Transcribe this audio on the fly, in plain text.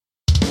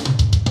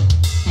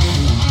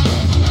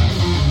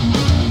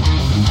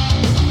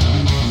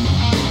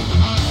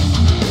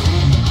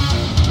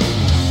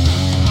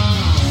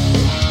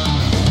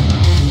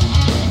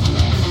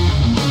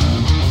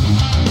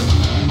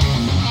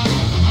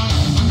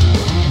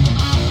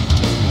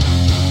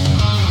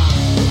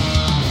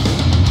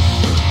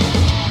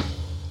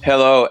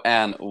Hello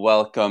and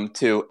welcome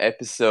to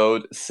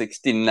episode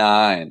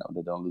 69 of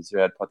the Don't Lose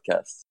Your Head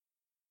podcast.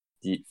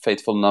 The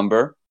fateful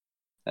number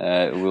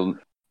will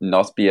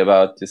not be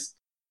about just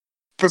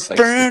sex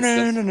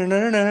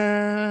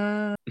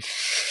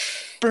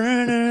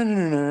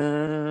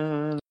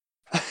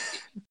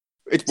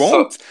It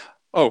won't.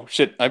 Oh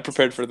shit! I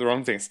prepared for the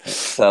wrong things.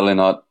 Sadly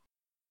not.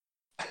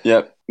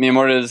 Yep. Me and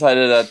Morty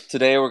decided that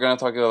today we're going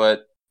to talk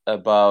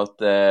about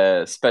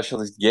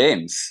specialist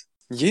games.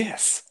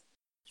 Yes.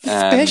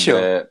 And,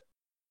 Special.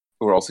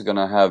 we're also going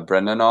to have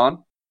Brendan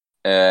on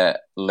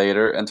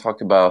later and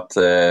talk about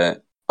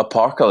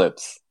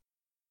Apocalypse.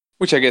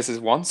 Which I guess is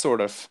one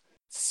sort of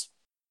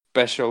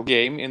special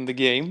game in the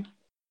game.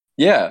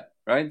 Yeah,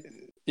 right?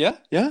 Yeah.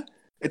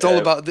 It's all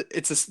about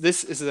this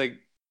is like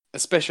a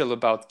special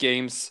about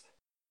games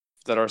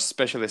that are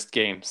specialist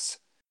games.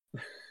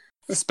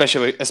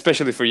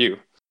 Especially for you.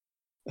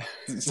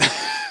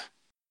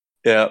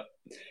 Yeah.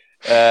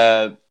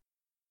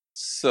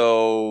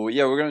 So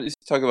yeah, we're gonna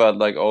just talk about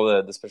like all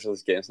the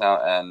specialist games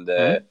now and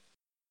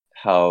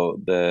how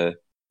the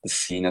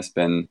scene has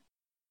been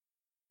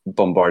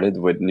bombarded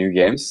with new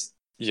games.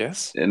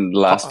 Yes. In the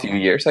last few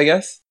years, I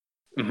guess.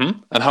 Mm-hmm.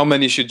 And how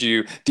many should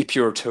you dip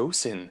your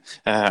toes in?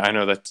 I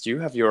know that you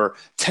have your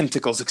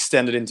tentacles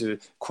extended into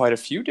quite a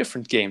few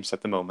different games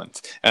at the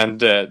moment.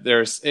 And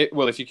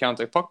if you count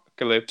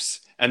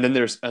Apocalypse, and then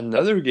there's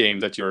another game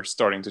that you're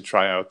starting to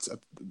try out.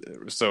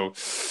 So,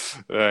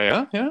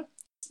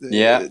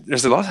 yeah.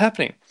 There's a lot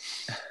happening.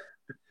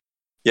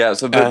 Yeah,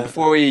 so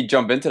before we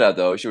jump into that,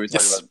 though, should we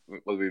talk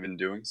about what we've been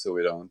doing so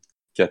we don't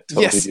get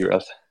totally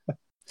derailed?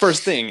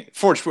 First thing,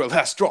 Forge World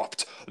has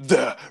dropped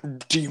the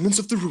Demons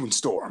of the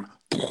Runestorm.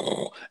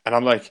 And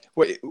I'm like,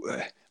 wait,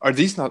 are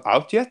these not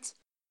out yet?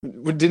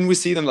 Didn't we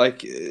see them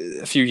like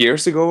a few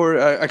years ago?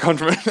 Or I can't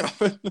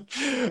remember.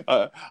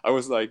 I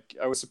was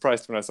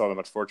surprised when I saw them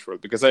at Forge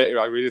World because I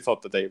really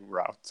thought that they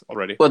were out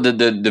already. Well,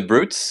 the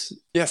brutes?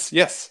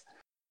 Yes.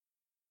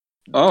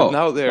 Oh, but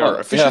now they're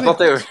officially. Yeah,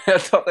 I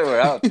thought they were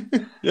out.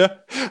 Yeah,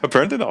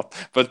 apparently not.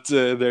 But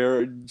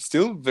they're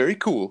still very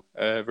cool.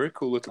 Very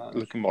cool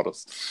looking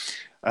models.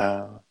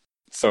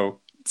 So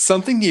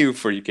something new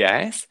for you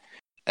guys.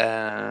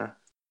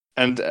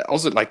 And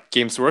also, like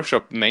Games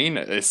Workshop main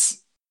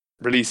is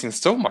releasing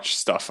so much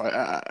stuff.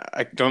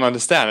 I don't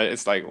understand it.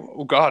 It's like,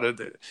 oh god,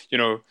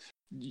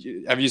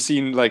 have you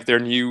seen like their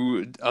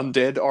new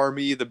undead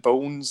army, the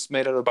bones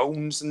made out of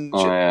bones and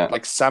shit? Yeah.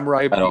 Like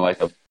samurai? I don't like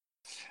them.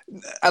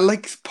 I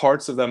like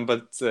parts of them,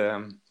 but I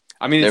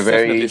mean, it's they're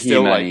very definitely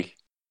still He-Man-y. like,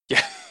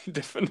 yeah,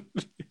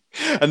 definitely.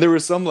 And there were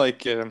some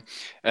like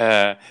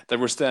that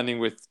were standing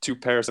with two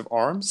pairs of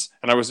arms,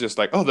 and I was just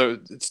like, oh,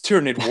 it's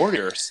Tyranid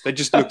warriors. They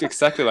just looked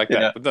exactly like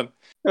that. Yeah. But then,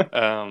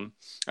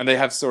 and they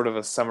have sort of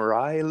a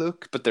samurai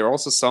look, but they're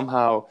also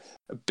somehow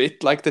a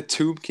bit like the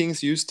Tomb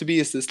Kings used to be.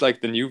 Is this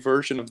like the new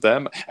version of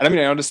them? And I mean,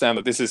 I understand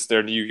that this is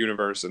their new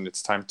universe, and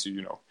it's time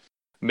to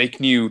make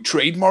new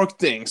trademark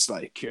things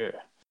like.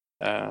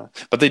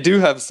 But they do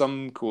have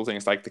some cool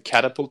things, like the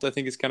catapult. I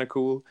think is kind of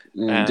cool.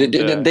 And,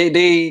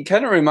 they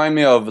kind of remind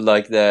me of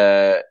like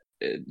the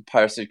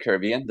Pirates of the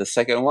Caribbean, the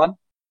second one,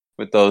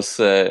 with those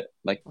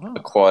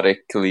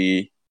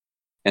aquatically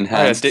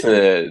enhanced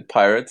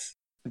pirates.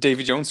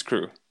 Davy Jones'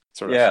 crew,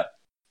 sort of. Yeah.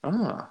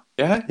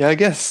 Yeah. I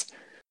guess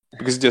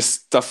because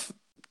just stuff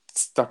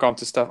stuck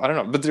onto stuff. I don't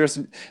know, but there's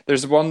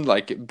one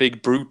like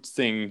big brute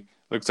thing.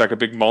 Looks like a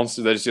big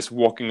monster that is just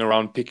walking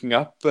around picking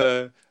up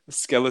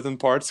skeleton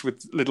parts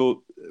with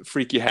little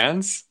freaky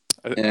hands.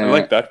 I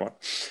like that one.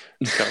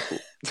 It's kind of cool.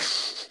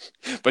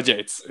 But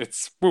yeah,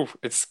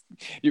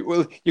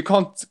 you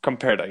can't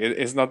compare that.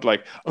 It's not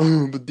like,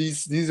 oh, but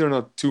these are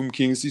not Tomb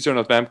Kings. These are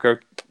not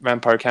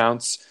vampire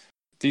counts.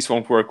 These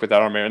won't work with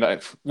that armor,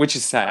 which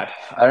is sad.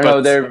 I don't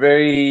know. They're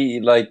very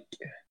like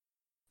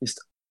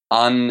just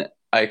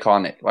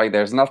un-iconic. Like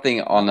there's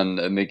nothing on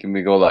them making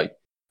me go like,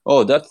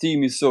 oh, that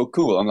theme is so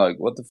cool. I'm like,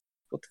 what the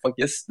fuck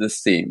is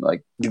this theme?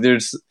 Like,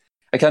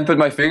 I can't put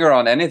my finger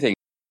on anything.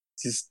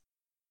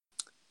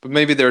 But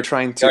maybe they're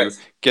trying to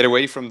get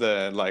away from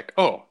the like,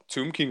 oh,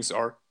 Tomb Kings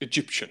are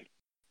Egyptian,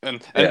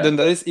 and then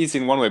that is easy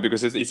in one way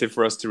because it's easy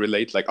for us to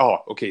relate. Like,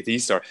 oh, okay,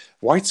 these are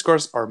White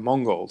Scars are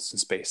Mongols in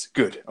space.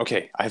 Good,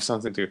 okay, I have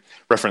something to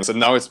reference. And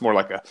now it's more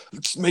like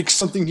let's make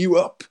something new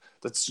up.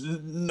 That's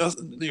not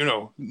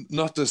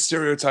the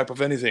stereotype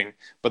of anything.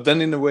 But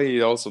then in a way,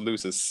 it also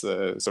loses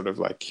sort of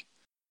like,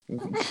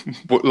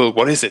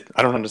 what is it?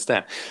 I don't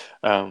understand.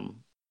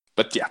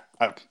 But yeah,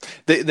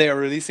 they are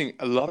releasing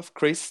a lot of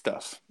crazy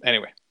stuff.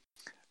 Anyway,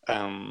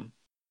 and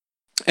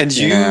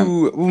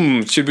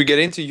should we get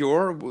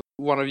into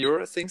one of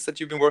your things that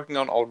you've been working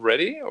on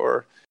already,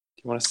 or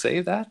do you want to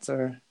save that,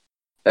 or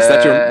is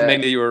that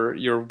mainly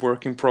your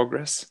work in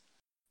progress?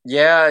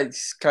 Yeah,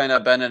 it's kind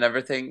of abandoned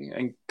everything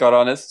and got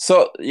honest.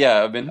 So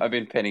yeah, I've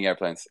been painting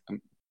airplanes.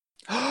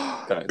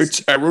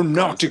 It's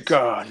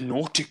Aeronautica,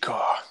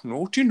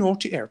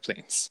 naughty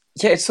airplanes.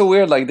 Yeah, it's so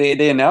weird. Like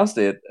they announced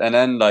it, and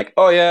then like,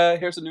 oh yeah,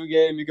 here's a new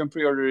game. You can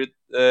pre-order it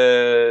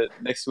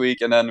next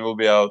week, and then it will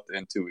be out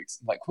in 2 weeks.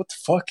 I'm like, what the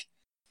fuck?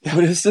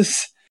 What is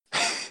this?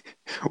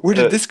 Where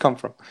did this come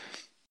from?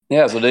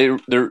 Yeah, so they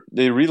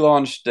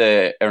relaunched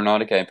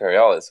Aeronautica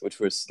Imperialis, which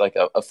was like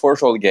a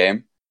Forge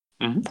game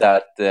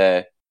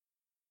that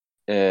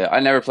I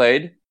never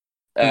played,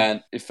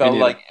 and it felt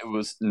like it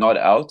was not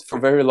out for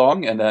very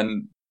long, and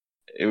then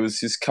it was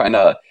just kind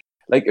of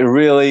like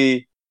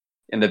really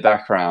in the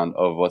background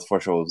of what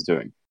Forge was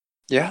doing.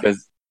 Yeah,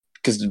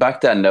 because back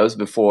then, that was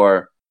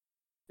before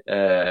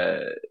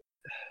they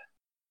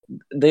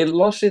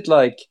launched it.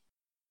 Like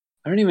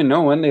I don't even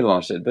know when they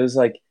launched it, but it's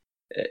like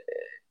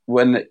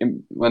when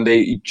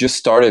they just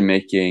started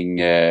making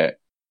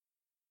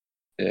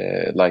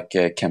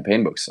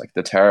campaign books, like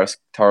the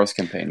Taros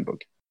campaign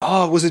book.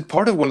 Oh, was it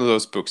part of one of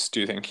those books? Do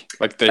you think?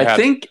 Like they I had?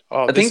 think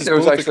Oh, I think there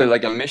was actually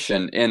like a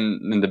mission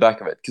in the back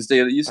of it, because they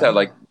used to have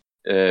like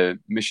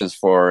missions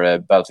for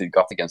Battlefield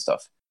Gothic and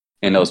stuff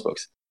in those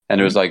books, and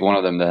there was like one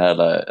of them that had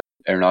a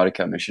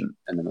Aeronautica mission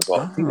in them as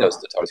well. I think that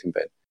was the Taros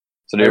campaign.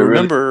 So I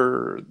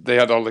remember they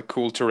had all the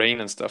cool terrain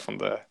and stuff on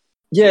the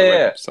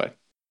website,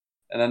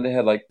 and then they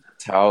had like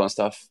Tau and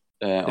stuff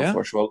on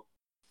Forge World.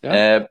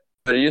 Yeah.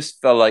 But it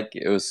just felt like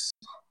it was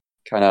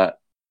kind of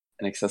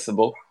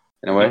inaccessible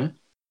in a way.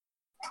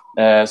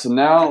 So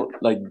now,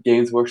 like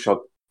Games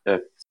Workshop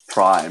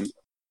Prime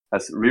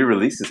has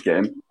re-released this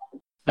game,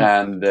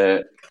 and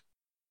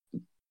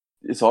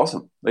it's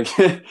awesome. Like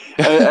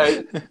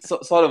I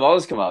saw the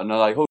models come out, and I'm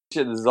like, "Holy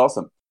shit, this is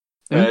awesome!"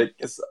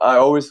 Because I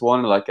always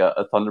wanted like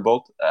a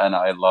Thunderbolt, and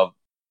I love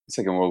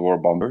Second World War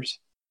bombers.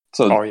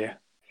 So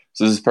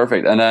so this is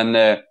perfect. And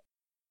then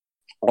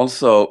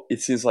also,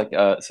 it seems like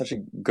such a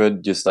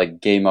good, just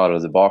like game out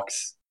of the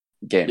box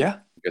game.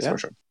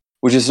 Workshop,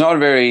 which is not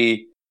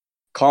very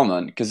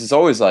common, because it's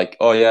always like,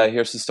 oh yeah,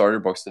 here's the starter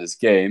box for this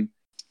game,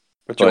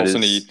 but you also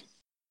need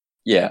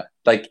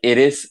like it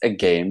is a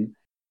game,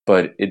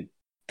 but it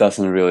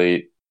doesn't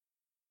really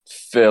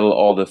fill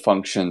all the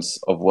functions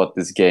of what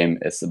this game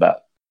is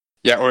about.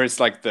 Or it's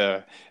like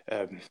the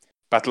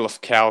Battle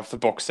of Calth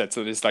box set,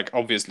 so it's like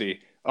obviously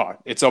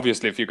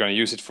if you're going to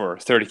use it for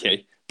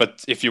 30k,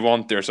 but if you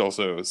want, there's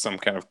also some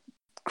kind of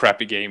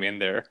crappy game in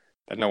there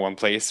that no one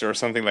plays or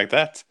something like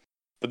that.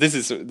 But this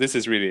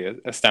is really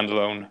a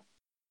standalone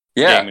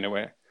game in a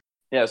way.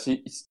 Yeah,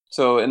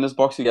 so in this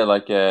box you get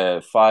like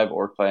 5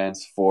 Orc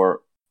planes,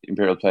 4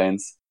 Imperial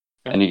planes,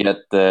 and you get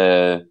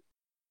the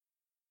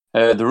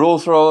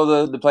rules for all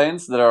of the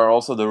planes that are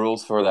also the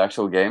rules for the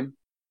actual game.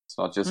 It's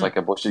not just like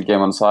a bullshit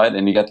game on the side,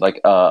 and you get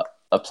like a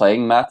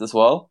playing mat as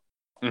well,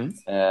 and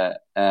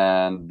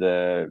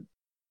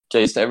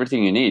just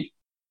everything you need.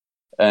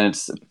 And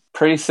it's a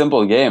pretty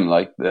simple game,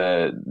 like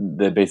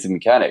the basic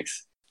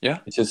mechanics.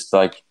 It's just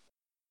like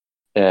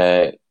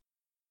and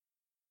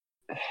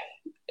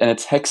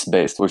it's hex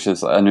based, which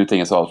is a new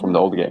thing as well from the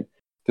old game.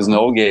 Because in the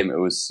old game, it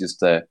was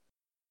just a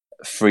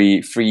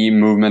free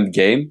movement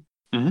game,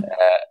 and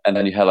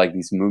then you had like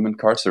these movement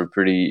cards that were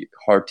pretty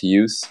hard to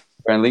use,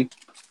 apparently.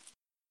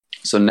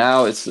 So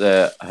now it's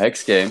a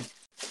hex game.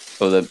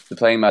 So the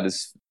playing mat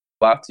is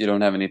flat. You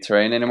don't have any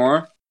terrain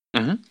anymore,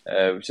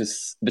 which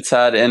is a bit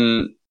sad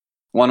in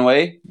one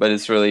way, but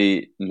it's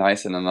really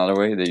nice in another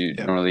way that you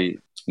don't really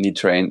need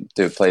terrain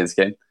to play this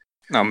game.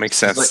 No, makes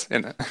sense.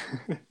 So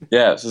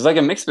it's like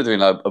a mix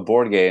between a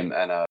board game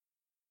and a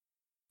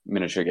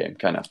miniature game,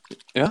 kind of.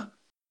 Yeah.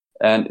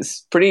 And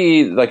it's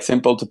pretty like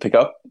simple to pick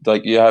up.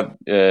 Like you have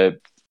your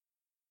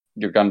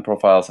gun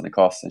profiles and the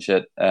costs and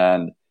shit,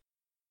 and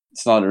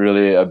it's not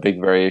really a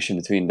big variation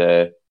between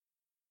the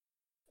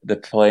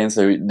planes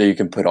that you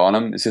can put on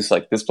them. It's just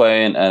like this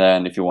plane, and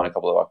then if you want a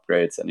couple of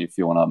upgrades, and if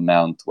you want to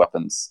mount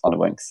weapons on the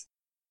wings.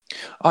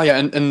 Oh yeah,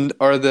 and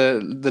are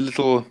the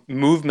little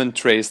movement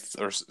trays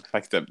or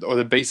like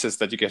the bases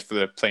that you get for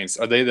the planes,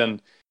 are they then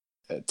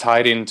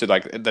tied into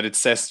like that? It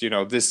says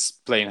this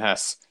plane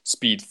has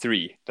speed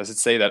 3. Does it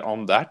say that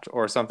on that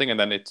or something? And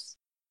then it's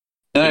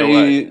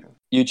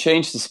you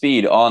change the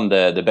speed on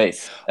the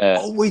base.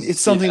 Wait, it's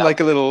something like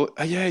a little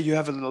you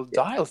have a little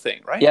dial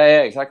thing, right?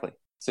 Yeah, exactly.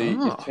 So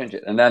you change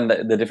it, and then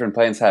the different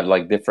planes have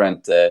like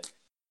different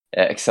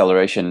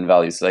acceleration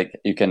values. Like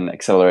you can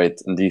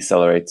accelerate and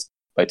decelerate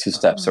by 2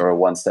 steps or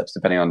 1 step,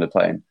 depending on the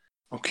plane.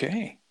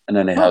 Okay. And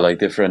then they have like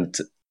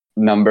different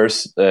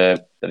numbers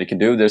that you can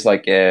do. There's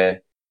like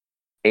 8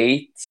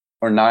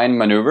 or 9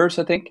 maneuvers,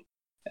 I think.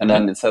 And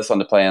then it says on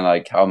the plane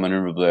like how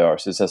maneuverable they are.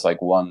 So it says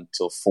like 1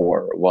 till 4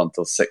 or 1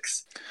 till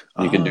 6.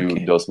 And you can do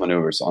those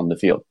maneuvers on the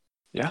field.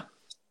 Yeah.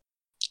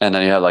 And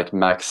then you have like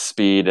max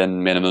speed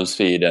and minimum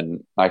speed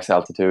and max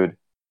altitude,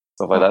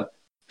 stuff like that.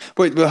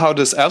 Wait, well, how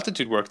does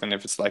altitude work then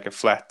if it's like a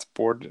flat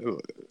board?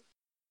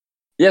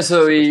 Yeah,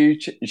 so you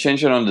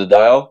change it on the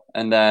dial,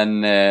 and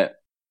then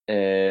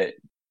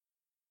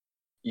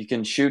you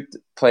can shoot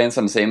planes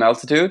on the same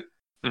altitude,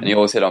 and you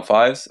always hit on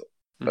 5s.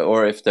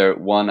 Or if they're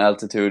 1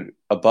 altitude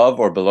above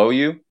or below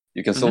you,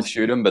 you can still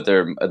shoot them, but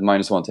they're at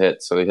 -1 to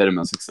hit, so you hit them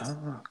on 6s.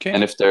 Okay.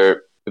 And if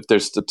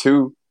there's the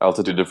 2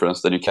 altitude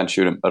difference, then you can't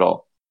shoot them at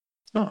all.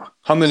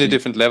 How many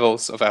different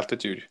levels of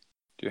altitude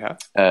do you have?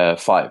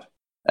 5.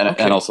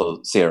 And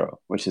also 0,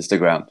 which is the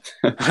ground.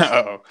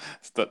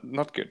 That's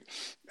not good.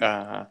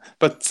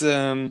 But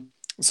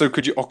So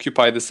could you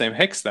occupy the same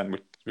hex then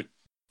with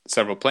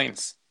several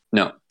planes?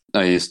 No,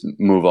 you just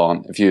move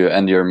on. If you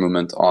end your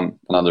movement on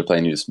another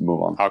plane, you just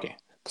move on. Okay,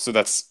 so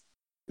that's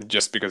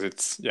just because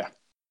it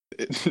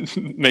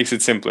makes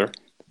it simpler.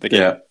 The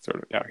game, Yeah. sort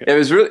of. Yeah, okay.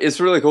 It's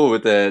really cool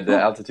with the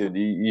altitude.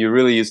 You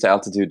really use the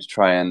altitude to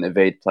try and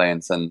evade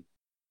planes and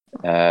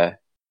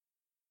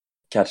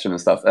catch them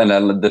and stuff. And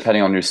then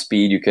depending on your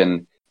speed, you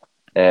can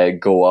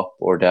go up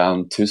or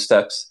down 2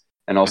 steps.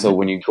 And also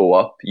when you go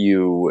up,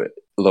 you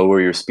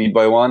lower your speed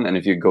by 1, and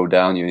if you go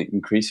down, you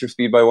increase your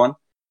speed by 1.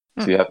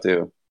 So you have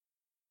to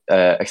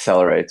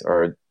accelerate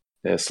or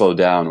slow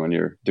down when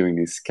you're doing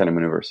these kind of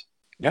maneuvers.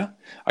 Yeah,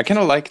 I kind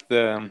of like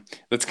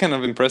that's kind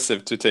of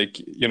impressive to take,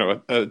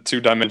 a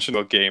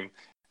 2-dimensional game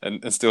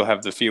and still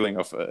have the feeling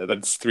of that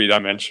it's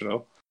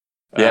 3-dimensional.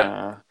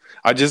 Yeah.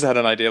 I just had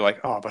an idea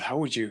like, but how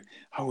would you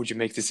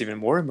make this even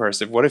more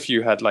immersive? What if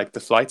you had like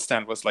the flight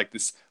stand was like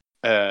this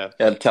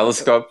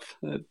telescope.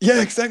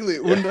 Yeah, exactly.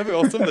 Wouldn't that be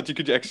awesome that you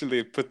could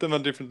actually put them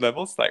on different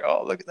levels? Like,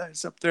 oh, look at that,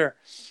 it's up there.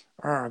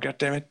 Oh, god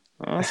damn it.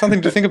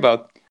 Something to think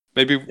about.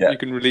 Maybe you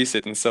can release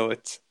it and sell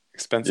it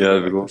expensively. Yeah,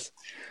 that'd be cool.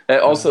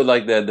 Also,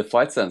 like the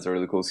flight stands are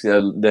really cool.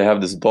 So they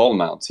have this ball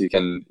mount, so you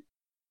can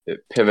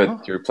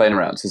pivot your plane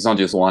around. So it's not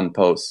just one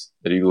pose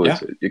that you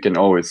do. You can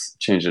always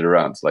change it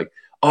around. It's like,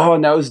 oh,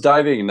 now it's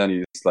diving, and then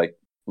you just like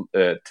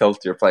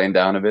tilt your plane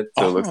down a bit.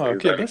 So it looks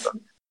like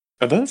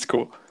that's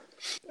cool.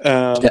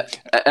 And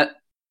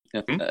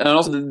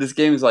also this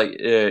game is like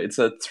it's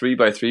a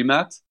 3x3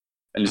 map,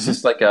 and it's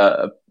just like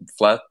a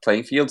flat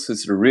playing field, so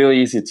it's really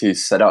easy to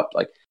set up.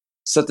 Like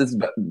set this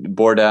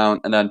board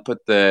down and then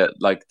put the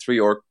like 3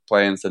 orc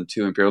planes and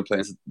 2 imperial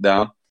planes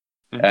down,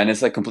 and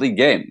it's a complete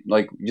game.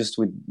 Like just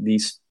with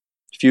these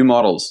few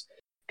models,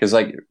 because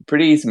like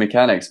pretty easy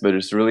mechanics, but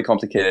it's really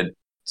complicated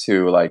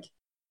to like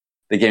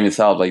the game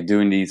itself, like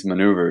doing these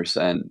maneuvers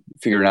and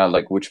figuring out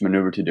like which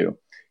maneuver to do.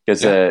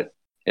 Because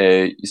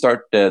you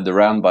start the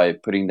round by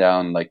putting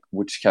down like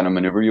which kind of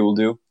maneuver you will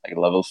do, like a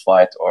level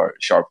fight or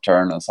sharp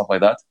turn and stuff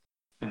like that.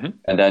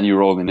 And then you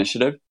roll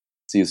initiative,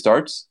 so you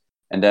start,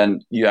 and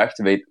then you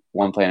activate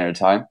 1 plane at a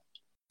time,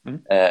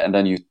 and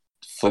then you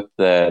flip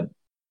the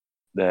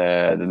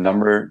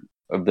number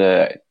of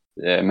the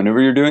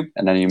maneuver you're doing,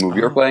 and then you move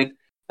your plane,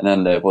 and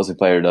then the opposing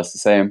player does the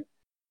same,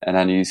 and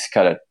then you just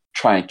kind of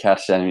try and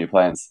catch the enemy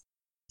planes.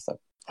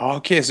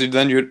 Okay, so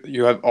then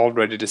you have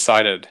already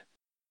decided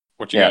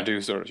what you're gonna do,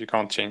 so you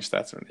can't change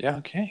that. Yeah,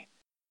 okay.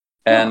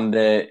 And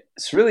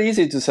it's really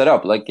easy to set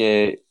up. Like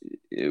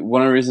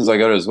one of the reasons I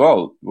got it as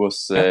well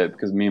was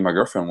because me and my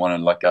girlfriend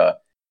wanted like a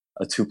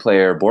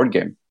 2-player board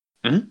game,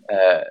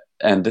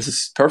 and this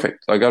is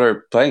perfect. I got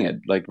her playing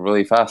it like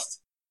really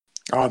fast.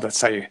 Oh, that's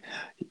how you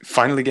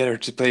finally get her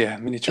to play a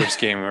miniatures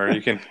game where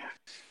you can.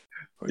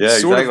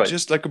 Sort of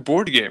just like a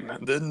board game,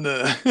 and then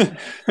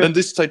and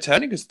this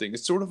Titanicus thing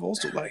is sort of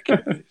also like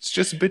it's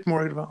just a bit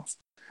more advanced.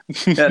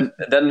 And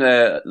then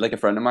like a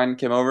friend of mine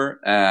came over,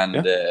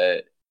 and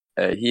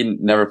he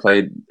never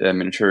played a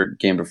miniature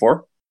game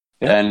before,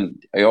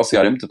 and I also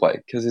got him to play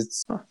because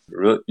it's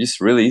just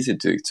really easy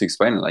to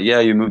explain it. Like,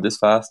 you move this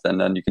fast, and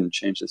then you can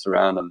change this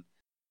around, and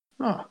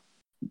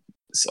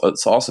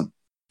it's awesome.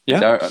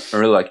 I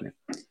really like it.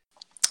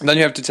 And then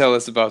you have to tell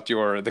us about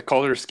the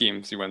color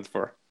schemes you went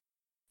for.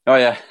 Oh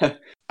yeah,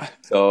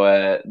 so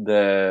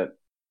the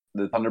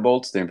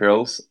Thunderbolts, the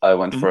Imperials, I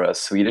went for a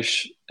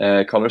Swedish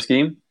color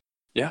scheme.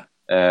 Yeah,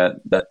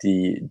 that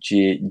the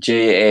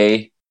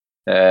JA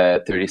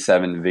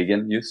 37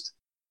 Viggen used.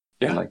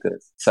 In like the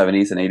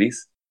 70s and 80s,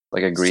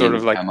 like a green sort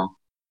of like camo.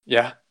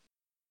 Yeah,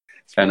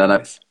 and then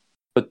nice.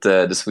 I put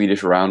the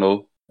Swedish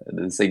roundel,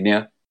 the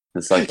insignia.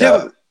 It's like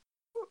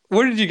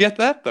where did you get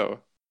that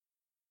though?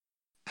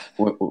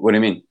 What do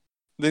you mean?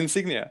 The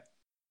insignia.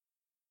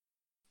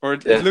 Or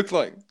it looked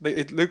like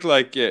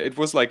it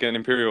was like an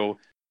imperial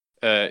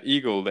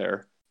eagle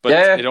there, but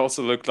it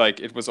also looked like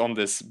it was on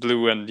this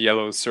blue and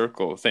yellow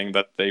circle thing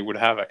that they would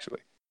have actually.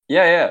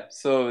 Yeah.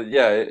 So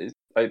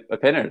I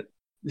painted it.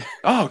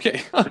 Oh,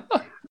 okay.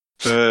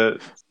 The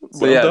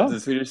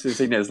Swedish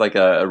insignia is like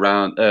a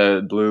round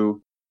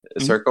blue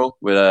circle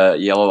with a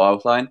yellow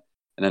outline,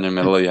 and then in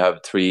the middle you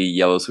have 3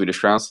 yellow Swedish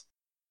crowns.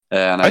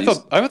 And I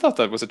thought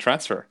that was a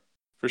transfer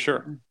for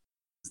sure.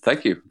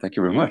 Thank you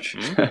very much.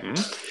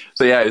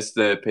 So I just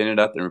painted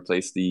that and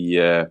replaced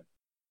the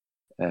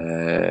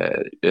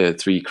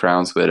 3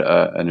 crowns with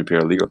an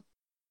imperial eagle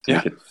to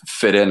make it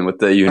fit in with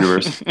the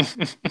universe.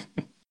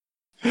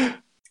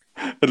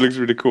 It looks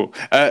really cool.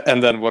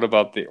 And then what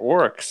about the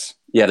orcs?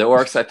 Yeah, the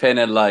orcs I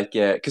painted like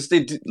because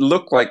they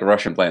look like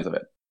Russian planes of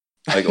it,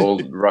 like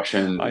old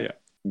Russian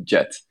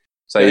jets.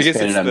 So I just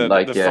painted them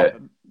like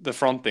the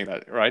front thing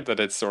that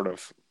it's sort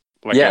of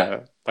like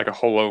a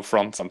hollow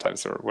front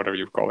sometimes or whatever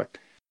you call it.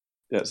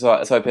 Yeah, so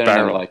I painted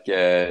them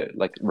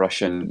like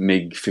Russian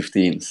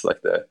MiG-15s,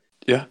 like the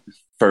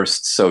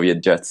first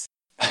Soviet jets.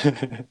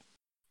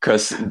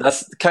 Because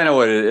that's kind of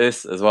what it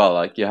is as well.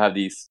 Like you have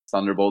these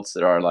Thunderbolts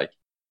that are like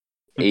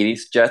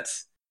 80s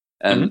jets,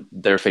 and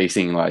they're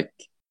facing like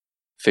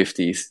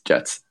 50s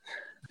jets.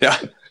 Yeah,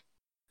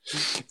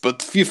 But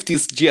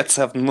 50s jets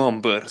have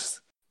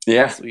numbers.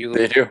 Yeah, So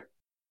they do.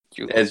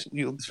 It's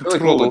really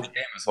cool with the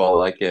game as well.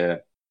 Like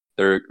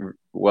they're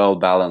well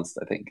balanced,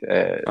 I think,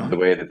 the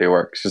way that they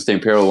work. It's just the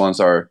Imperial ones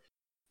are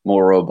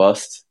more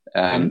robust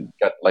and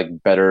got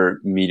like better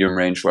medium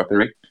range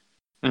weaponry,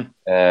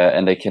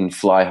 and they can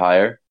fly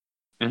higher.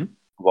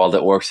 While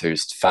the orcs are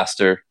just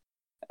faster,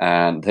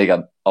 and they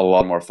got a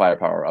lot more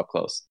firepower up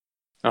close.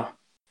 Oh,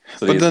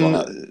 so but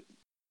then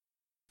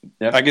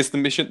I guess the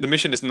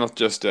mission is not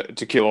just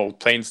to kill all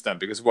planes then,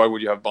 because why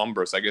would you have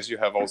bombers? I guess you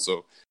have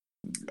also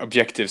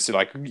objectives to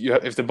like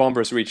if the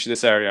bombers reach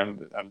this area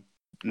and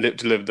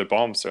deliver the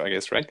bombs, I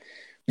guess, right?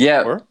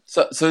 Yeah. Or?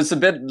 So it's a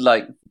bit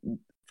like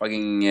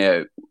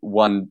fucking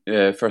one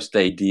first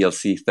day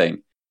DLC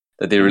thing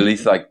that they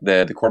release like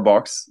the core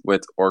box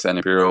with orcs and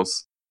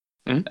Imperials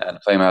and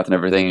playmat and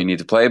everything you need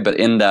to play, but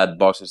in that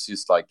box is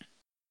just like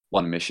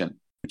one mission,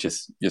 which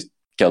is just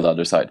kill the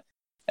other side.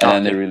 And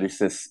then they release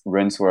this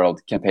Rinceworld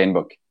campaign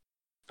book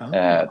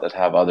that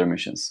have other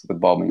missions with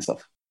bombing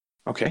stuff.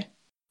 Okay.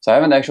 So I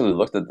haven't actually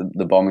looked at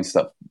the bombing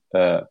stuff.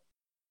 But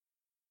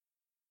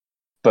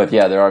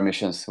yeah, there are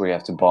missions where you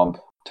have to bomb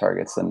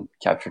targets and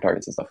capture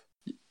targets and stuff.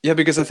 Yeah,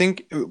 because I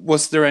think,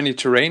 was there any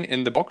terrain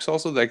in the box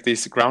also, like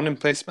these ground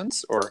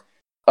emplacements, or?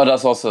 Oh,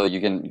 that's also, you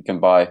can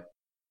buy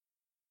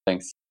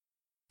things.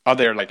 Are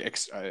they like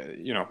extra,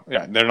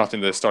 they're not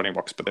in the starting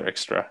box, but they're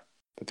extra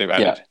that they've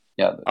added.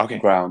 Yeah, okay.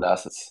 Ground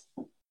assets.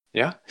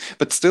 Yeah,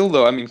 but still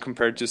though, I mean,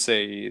 compared to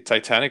say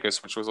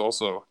Titanicus, which was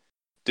also,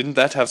 didn't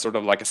that have sort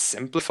of like a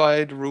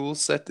simplified rule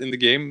set in the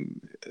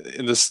game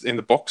in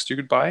the box you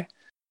could buy?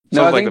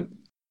 No, I think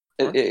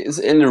it's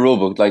in the rule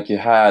book. Like you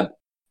had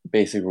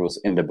basic rules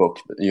in the book,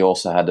 but you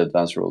also had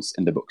advanced rules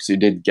in the book, so you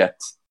did get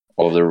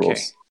all of the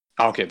rules.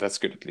 Okay, that's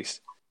good at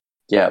least.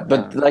 Yeah,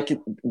 but like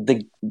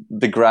the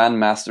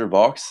Grandmaster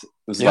box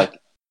was like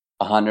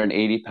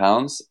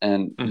 £180,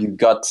 and you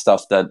got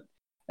stuff that,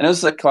 and it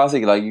was like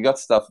classic. Like you got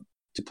stuff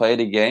to play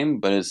the game,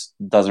 but it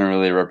doesn't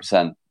really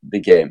represent the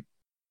game.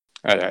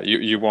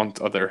 You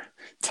want other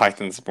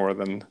Titans more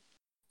than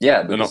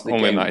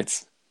only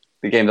knights.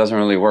 The game doesn't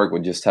really work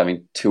with just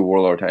having two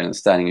Warlord Titans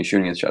standing and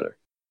shooting each other.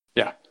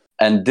 Yeah.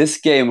 And this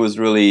game was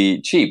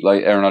really cheap,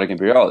 like Aeronautica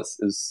Imperialis.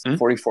 It was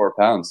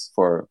 £44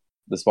 for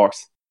this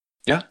box.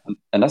 Yeah.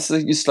 And that's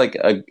just like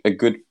a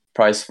good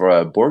price for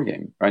a board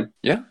game, right?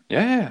 Yeah.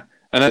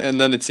 And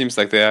then it seems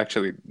like they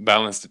actually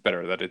balanced it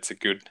better, that it's a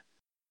good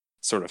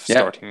sort of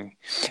starting.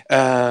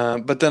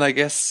 But then I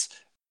guess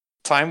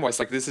time-wise,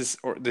 like this is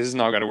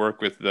now going to work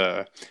with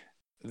the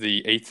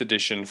 8th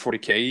edition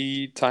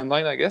 40k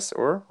timeline, I guess,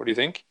 or what do you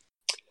think?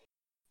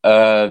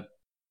 I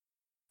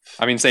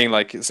mean, saying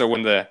like, so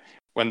when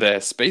the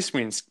Space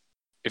Marines,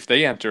 if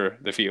they enter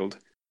the field,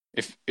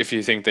 if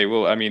you think they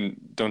will, I mean,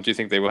 don't you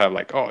think they will have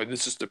like, oh,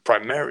 this is the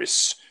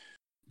Primaris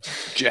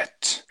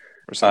jet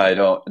or something? I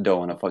don't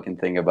want to fucking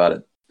think about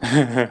it.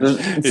 I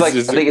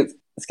think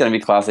it's going to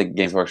be classic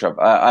Games Workshop.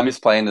 I'm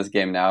just playing this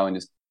game now and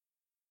just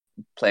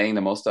playing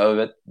the most out of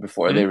it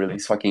before they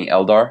release fucking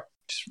Eldar,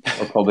 which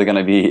are probably going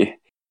to be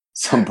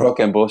some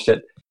broken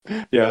bullshit.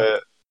 Yeah.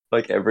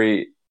 Like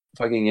every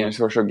fucking Games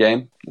Workshop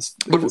game. As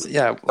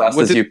fast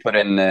as you put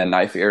in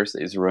knife ears,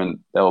 they just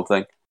ruin the whole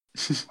thing.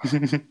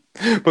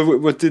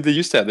 But what did they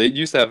used to have? They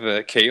used to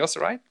have Chaos,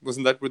 right?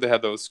 Wasn't that where they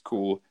had those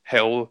cool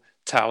Hell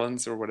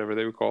Talons or whatever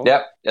they were called?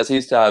 Yeah, yes, they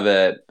used to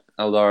have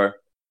Eldar,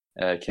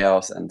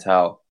 Chaos, and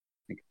Tal.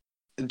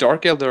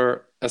 Dark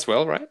Eldar as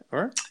well, right?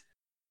 Or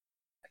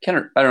I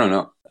don't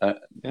know.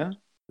 Yeah,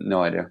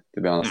 no idea,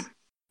 to be honest.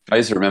 I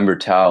just remember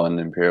Tal and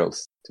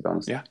Imperials, to be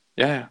honest.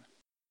 Yeah.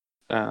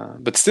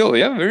 But still,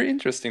 very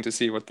interesting to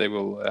see what they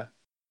will,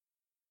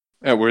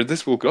 where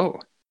this will go.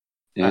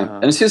 Yeah,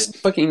 and it's just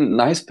fucking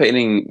nice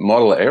painting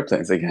model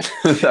airplanes again.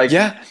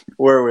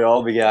 Where we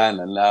all began,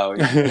 and now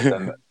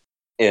them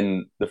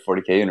in the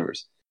 40k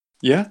universe.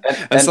 Yeah,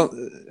 and so,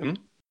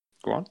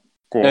 go on.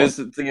 I was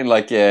thinking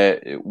like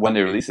when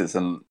they release this,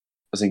 and I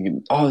was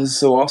thinking, oh, this is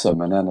so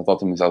awesome, and then I thought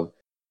to myself,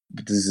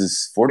 but this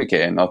is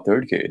 40k and not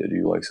 30k that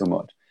you like so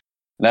much.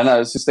 And then I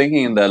was just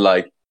thinking that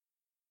like,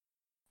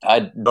 I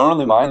don't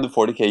really mind the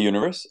 40k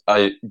universe.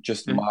 I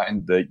just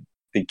mind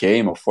the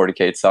game of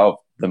 40k itself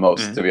the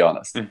most, to be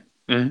honest.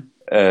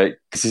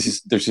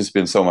 Because there's just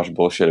been so much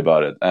bullshit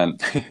about it, and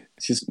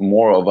it's just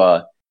more of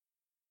a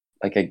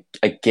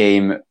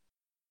game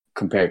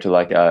compared to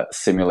like a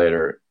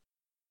simulator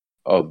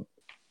of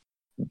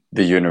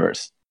the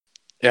universe.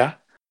 Yeah,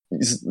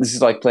 this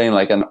is like playing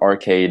like an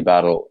arcade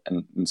battle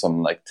in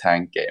some like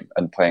tank game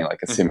and playing like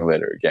a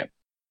simulator game.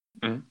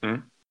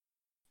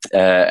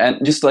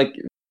 And just like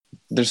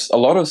there's a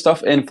lot of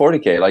stuff in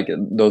 40k, like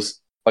those,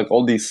 like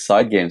all these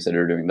side games that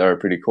they're doing that are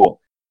pretty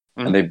cool,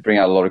 and they bring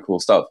out a lot of cool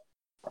stuff.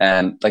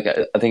 And like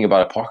I think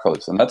about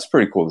Apocalypse, and that's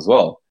pretty cool as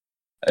well.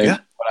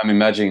 But I'm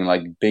imagining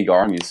like big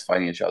armies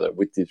fighting each other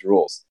with these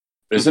rules.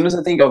 But as soon as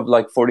I think of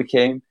like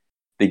 40k,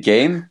 the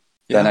game,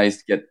 then I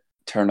just get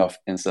turned off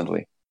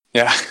instantly.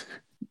 Yeah,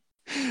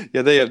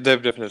 they've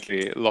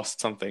definitely lost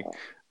something.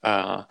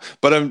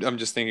 But I'm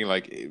just thinking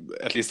like,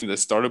 at least in the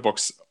starter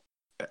box,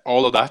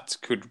 all of that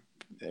could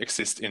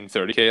exist in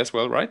 30K as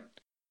well, right?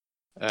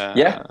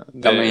 Yeah,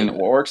 I mean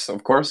orcs,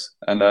 of course,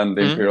 and then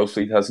the Imperial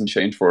fleet hasn't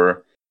changed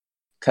for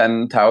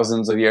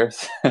 10,000s of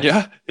years.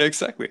 Yeah,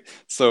 exactly.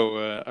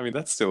 So I mean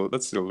that's still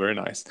very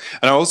nice.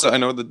 And I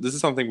know that this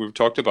is something we've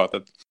talked about,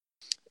 that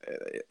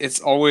it's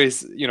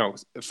always,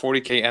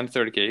 40K and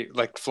 30K,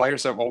 like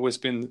flyers have always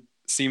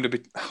seemed a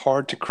bit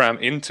hard to cram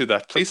into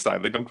that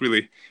playstyle. They don't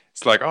really.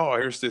 It's like, oh,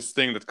 here's this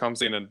thing that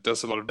comes in and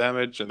does a lot of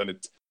damage, and then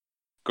it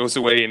goes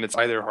away, and it's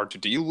either hard to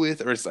deal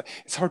with, or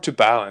it's hard to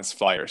balance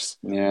flyers.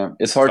 Yeah,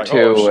 it's hard like,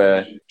 to.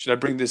 oh, should I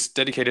bring this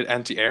dedicated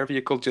anti-air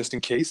vehicle just in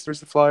case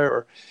there's a flyer?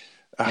 Or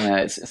yeah,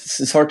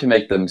 it's hard to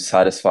make them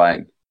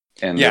satisfying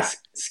in this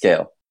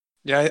scale.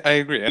 Yeah, I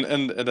agree.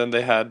 And then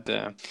they had,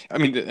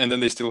 and then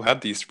they still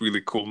had these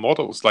really cool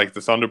models like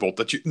the Thunderbolt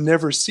that you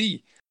never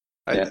see.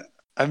 I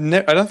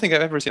don't think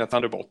I've ever seen a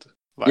Thunderbolt.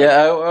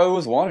 Yeah, I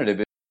always wanted it,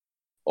 but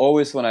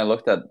always when I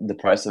looked at the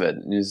price of it,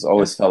 it just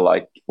always felt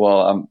like,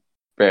 well, I'm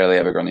barely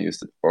ever going to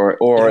use it,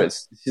 or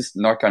it's just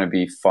not going to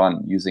be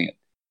fun using it.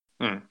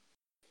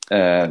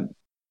 And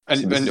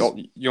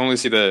you only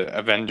see the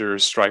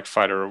Avengers Strike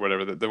Fighter or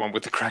whatever, the one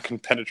with the Kraken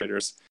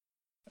penetrators.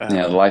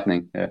 The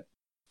Lightning.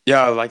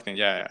 Yeah, Lightning.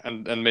 Yeah,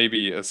 and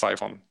maybe a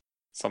Siphon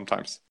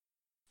sometimes.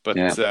 But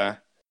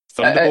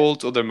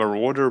Thunderbolt or the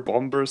Marauder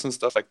bombers and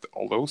stuff, like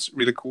all those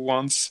really cool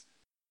ones.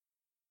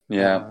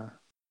 Yeah,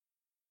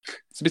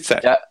 it's a bit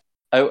sad. Yeah,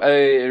 I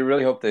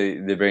really hope they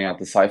bring out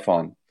the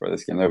Siphon for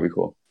this game. That would be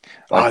cool.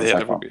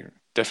 That would be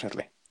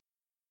definitely.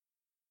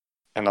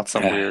 And not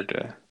some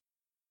weird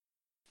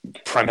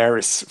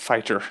Primaris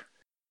fighter.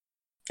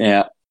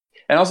 Yeah.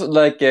 And also,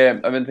 like,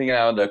 I've been thinking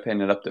now that I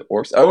painted up the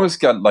orcs. I almost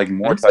got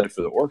more excited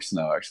for the orcs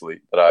now, actually,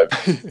 that I've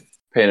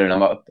painted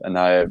them up, and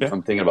I'm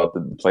thinking about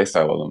the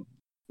playstyle of them.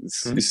 It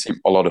seems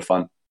a lot of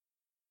fun,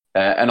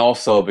 and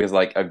also because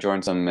I've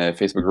joined some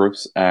Facebook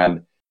groups,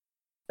 and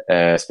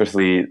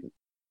especially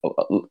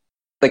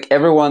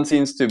everyone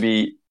seems to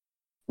be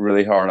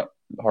really hard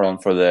on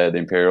for the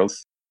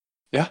Imperials.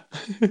 Yeah,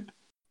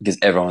 because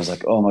everyone's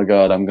like, "Oh my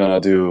god, I'm gonna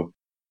do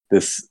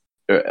this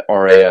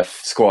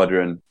RAF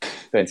squadron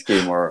paint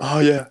scheme or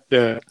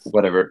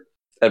whatever."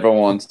 Everyone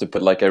wants to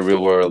put a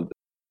real world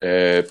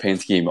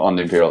paint scheme on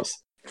the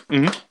Imperials,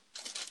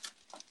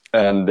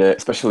 and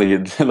especially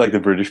the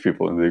British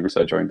people in the groups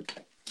I joined.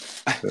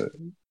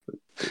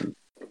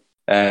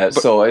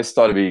 So I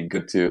thought it'd be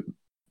good to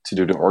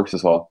do the orcs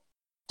as well,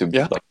 to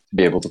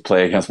be able to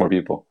play against more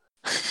people.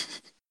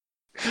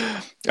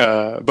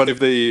 But if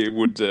they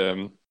would,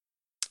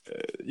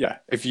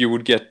 if you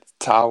would get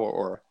Tau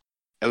or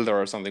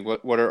Eldar or something,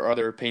 what are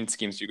other paint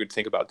schemes you could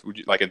think about? Would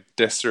you like a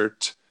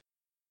desert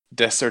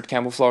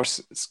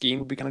camouflage scheme?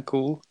 Would be kind of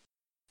cool,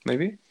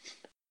 maybe.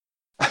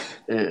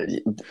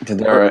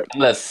 There are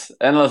endless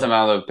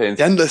amount of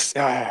paints. Endless,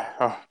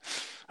 yeah.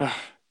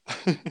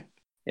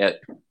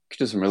 Could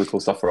do some really cool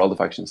stuff for all the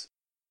factions.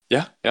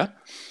 Yeah.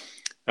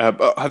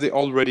 Have they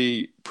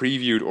already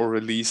previewed or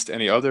released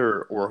any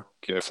other orc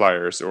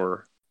flyers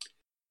or?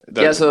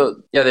 They're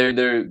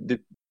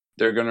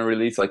gonna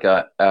release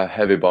a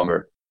heavy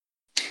bomber.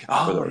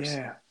 Oh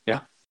yeah.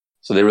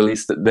 So they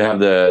have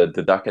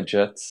the Daka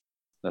jets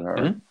that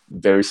are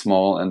very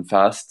small and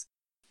fast.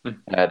 They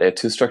have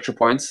 2 structure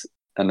points,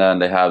 and then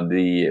they have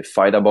the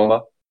Fighter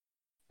Bomba,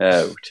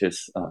 which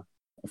is a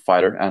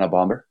fighter and a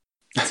bomber.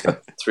 It's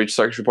got 3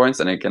 structure points,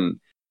 and it can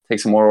take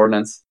some more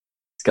ordnance.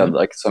 It's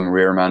got some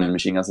rear-mounted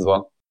machine guns as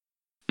well.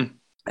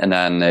 And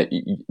then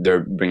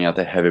they're bringing out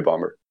the heavy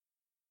bomber.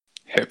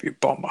 Heavy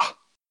bomber.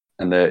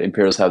 And the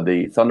Imperials have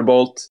the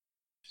Thunderbolt,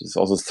 which is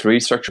also 3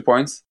 structure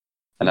points.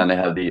 And then they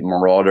have the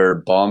Marauder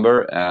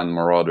Bomber and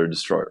Marauder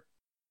Destroyer.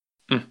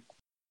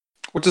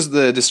 What does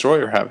the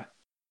Destroyer have?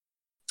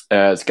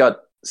 It's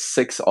got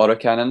 6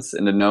 autocannons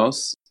in the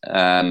nose,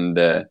 and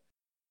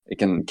it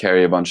can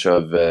carry a bunch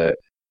of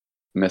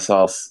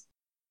missiles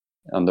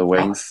on the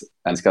wings,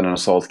 and it's got an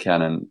assault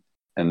cannon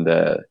in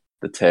the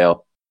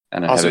tail,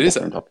 and a heavy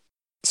bomber on top.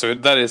 So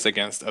that is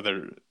against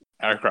other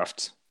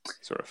aircraft,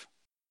 sort of.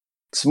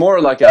 It's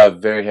more like a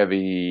very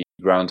heavy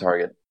ground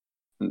target.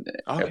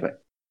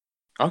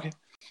 Okay.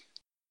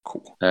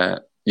 Cool.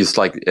 Just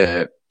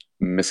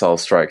missile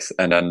strikes,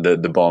 and then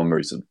the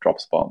bombers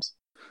drops bombs.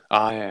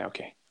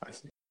 Okay. I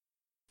see.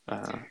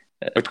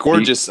 But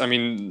gorgeous. I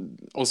mean,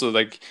 also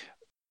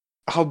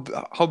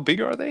how big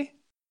are they?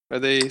 Are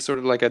they sort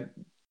of like a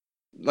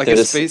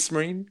Space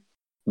Marine?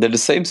 They're the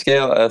same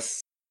scale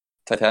as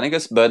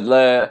Titanicus, but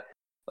the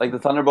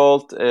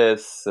Thunderbolt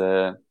is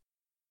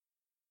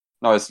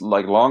it's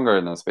longer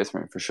than a Space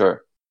Marine for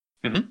sure.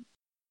 I'm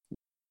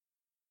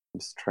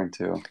just trying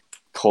to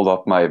hold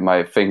up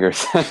my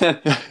fingers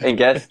and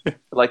guess,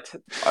 I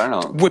don't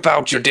know. Whip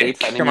out your dick!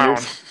 Come on.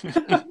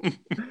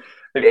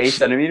 Maybe 8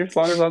 centimeters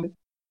long or something.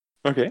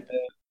 Okay.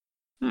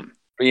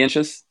 3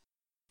 inches.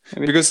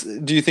 Maybe. Because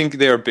do you think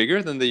they are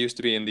bigger than they used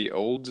to be in the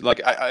old?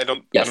 I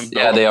don't. Yes. I don't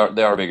know. Yeah,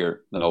 they are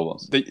bigger than old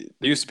ones. They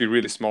used to be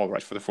really small,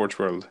 right, for the Forge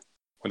World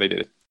when they did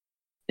it.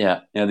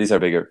 Yeah. These are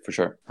bigger for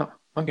sure.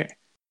 Okay.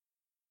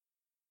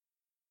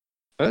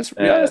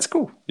 That's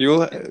cool.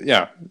 You'll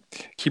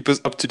keep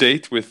us up to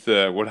date with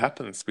what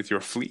happens with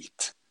your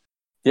fleet.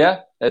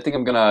 Yeah, I think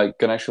I'm gonna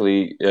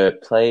actually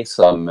play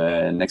some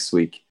next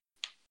week.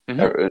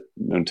 No,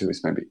 2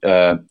 weeks maybe.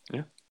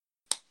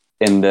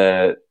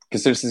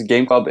 Because there's this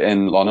game club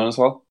in London as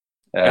well,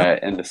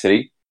 in the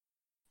city.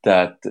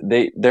 That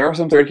there are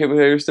some 30k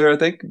players there, I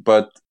think,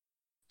 but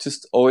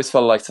just always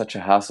felt like such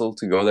a hassle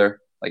to go there,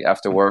 like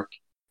after work.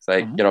 So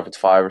I get up at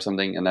 5 or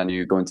something, and then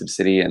you go into the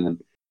city, and then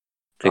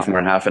it takes more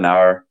than half an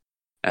hour.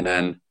 And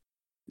then,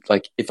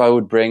 like, if I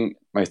would bring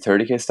my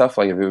 30k stuff,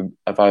 like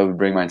if I would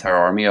bring my entire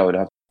army, I would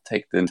have to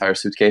take the entire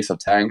suitcase of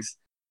tanks,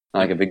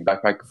 and, like a big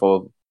backpack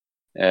full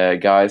of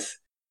guys,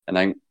 and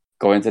then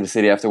go into the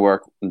city after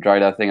work and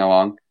drag that thing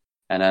along,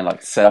 and then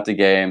like set up the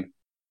game,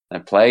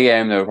 and play a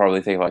game that would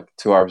probably take like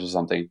 2 hours or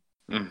something,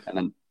 and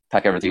then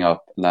pack everything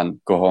up, and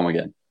then go home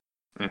again.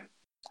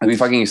 It'd be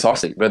fucking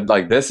exhausting. But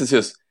like this is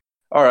just,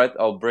 all right,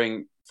 I'll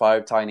bring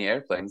 5 tiny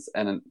airplanes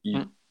and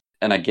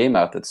a game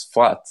out that's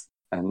flat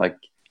and like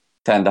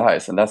 10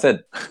 dice, and that's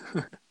it.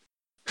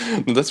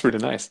 That's really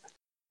nice.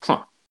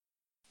 Huh.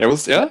 Yeah.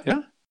 It's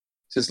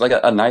just like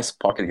a nice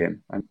pocket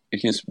game. You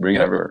can just bring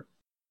it everywhere.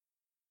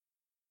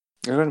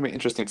 It's going to be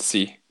interesting to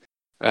see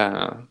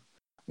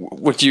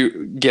what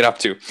you get up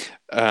to.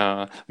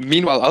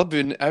 Meanwhile,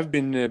 I've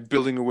been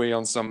building away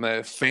on some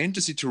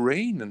fantasy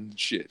terrain and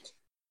shit.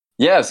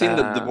 Yeah, I've seen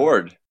the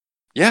board.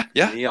 Yeah.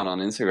 Leon on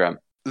Instagram.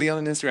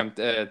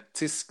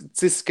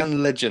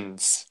 Ziskan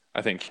Legends,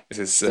 I think is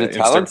his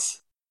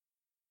Talents.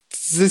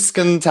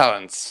 Ziskan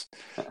Talents.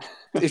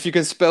 If you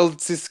can spell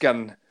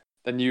Ziskan,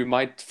 then you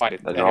might find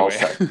it. You're all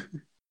set.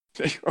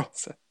 You're all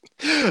set.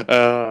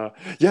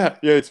 Yeah.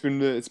 It's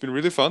been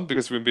really fun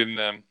because we've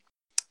been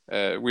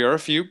we are a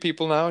few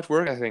people now at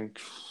work. I think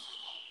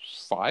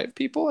 5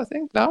 people. I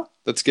think now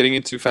that's getting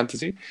into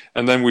fantasy,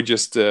 and then we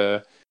just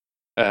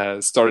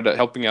started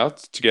helping out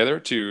together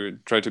to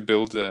try to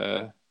build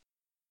a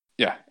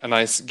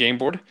nice game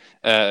board.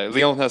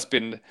 Leon has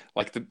been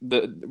like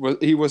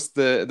he was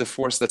the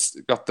force that's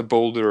got the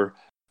boulder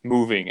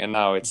moving, and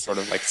now it's sort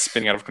of like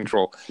spinning out of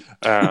control.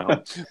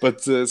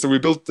 But so we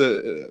built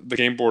the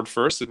game board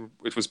first. It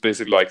was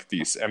basically like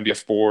these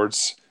MDF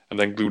boards, and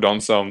then glued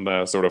on some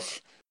sort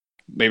of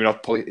maybe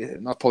not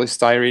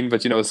polystyrene,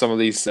 but some of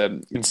these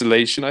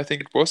insulation. I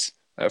think it was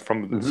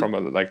from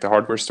like the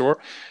hardware store.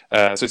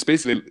 So it's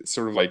basically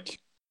sort of like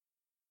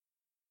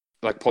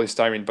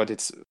polystyrene, but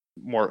it's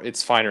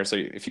finer. So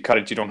if you cut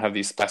it, you don't have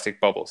these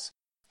plastic bubbles.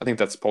 I think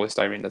that's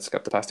polystyrene that's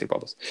got the plastic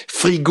bubbles.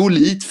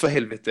 Frigolit, för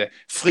helvete.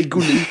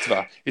 Frigolit,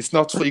 va? It's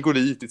not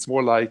frigolit. It's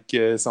more like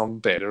some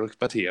better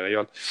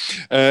material.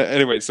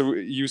 Anyway, so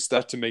we used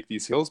that to make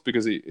these hills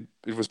because it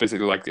was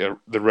basically like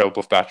the realm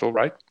of battle,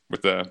 right?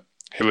 With the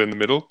hill in the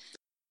middle.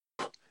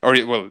 Or,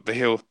 well, the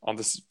hill on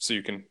this, so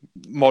you can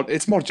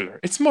it's modular.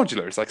 It's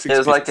modular. It's like 6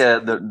 it's like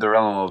the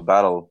realm of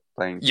battle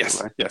playing.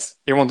 Yes, right? yes.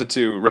 He wanted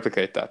to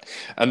replicate that,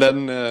 and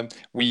then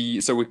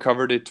we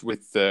covered it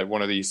with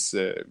one of these,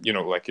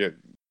 like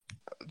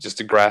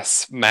just a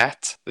grass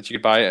mat that you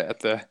could buy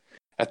at the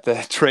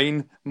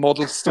train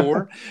model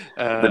store.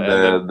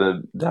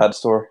 The dad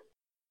store.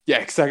 Yeah,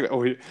 exactly.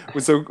 Oh, it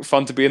was so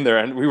fun to be in there,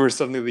 and we were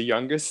suddenly the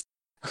youngest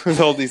with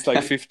all these like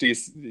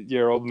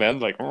 50-year-old men,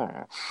 like.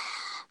 Oh.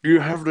 You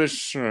have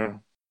this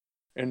in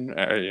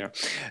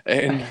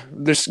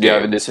this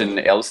scale. Yeah, this in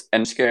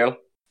N scale.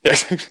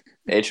 Yes.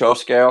 HO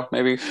scale,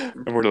 maybe.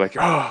 And we're like,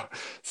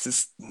 this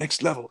is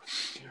next level.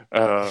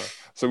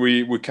 So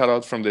we cut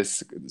out from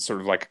this sort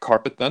of like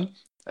carpet then,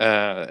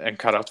 and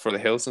cut out for the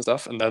hills and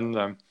stuff, and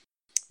then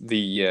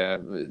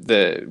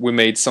we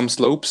made some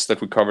slopes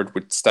that we covered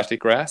with static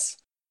grass.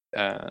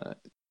 So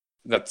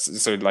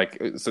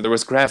there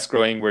was grass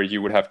growing where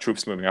you would have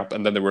troops moving up,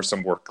 and then there were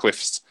some more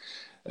cliffs.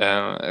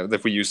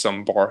 That we used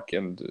some bark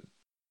and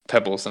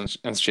pebbles and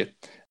shit,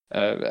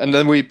 and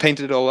then we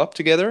painted it all up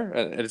together,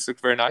 and it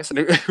looked very nice. And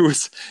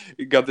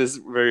it got this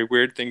very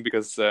weird thing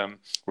because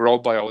we're all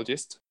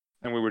biologists,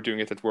 and we were doing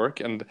it at work,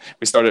 and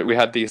we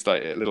had these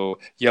like little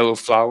yellow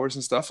flowers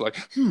and stuff. Like,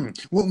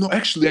 well, no,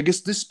 actually, I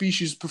guess this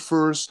species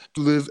prefers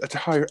to live at a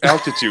higher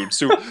altitude.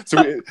 So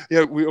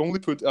we only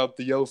put out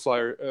the yellow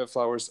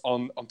flowers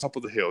on top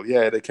of the hill.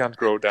 Yeah, they can't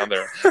grow down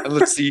there. And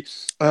let's see,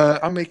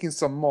 I'm making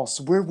some moss.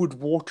 Where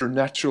would water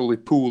naturally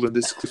pool in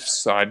this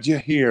cliffside? Yeah,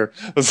 here.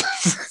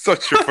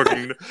 Such a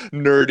fucking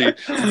nerdy.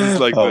 This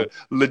is like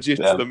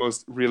the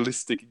most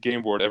realistic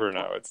game board ever.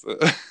 Now it's.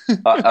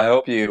 I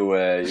hope you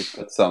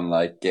put some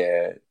like.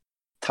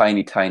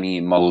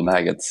 Tiny model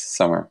maggots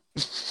somewhere.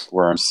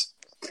 Worms.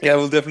 Yeah,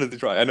 we'll definitely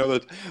try. I know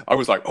that I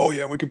was like, oh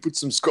yeah, we can put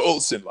some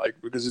skulls in, like,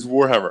 because it's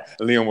Warhammer.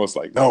 And Leon was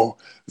like, no,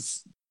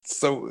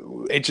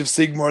 so Age of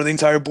Sigmar, the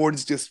entire board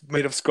is just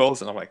made of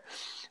skulls. And I'm like,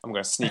 I'm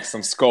going to sneak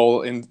some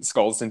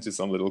skulls into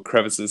some little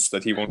crevices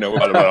that he won't know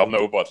about, but I'll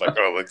know about, like,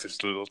 oh, like there's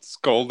a little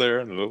skull there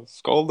and a little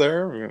skull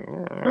there.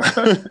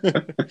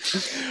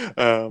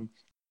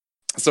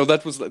 So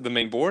that was the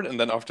main board, and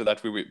then after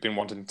that we've been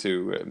wanting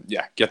to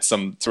get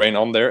some terrain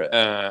on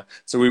there.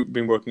 So we've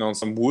been working on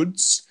some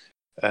woods.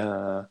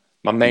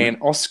 my man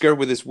Oscar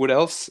with his wood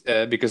elves,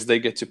 because they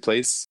get to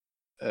place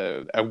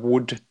a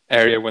wood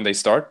area when they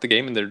start the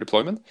game in their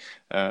deployment.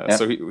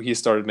 So he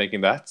started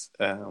making that,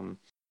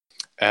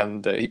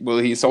 and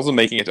he's also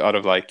making it out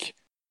of like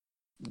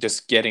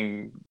just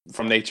getting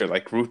from nature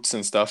like roots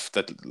and stuff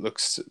that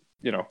looks,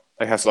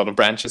 like has a lot of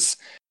branches,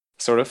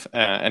 sort of.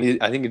 And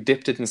I think he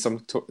dipped it in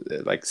some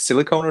like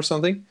silicone or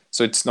something,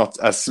 so it's not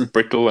as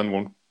brittle and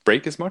won't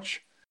break as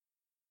much.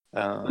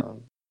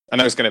 And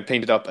I was going to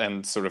paint it up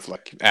and sort of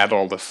like add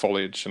all the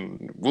foliage,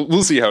 and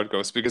we'll see how it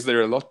goes, because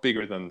they're a lot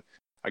bigger than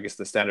I guess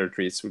the standard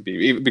trees would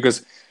be,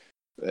 because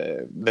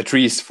the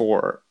trees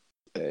for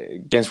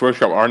Games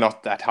Workshop are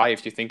not that high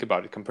if you think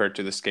about it compared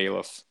to the scale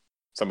of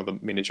some of the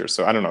miniatures.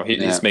 So I don't know,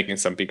 he's making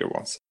some bigger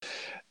ones.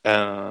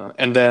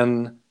 And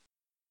then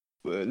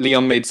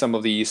Leon made some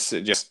of these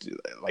just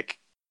like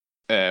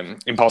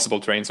impossible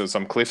terrain, so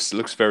some cliffs.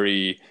 Looks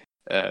very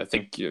I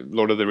think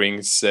Lord of the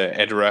Rings,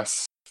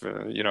 Edoras,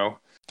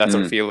 that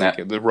sort of feel,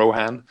 like the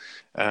Rohan.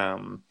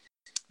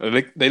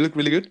 They look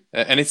really good,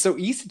 and it's so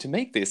easy to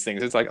make these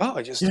things. It's like,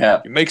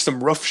 you make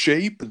some rough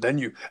shape, and then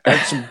you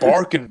add some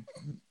bark and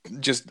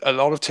just a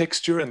lot of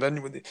texture, and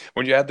then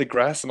when you add the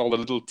grass and all the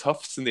little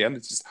tufts in the end,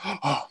 it's just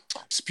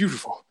it's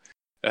beautiful.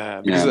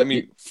 Because I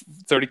mean,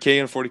 30k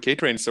and 40k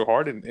terrain is so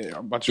hard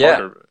and much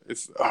harder.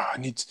 It's I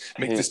need to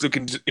make this look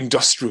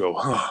industrial.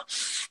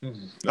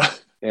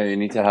 Yeah, you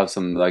need to have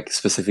some like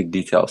specific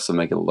details to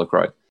make it look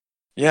right.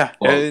 Yeah,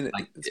 well,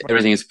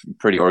 everything is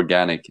pretty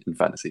organic in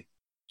fantasy.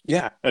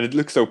 Yeah, and it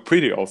looks so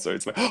pretty. Also,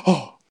 it's like,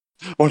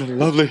 what a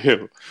lovely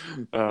hill.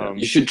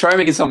 You should try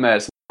making some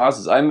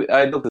houses.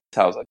 I built this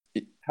house.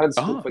 I had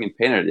fucking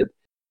painted it,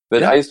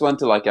 but I just went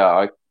to like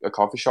a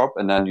coffee shop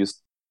and then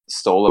just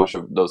stole a bunch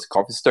of those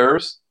coffee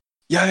stirrers.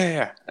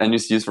 Yeah. And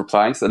just used for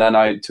planks. And then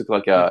I took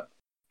like a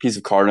piece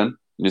of carton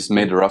and just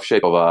made a rough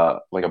shape of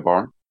a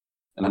barn,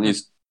 and then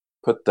just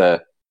put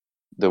the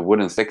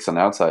wooden sticks on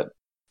the outside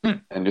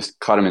and just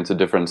cut them into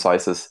different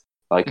sizes.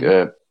 Like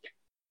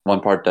one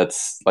part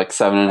that's like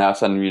 7.5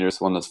 centimeters,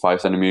 one that's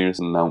 5 centimeters,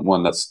 and then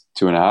one that's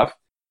 2.5.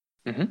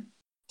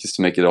 Just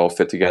to make it all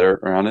fit together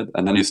around it,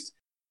 and then just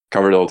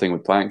cover the whole thing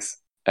with planks,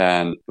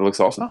 and it looks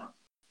awesome.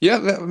 Yeah,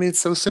 I mean, it's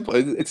so simple.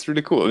 It's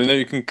really cool. And then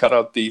you can cut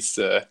out these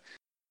thatch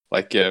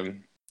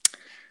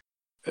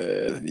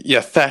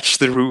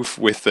the roof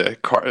with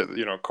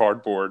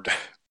cardboard.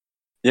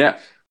 Yeah.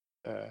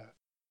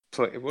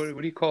 What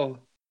do you call?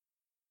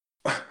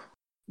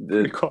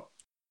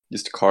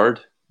 Just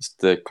card, just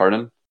the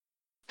carton.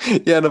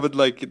 Yeah, no, but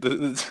like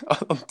on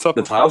top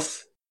the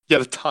tiles. Yeah,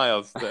 the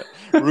tiles, the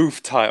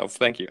roof tiles.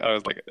 Thank you. I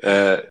was like,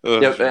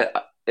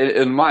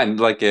 in mine,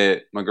 like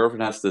my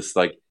girlfriend has this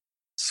like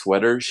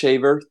sweater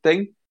shaver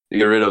thing to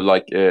get rid of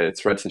like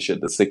threads and shit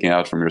that's sticking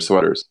out from your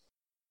sweaters.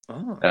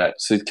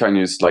 So it kind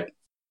of just like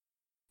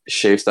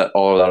shaves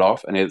all of that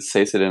off, and it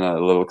saves it in a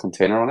little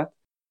container on it.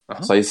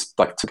 So I just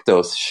like took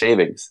those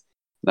shavings,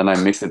 then I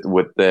mixed it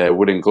with the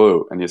wooden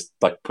glue and just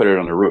like put it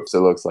on the roof, so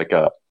it looks like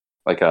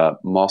a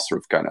moss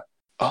roof kind of.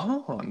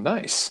 Oh,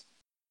 nice.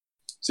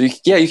 So you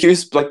can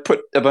just like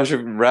put a bunch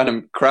of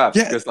random crap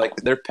because like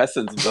they're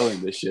peasants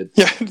building this shit.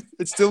 Yeah,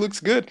 it still looks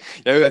good.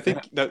 Yeah, I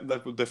think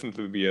that will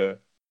definitely be a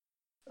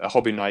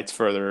hobby night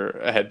further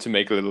ahead to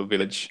make a little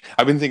village.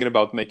 I've been thinking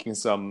about making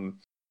some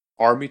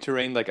army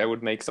terrain. Like I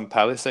would make some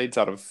palisades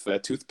out of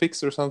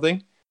toothpicks or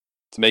something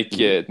to make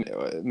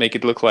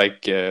it look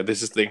like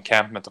this is the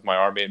encampment of my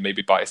army, and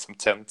maybe buy some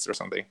tents or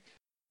something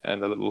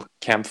and a little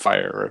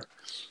campfire,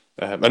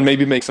 and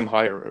maybe make some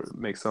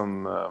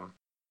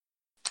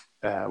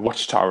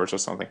watchtowers or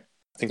something.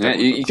 I think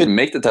you could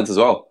make the tents as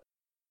well.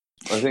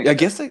 I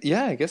guess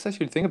I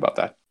should think about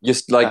that.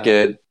 Just like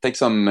take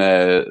some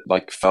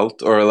like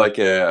felt or like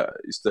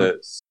just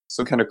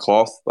some kind of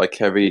cloth, like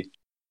heavy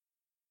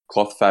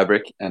cloth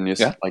fabric, and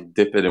just like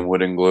dip it in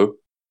wooden glue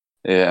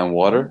and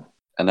water,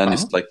 and then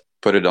just like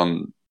put it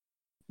on.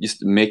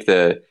 Just make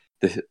the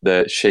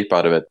shape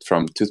out of it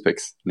from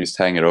toothpicks and just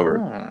hang it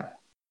over.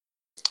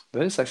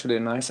 That is actually a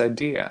nice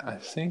idea. I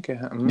think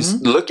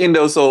just look in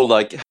those old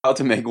like how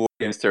to make war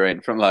games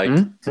terrain from like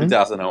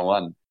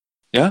 2001.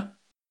 Yeah,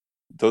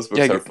 those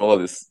books are full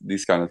of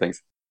these kind of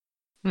things.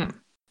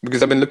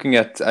 Because I've been looking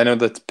at. I know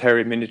that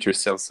Perry Miniatures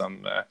sells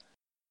some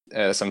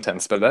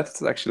tents, but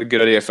that's actually a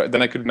good idea.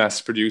 Then I could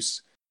mass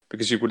produce,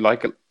 because you would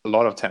like a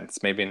lot of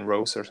tents, maybe in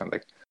rows or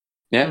something.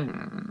 Yeah.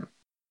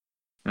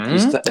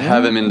 Just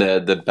have them in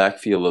the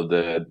backfield of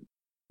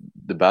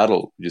the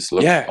battle. Just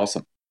look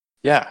awesome.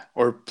 Yeah,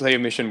 or play a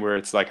mission where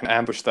it's like an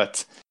ambush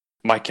that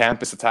my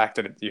camp is attacked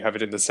and you have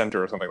it in the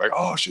center or something. Like,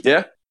 oh shit!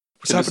 Yeah,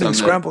 what's happening?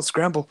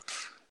 Scramble!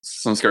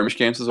 Some skirmish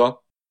games as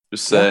well.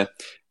 Just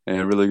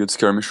really good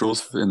skirmish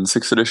rules in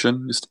 6th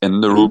edition. Just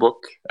in the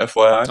rulebook,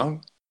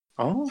 FYI.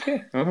 Oh,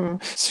 okay. In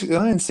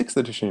 6th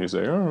edition, you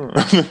say? Oh.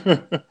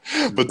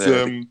 But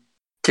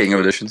King of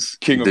editions,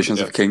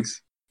 editions of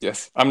kings.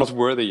 Yes, I'm not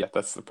worthy yet.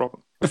 That's the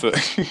problem. But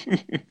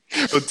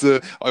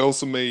I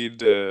also made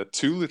 2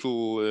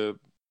 little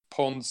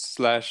ponds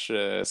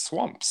 /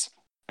 swamps,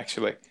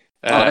 actually,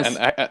 nice.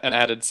 and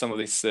added some of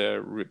these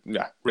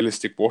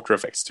realistic water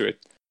effects to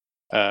it.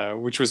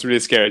 which was really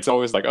scary. It's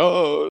always like,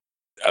 oh,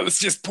 let's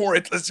just pour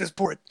it.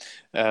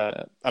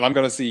 And I'm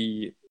gonna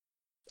see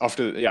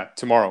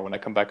tomorrow when I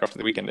come back after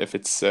the weekend if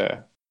it's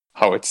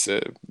how it's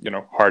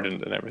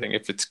hardened and everything,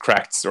 if it's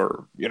cracked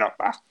or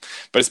but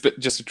it's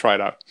just to try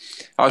it out.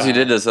 Also, you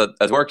did this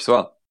at work as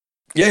well.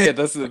 Yeah,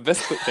 that's the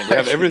best thing. We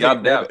have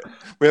everything.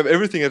 We have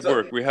everything at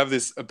work. We have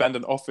this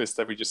abandoned office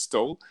that we just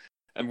stole,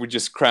 and we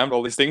just crammed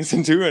all these things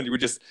into, and we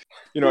just,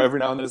 every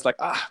now and then it's like,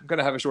 I'm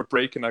gonna have a short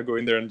break, and I go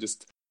in there and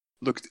just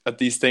look at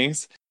these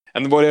things,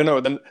 and what do you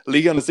know? Then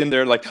Leon is in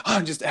there like,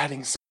 I'm just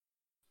adding.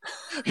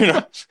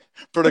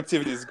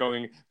 Productivity is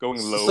going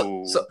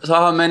low. So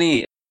how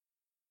many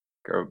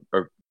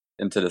are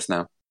into this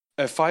now?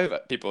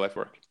 5 people at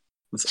work.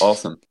 That's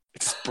awesome.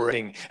 It's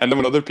spring, and then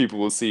when other people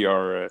will see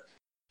our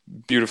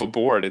beautiful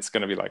board, it's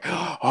gonna be like,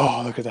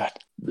 oh, look at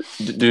that.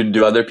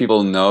 Do other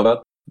people know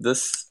about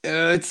this?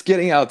 It's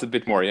getting out a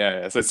bit more.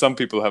 Yeah. So some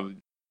people have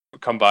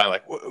come by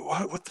like,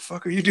 what the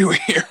fuck are you doing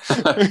here?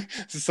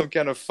 This is some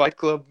kind of Fight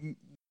Club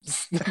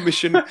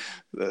mission.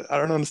 I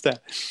don't understand.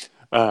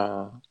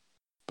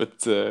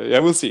 But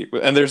we'll see.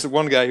 And there's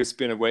one guy who's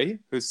been away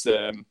who's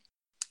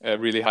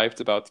really hyped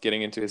about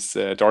getting into his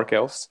Dark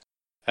Elves,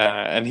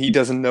 and he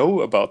doesn't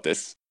know about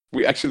this.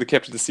 We actually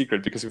kept it a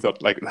secret because we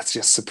thought, like, let's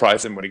just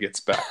surprise him when he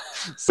gets back.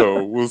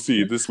 So we'll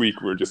see. This week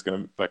we're just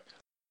gonna like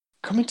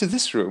come into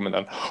this room and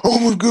then, oh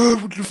my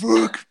god, what the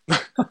fuck?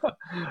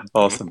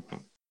 Awesome.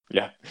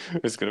 Yeah,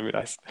 it's gonna be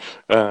nice.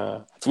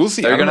 So we'll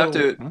see. You're gonna have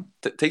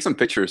to take some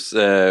pictures.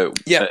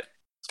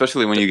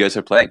 Especially when you guys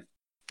are playing.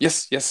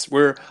 Yes.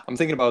 I'm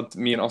thinking about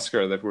me and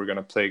Oscar that we're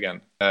gonna play again.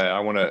 I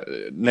want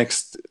to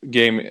next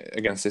game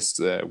against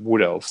this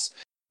Wood Elves.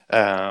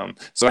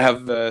 So I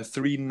have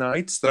 3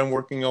 nights that I'm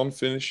working on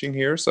finishing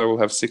here. So I will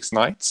have 6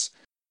 nights,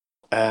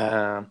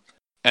 and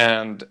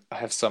I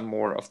have some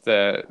more of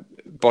the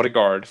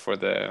bodyguard for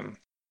the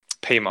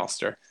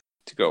paymaster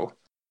to go.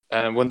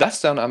 And when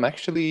that's done, I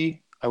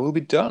will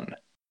be done.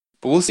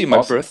 But we'll see.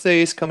 My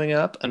birthday is coming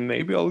up, and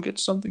maybe I'll get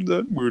something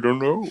then. We don't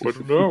know. I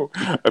don't know.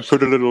 I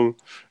put a little,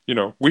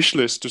 wish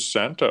list to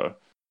Santa.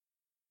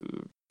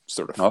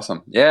 Sort of.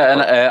 Awesome. Yeah,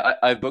 and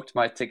I booked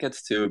my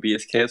tickets to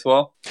BSK as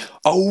well.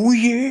 Oh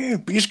yeah,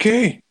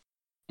 BSK.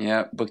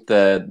 Yeah, booked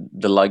the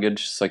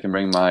luggage so I can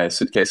bring my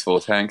suitcase full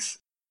of tanks.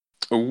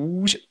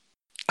 Oh shit.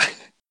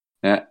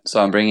 Yeah,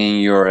 so I'm bringing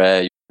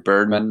your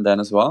Birdman then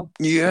as well.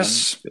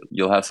 Yes. And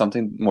you'll have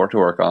something more to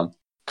work on.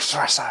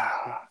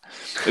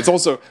 It's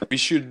also we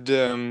should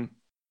in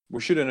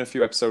a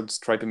few episodes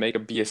try to make a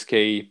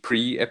BSK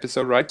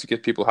pre-episode, right, to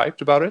get people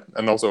hyped about it,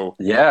 and also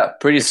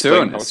pretty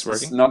soon.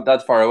 It's not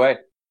that far away.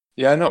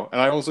 Yeah, I know, and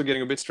I'm also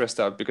getting a bit stressed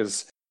out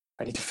because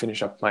I need to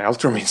finish up my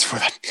Ultramarines for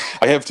that.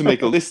 I have to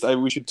make a list.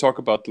 We should talk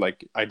about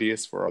like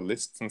ideas for our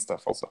lists and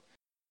stuff. Also,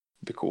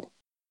 it'd be cool.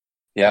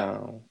 Yeah,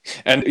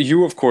 and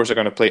you, of course, are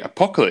going to play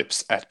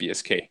Apocalypse at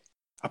BSK.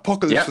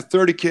 Apocalypse for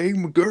 30k.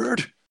 My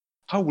god,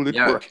 how will it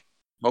work?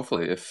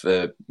 Hopefully, if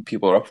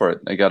people are up for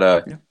it, I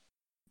gotta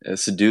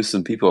seduce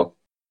some people.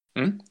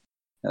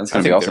 That's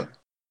gonna be awesome.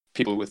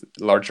 People with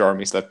large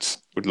armies that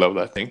would love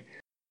that thing.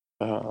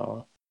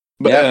 So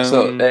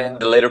in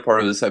the later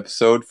part of this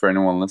episode, for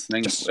anyone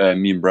listening,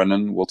 me and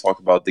Brennan will talk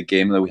about the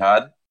game that we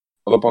had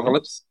of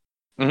Apocalypse.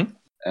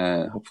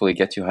 Hopefully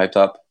get you hyped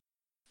up.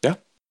 Yeah.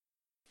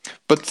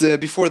 But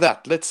before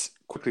that, let's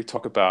quickly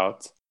talk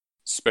about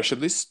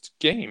specialist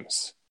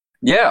games.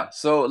 Yeah,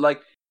 so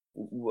like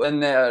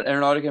when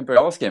Aeronautica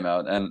Imperialis came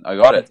out, and I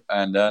got it,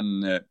 and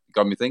then it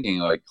got me thinking,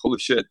 like, holy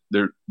shit,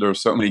 there are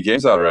so many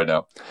games out right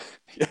now.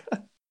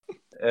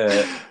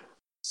 And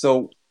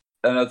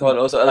I thought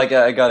also, like,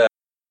 I got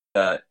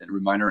a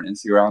reminder on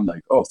Instagram,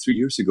 like, 3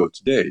 years ago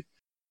today,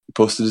 you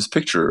posted this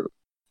picture,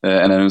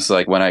 and then it was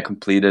like when I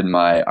completed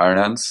my Iron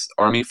Hands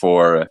army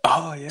for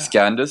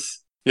Scandus.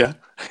 Yeah.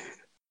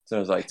 So it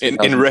was like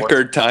in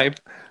record time.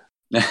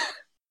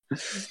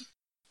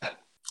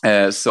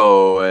 I was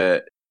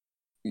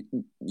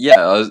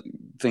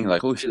thinking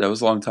like, oh shit, that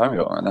was a long time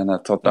ago, and then I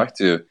thought back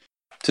to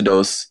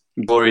those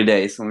glory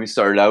days when we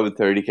started out with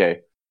 30k.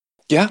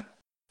 Yeah,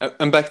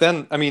 and back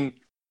then, I mean,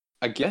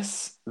 I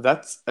guess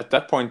that's at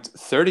that point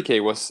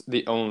 30k was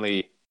the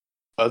only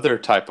other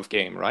type of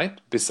game, right?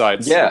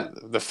 Besides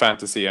the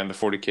fantasy and the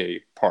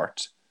 40k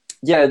part.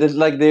 Yeah,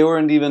 they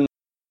weren't even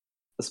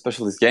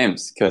specialist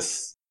games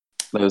because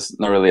that was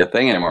not really a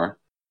thing anymore.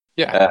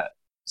 Yeah.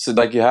 So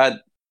like you had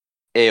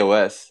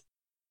AOS,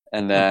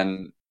 and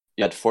then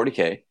you had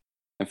 40k,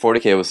 and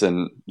 40k was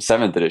in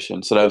 7th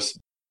edition, so that was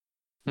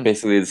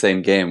basically the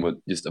same game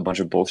with just a bunch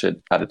of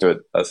bullshit added to it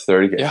as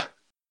 30k. Yeah,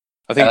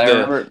 I think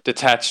the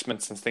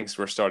detachments and things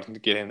were starting to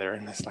get in there,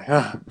 and it's like,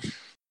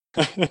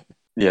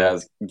 yeah,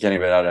 it's getting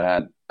a bit out of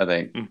hand, I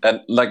think.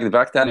 And like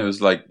back then, it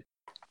was like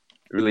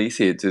really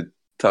easy to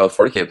tell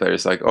 40k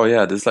players, like, oh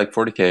yeah, this is like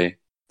 40k,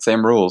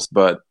 same rules,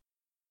 but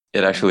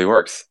it actually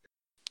works.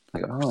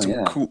 Like,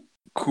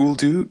 cool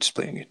dudes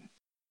playing it.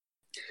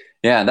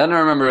 Yeah, and then I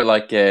remember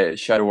like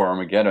Shadow War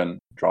Armageddon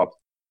dropped,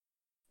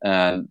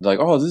 and like,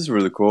 oh, this is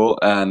really cool,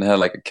 and it had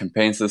like a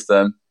campaign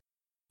system,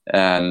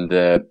 and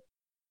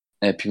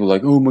people were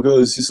like, oh my god,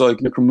 this is like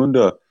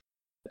Necromunda.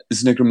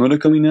 Is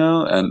Necromunda coming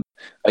now? And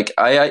like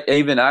I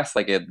even asked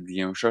like at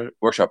the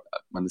workshop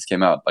when this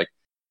came out, like,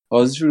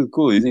 oh, this is really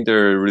cool. You think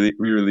they're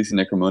re-releasing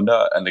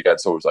Necromunda? And the guy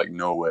was like,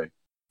 no way,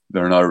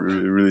 they're not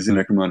releasing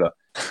Necromunda.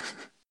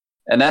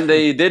 And then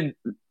they did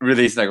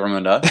release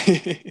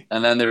Necromunda,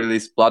 and then they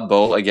released Blood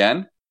Bowl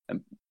again.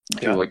 And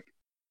people like,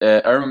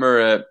 I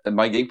remember at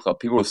my game club,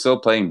 people were still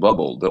playing Blood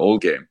Bowl, the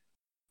old game,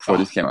 before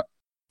this came out.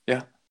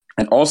 Yeah,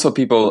 and also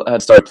people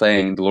had started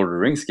playing the Lord of the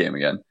Rings game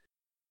again.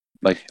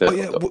 Like,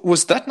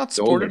 was that not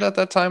supported at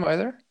that time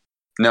either?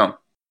 No.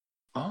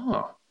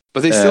 Oh,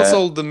 but they still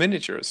sold the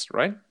miniatures,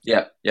 right?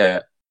 Yeah.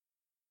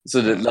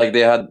 So there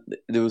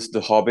was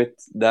the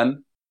Hobbit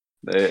then.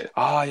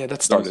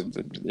 That started.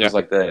 It was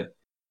like the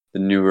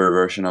newer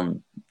version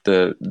of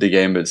the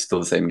game, but it's still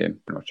the same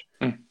game, pretty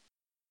much.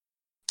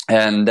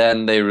 And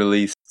then they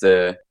released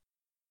the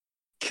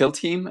Kill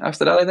Team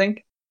after that, I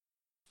think.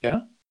 Yeah.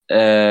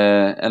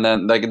 And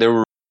then like there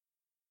were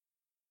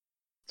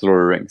Lord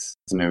of the Rings,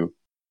 it's a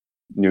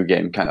new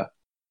game kind of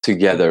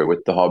together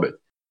with the Hobbit.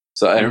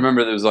 So I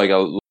remember there was like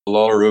a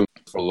lot of room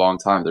for a long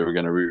time they were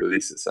going to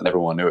re-release this, and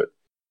everyone knew it.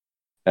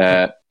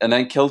 And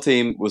then Kill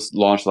Team was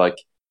launched like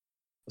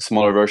a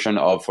smaller version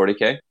of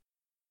 40k, of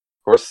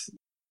course,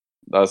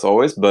 as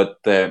always, but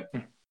as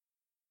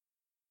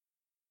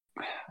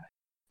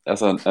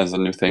a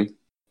new thing.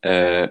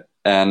 And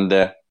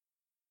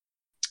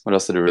what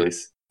else did it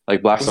release?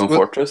 Like Blackstone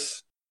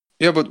Fortress.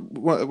 Yeah, but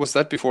was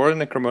that before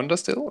Necromunda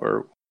still,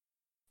 or?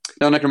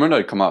 No, Necromunda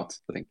had come out,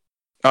 I think.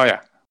 Oh yeah,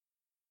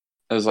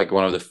 it was like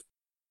one of the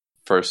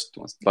first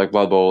ones, like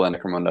Blood Bowl and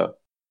Necromunda.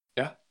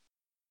 Yeah.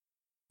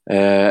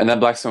 And then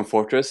Blackstone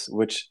Fortress,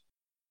 which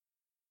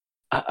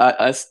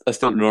I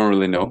still don't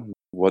really know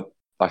what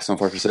Blackstone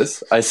Fortress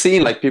is. I've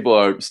seen like people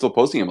are still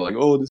posting about like,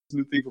 oh, this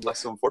new thing for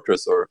Blackstone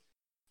Fortress, or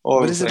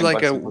but is it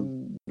like a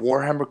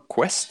Warhammer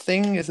Quest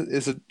thing? Is it?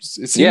 It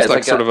seems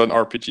like sort of an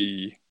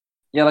RPG.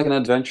 Yeah, like an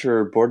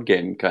adventure board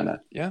game kind of.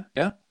 Yeah.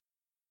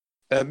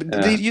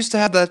 They used to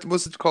have that.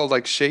 What's it called?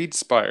 Like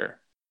Shadespire.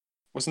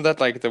 Wasn't that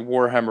like the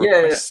Warhammer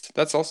Quest? Yeah.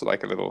 That's also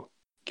like a little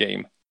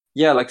game.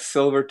 Yeah, like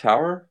Silver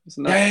Tower.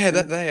 Isn't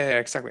that? Yeah,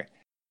 exactly.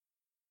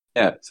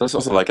 Yeah, so it's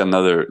also like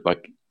another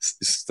like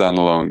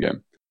standalone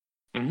game.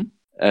 Mm-hmm.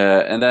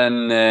 And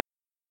then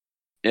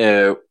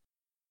the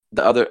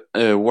other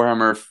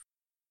Warhammer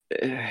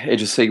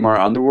Age of Sigmar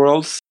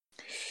Underworlds.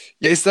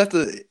 Yeah, is that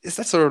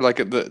sort of like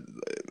a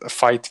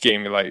fight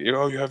game? Like,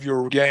 you have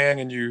your gang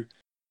and you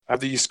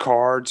have these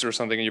cards or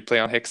something, and you play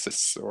on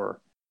hexes,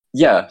 or?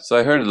 Yeah, so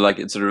I heard like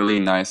it's a really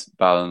nice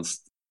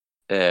balanced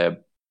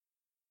that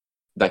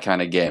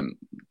kind of game.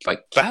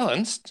 Like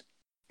balanced?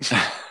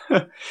 Yeah,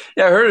 I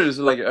heard it was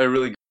like a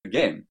really good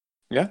game.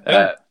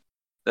 Yeah.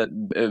 That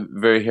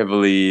very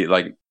heavily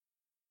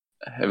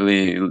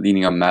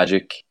leaning on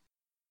magic,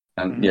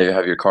 and you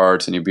have your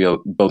cards and you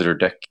build your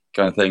deck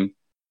kind of thing.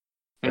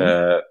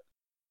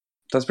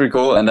 That's pretty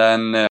cool. And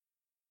then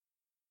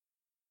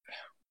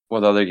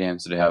what other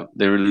games do they have?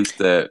 They released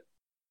the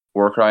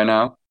Warcry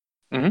now,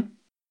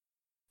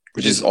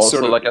 which is also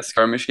sort of like a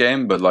skirmish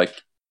game, but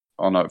like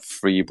on a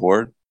free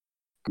board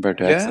compared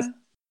to Hexes.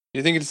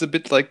 You think it's a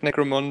bit like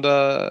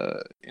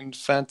Necromunda in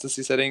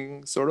fantasy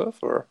setting, sort of,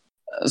 or?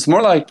 It's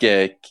more like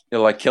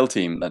Kill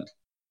Team than.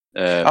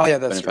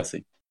 That's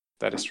true.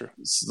 That is true.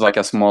 It's like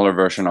a smaller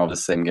version of the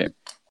same game,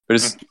 but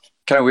it's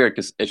kind of weird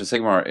because Age of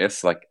Sigmar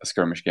is like a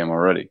skirmish game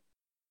already.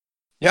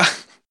 Yeah.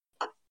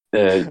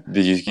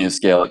 You can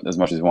scale it as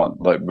much as you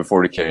want. Like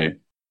before they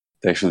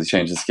actually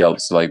changed the scale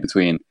to like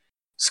between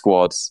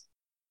squads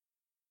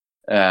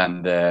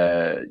and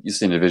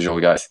just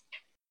individual guys.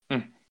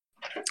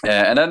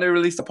 And then they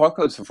released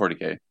Apocalypse for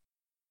 40k.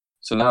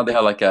 So now they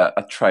have like a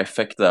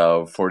trifecta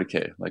of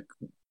 40k. Like,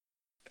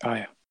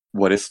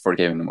 what is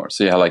 40k anymore?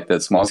 So you have like the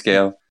small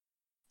scale,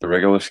 the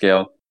regular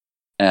scale,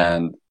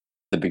 and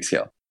the big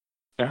scale.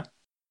 Yeah.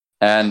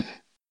 And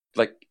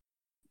like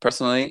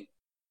personally,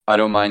 I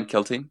don't mind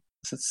Kill Team.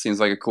 It seems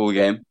like a cool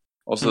game.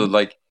 Also,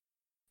 like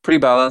pretty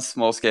balanced,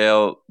 small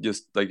scale.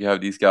 Just like you have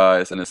these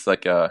guys, and it's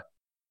like a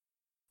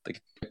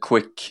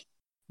quick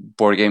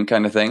board game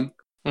kind of thing.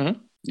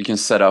 You can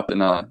set up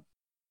on a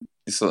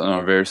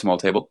very small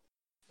table,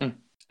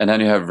 and then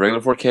you have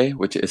regular 4K,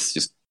 which is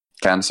just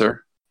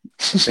cancer.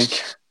 I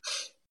think.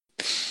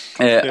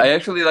 I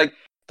actually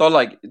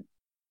thought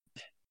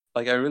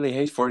I really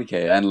hate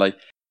 40k, and like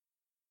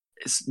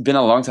it's been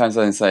a long time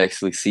since I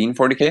actually seen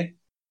 40k.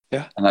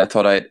 Yeah, and I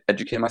thought I'd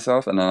educate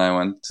myself, and then I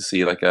went to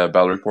see like a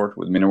battle report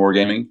with Minowar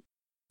Gaming.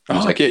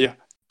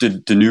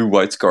 The new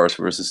White Scars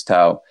versus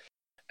Tau,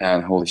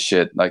 and holy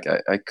shit! Like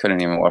I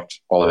couldn't even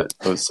watch all of it.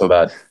 It was so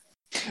bad.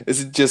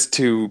 Is it just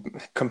too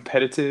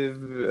competitive,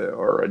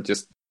 or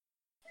just?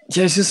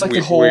 Yeah, it's just like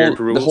the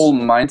whole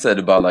mindset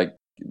about like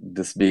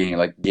this being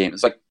like game.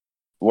 It's like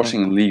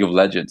watching League of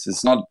Legends.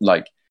 It's not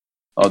like,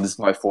 oh, this is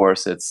my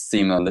force. It's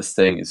team on this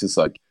thing. It's just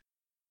like,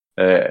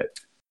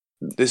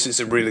 this is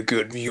a really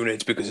good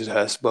unit because it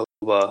has blah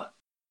blah blah.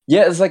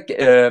 Yeah, it's like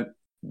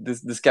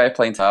this guy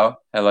playing Tau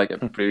had like a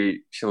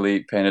pretty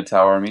chilly painted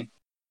Tau army,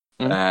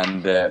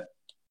 and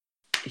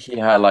he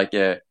had like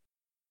a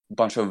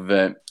bunch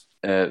of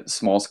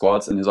small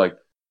squads, and he's like,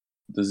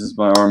 "This is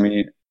my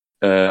army.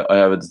 I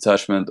have a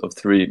detachment of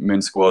 3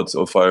 main squads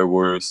of fire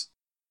warriors,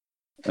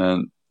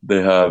 and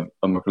they have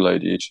a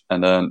Mukhalite each.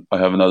 And then I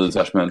have another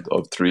detachment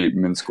of 3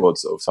 main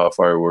squads of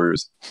fire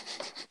warriors."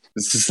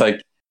 It's just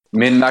like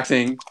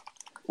min-maxing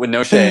with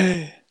no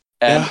shame.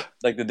 And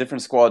like the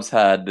different squads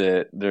had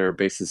their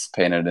bases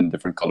painted in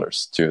different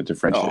colors to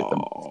differentiate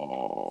them.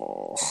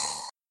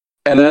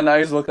 And then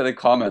I just looked at the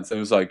comments and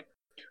it was like,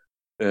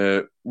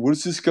 what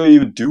is this guy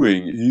even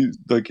doing? He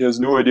has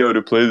no idea how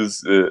to play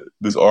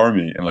this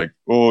army, and like,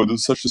 oh,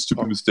 this is such a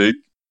stupid mistake.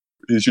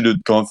 He should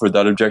have gone for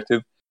that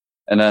objective.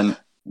 And then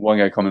one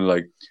guy commented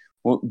like,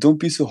 well, don't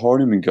be so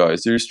hard on me,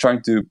 guys. They're just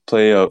trying to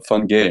play a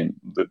fun game.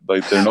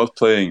 Like, they're not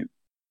playing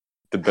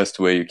the best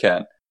way you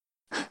can.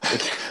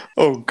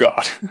 Oh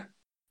God.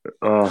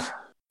 The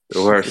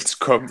worst.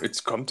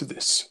 It's come to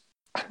this.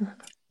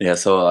 Yeah,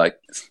 so like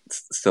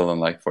still don't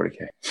like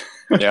 40k.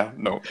 Yeah,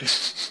 no.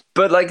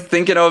 But like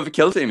thinking of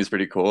Kill Team is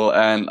pretty cool,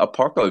 and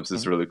Apocalypse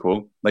is really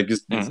cool. Like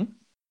just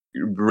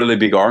really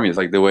big armies,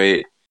 like the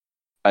way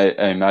I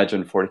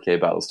imagine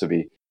 40k battles to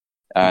be,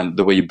 and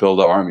the way you build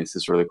the armies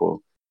is really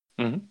cool.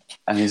 And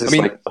it's just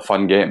like a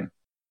fun game.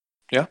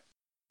 Yeah,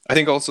 I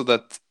think also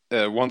that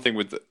one thing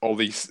with all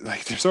these,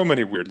 like, there's so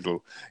many weird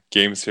little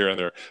games here and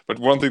there, but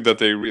one thing that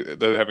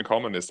they have in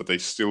common is that they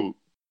still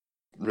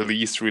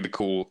release really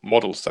cool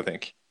models. I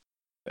think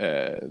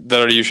that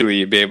are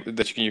usually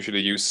that you can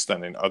usually use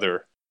then in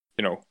other,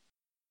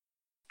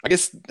 I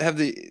guess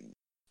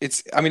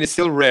it's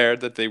still rare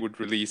that they would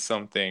release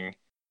something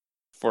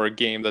for a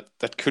game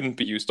that couldn't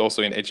be used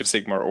also in Age of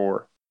Sigmar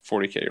or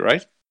 40k,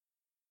 right?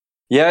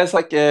 Yeah, it's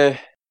like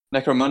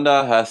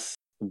Necromunda has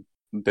a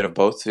bit of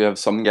both. You have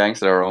some gangs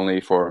that are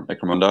only for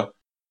Necromunda,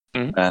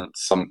 and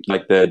some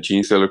like the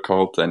Genestealer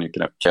cult, and you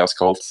can have Chaos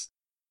cults.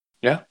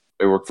 Yeah,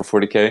 they work for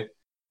 40k.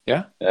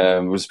 Yeah,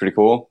 which is pretty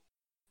cool.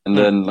 And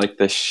then like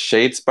the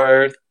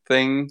Shadespire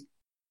thing,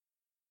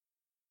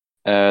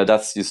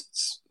 that's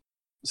just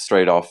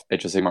straight off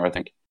Age of Sigmar, I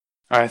think.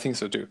 I think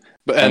so too.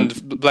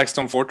 And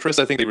Blackstone Fortress,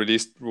 I think they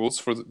released rules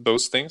for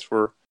those things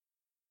for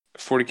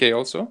 40k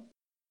also.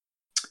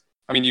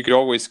 I mean, you could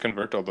always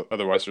convert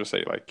otherwise, just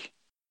say like.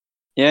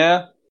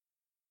 Yeah,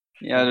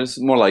 there's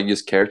more like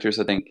just characters,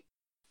 I think.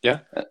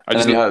 Yeah, and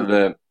then you have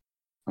then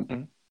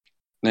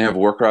you have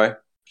Warcry,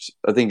 which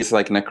I think it's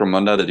like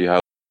Necromunda, that you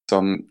have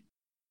some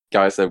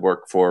guys that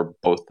work for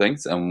both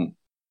things and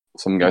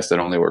some guys that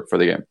only work for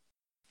the game.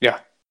 Yeah.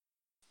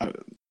 I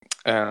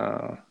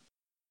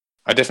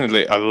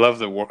love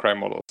the Warcry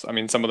models. I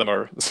mean, some of them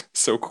are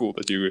so cool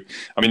that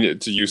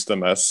to use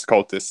them as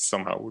cultists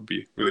somehow would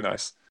be really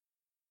nice.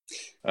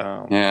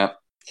 Yeah,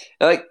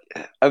 like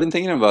I've been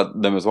thinking about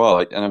them as well,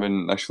 like, and I've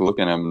been actually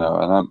looking at them now,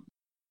 and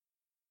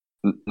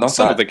I'm not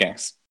some of the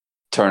gangs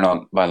turn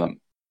on by them.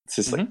 It's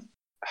just like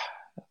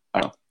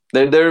I don't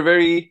know. They're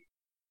very.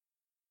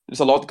 There's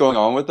a lot going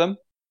on with them,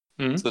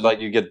 so like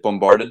you get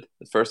bombarded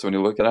at first when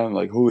you look at them,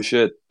 like holy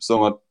shit,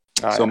 so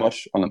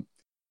much on them.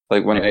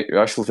 Like when you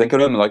actually think of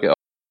them, like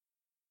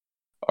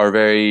are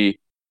very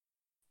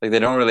like they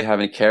don't really have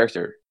any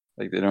character.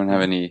 Like they don't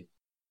have any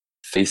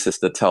faces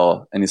that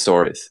tell any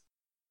stories.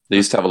 They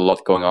used to have a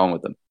lot going on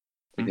with them.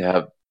 Like they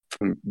have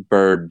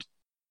bird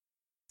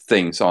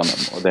things on them,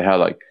 or they have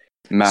like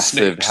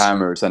massive snakes,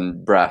 hammers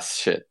and brass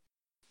shit.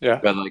 Yeah,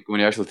 but like when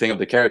you actually think of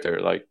the character,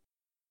 like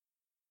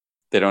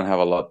they don't have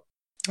a lot.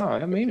 Oh,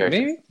 yeah,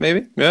 maybe,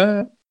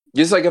 yeah.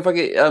 Just like a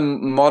fucking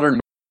modern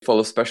movie full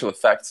of special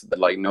effects, but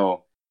like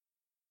no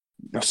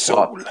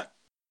soul.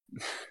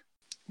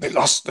 They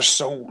lost their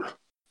soul.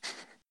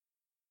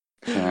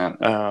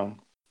 Yeah.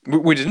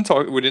 We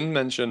didn't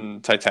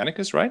mention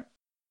Titanicus, right?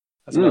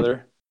 That's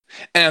another.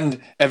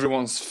 And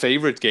everyone's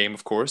favorite game,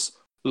 of course,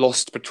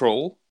 Lost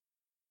Patrol.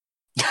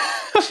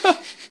 Oh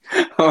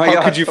my God,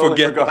 how could you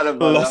forget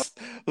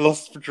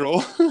Lost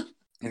Patrol?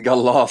 It got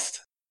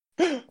lost.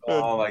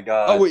 Oh my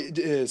God. Oh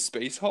wait,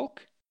 Space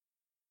Hulk?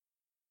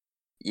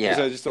 Yeah.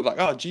 So I just thought like,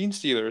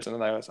 Genestealers, and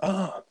then I was,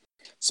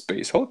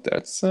 Space Hulk,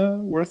 that's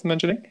worth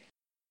mentioning.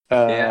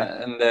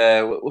 Yeah,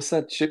 and what's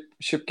that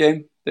ship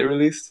game they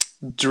released?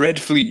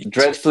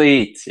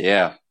 Dreadfleet,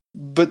 yeah.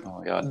 But oh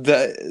my God.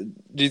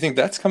 Do you think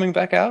that's coming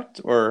back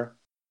out, or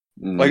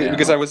like, no.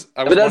 Because I was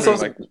but that's wondering,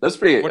 also, like, that's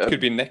pretty. What could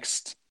be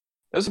next?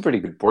 That was a pretty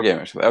good board game,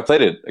 actually. I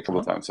played it a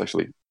couple of times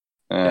actually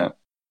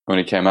when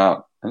it came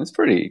out, and it's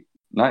pretty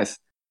nice.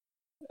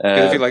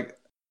 I feel like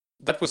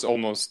that was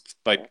almost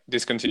like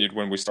discontinued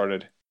when we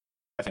started,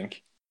 I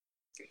think,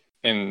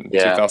 in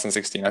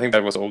 2016. I think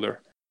that was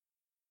older.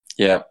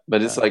 Yeah,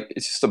 but it's like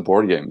it's just a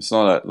board game. It's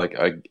not like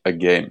a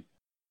game.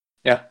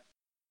 Yeah,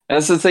 and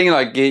that's the thing.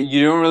 Like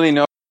you don't really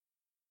know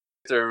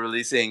if they're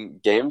releasing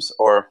games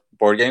or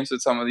board games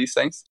with some of these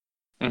things.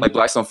 Like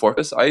Blackstone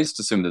Fortress, I used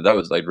to assume that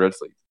was like Red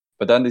Fleet,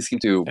 but then they seem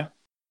to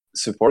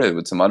support it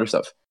with some other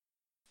stuff.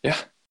 Yeah,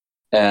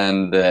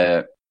 and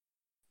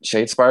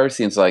Shadespire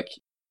seems like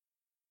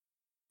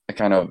a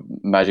kind of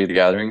Magic the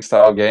Gathering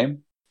style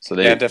game. So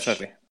they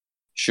definitely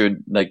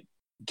should like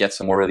get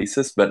some more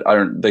releases, but I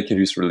don't. They could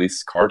just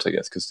release cards, I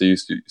guess, because they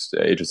used to use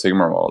the Age of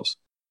Sigmar models.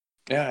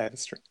 Yeah,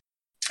 that's true.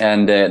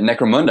 And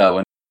Necromunda,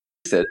 when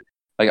it released it,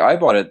 like I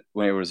bought it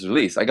when it was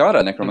released. I got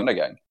a Necromunda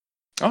gang.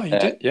 Oh, you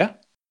did? Yeah.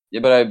 Yeah,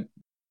 but I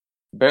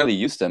barely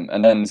used them.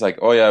 And then it's like,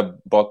 oh yeah, I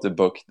bought the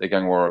book, the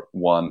Gang War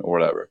 1 or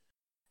whatever.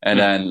 And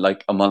then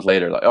like a month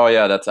later, like, oh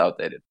yeah, that's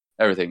outdated.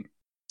 Everything.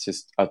 It's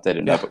just outdated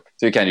in that book.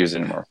 So you can't use it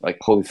anymore. Like,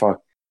 holy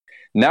fuck.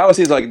 Now it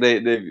seems like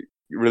they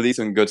released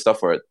some good stuff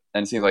for it.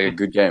 And it seems like a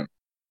good game.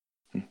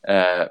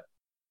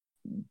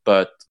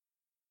 But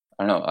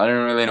I don't know. I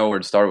don't really know where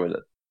to start with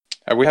it.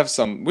 We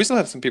still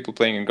have some people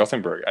playing in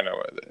Gothenburg, I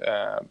know.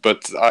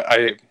 But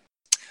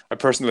I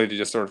personally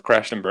just sort of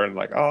crashed and burned,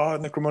 like, oh,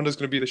 Necromunda's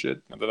going to be the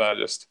shit. And then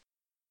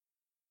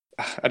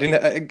I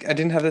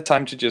didn't have the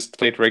time to just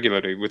play it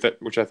regularly with it,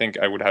 which I think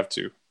I would have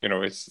to. You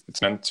know, it's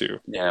meant to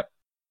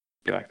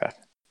be like that,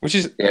 which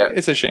is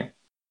it's a shame.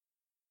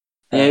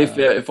 Yeah,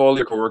 if all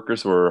your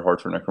coworkers were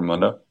hard for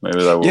Necromunda,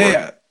 maybe that would work.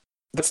 Yeah.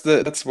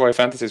 That's why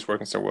fantasy is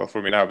working so well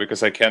for me now,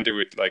 because I can do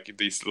it like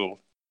these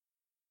little,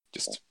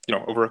 just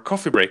over a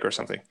coffee break or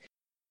something.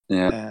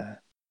 Yeah.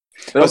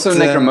 But also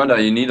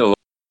Necromunda, you need a lot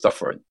of stuff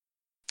for it.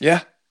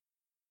 Yeah.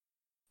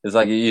 It's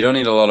like you don't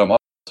need a lot of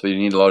models, but you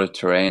need a lot of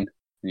terrain.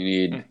 You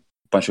need a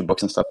bunch of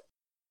books and stuff.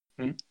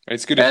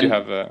 It's good if you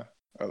have a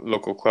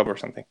local club or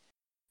something.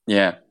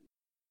 Yeah.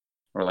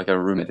 Or like a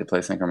roommate that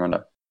plays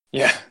Necromunda.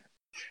 Yeah.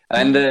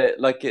 And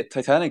like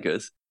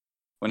Titanicus,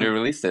 when they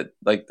released it,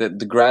 like the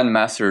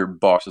Grandmaster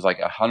box was like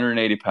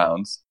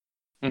 £180.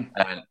 And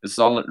it's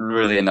not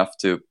really enough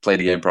to play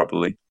the game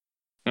properly.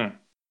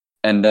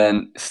 And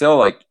then still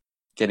like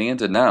getting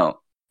into it now,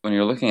 when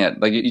you're looking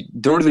at, like, you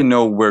don't really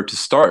know where to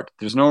start.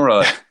 There's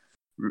no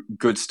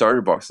good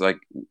starter box, like,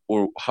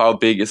 or how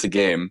big is the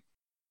game.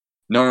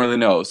 No one really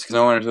knows, because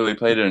no one has really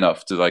played it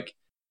enough to like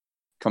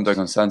come to a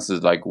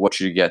consensus, like, what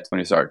should you get when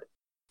you start.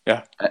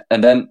 Yeah.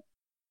 And then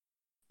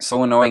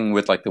so annoying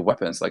with like the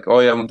weapons, like, oh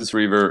yeah, I want this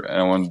Reaver and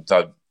I want to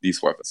have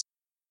these weapons.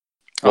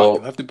 Well,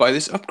 you have to buy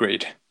this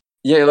upgrade.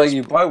 Yeah, like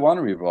you buy one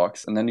Reaver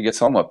box and then you get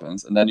some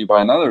weapons, and then you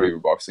buy another Reaver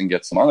box and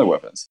get some other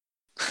weapons.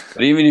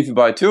 But even if you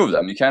buy two of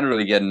them, you can't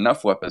really get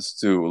enough weapons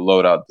to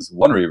load out this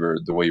one Reaver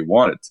the way you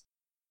want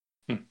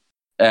it.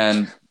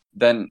 And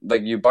then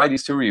like you buy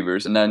these two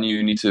Reavers, and then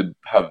you need to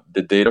have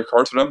the data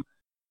cards for them.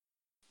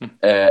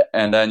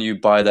 And then you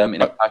buy them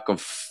in a pack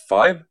of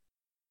 5.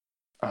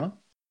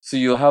 So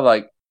you'll have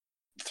like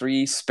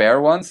 3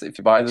 spare ones if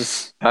you buy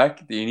this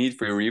pack that you need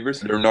for your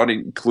Reavers. They're not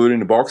included in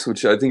the box,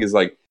 which I think is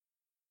like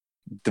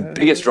the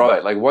biggest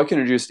drawback. Like, why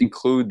can't you just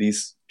include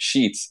these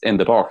sheets in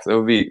the box? That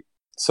would be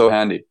so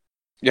handy.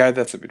 Yeah,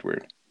 that's a bit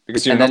weird,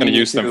 because you're not going to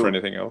use them for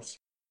anything else.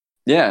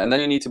 Yeah, and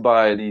then you need to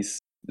buy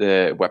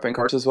the weapon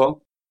cards as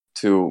well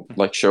to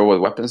like show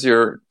what weapons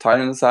your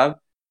Titans have.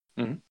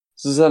 So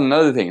this is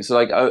another thing. So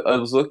like I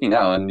was looking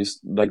now and just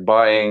like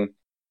buying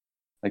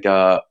like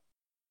a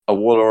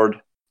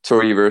Warlord, 2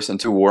 Reavers, and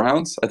 2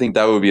 Warhounds. I think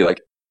that would be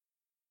like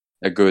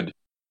a good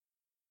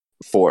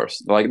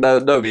force. Like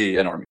that would be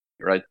an army,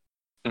 right?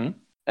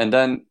 And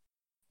then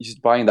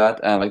just buying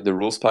that and like the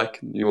rules pack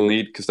you will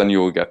need, because then you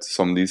will get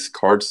some of these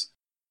cards.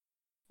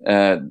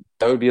 That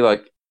would be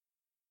like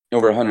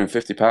over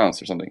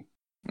 £150 or something.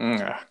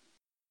 Yeah.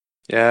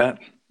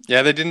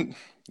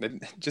 They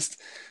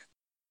just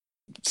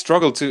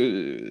struggle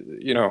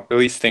to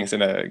release things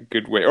in a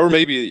good way, or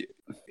maybe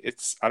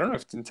it's, I don't know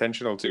if it's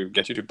intentional to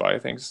get you to buy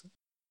things.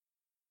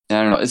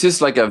 I don't know. It's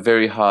just like a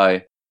very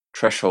high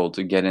threshold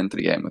to get into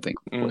the game, I think,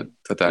 with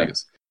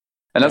Titanicus.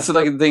 And that's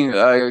like the thing.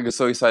 I got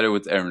so excited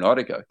with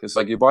Aeronautica, because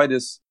like you buy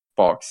this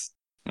box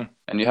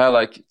and you have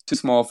like 2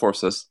 small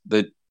forces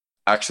that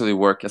actually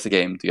work as a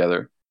game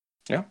together.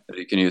 Yeah, that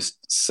you can use,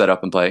 set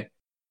up and play.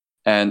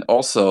 And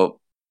also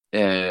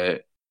you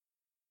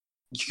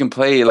can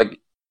play like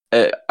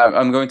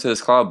I'm going to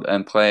this club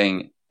and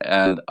playing,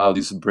 and I'll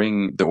just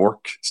bring the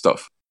orc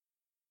stuff,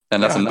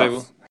 and that's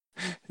enough.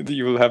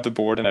 You will have the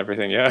board and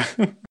everything. Yeah.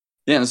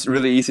 Yeah, and it's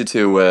really easy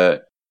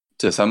to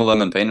assemble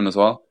them and paint them as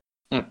well.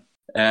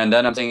 And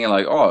then I'm thinking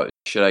like, oh,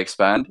 should I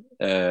expand?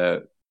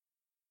 So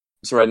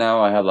right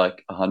now I have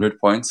like 100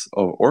 points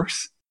of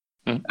orcs,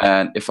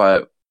 and if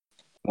I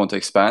want to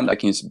expand, I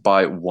can just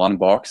buy 1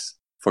 box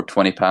for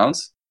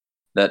 £20.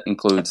 That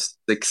includes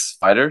 6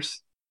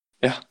 fighters.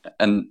 Yeah.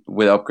 And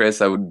with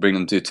upgrades, I would bring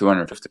them to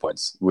 250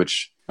 points,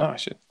 which I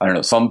don't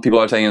know. Some people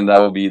are saying that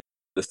will be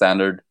the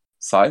standard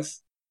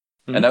size,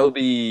 and that would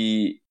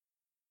be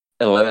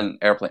 11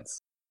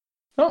 airplanes.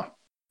 Oh,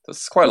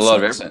 that's quite a lot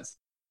of airplanes.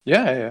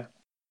 Yeah.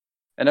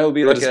 And that would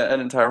be like an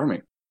entire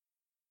army.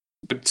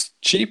 But it's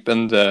cheap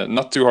and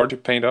not too hard to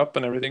paint up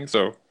and everything.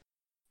 So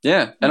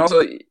yeah, and also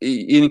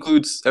it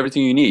includes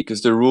everything you need,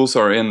 because the rules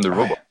are in the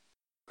rulebook.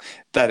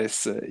 That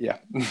is,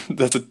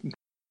 that's a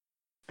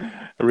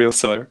real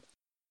seller.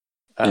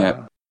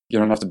 Yeah, you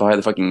don't have to buy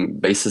the fucking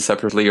bases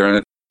separately or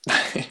anything.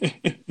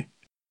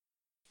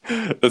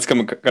 That's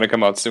going to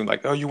come out soon.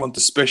 Like, oh, you want the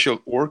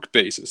special orc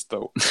bases,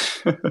 though?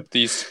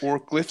 These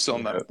orc glyphs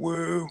on them.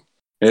 Woo!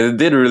 It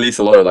did release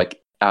a lot of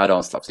like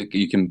add-on stuff. So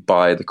you can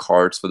buy the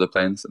cards for the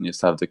planes and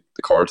just have the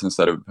cards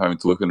instead of having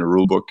to look in the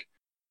rule book.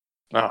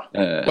 Oh,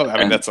 well, I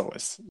mean, that's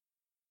always...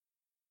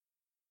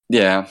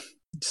 Yeah,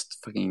 just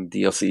fucking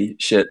DLC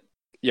shit.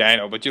 Yeah, I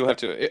know, but you'll have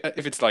to...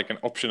 If it's like an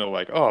optional,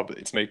 like, oh, but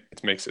it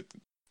makes it,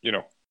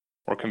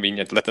 more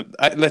convenient, let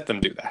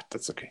them do that.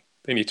 That's okay.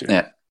 They need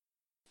to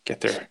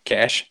get their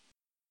cash.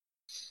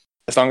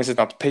 As long as it's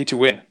not pay to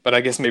win. But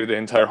I guess maybe the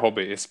entire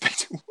hobby is pay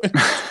to win.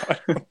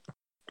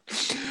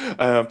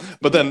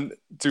 But then,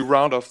 to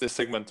round off this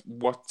segment,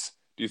 what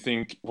do you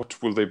think,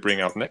 what will they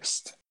bring out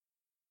next?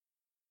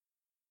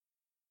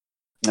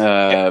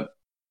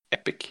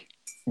 Epic.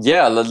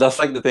 Yeah, that's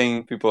like the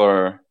thing people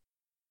are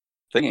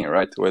thinking,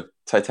 right? With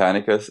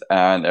Titanicus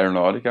and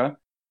Aeronautica.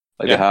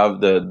 Like they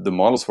have the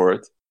models for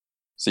it.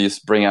 So you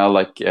just bring out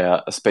like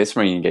a Space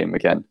Marine game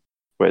again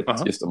with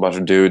just a bunch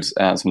of dudes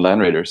and some Land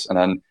Raiders, and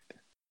then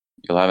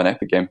you'll have an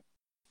epic game.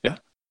 Yeah.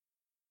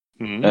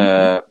 Who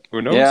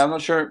knows? Yeah, I'm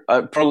not sure.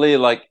 Probably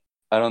like,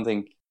 I don't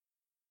think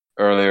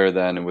earlier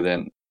than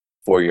within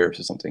 4 years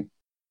or something.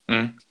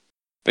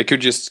 They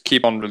could just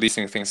keep on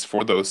releasing things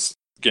for those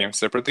games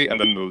separately, and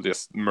then they'll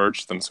just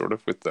merge them sort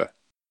of with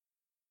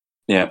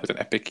with an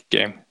epic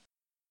game. I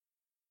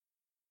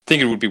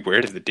think it would be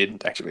weird if they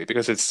didn't, actually,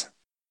 because it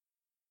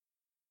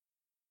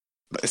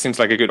seems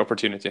like a good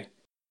opportunity.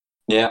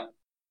 Yeah,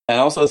 and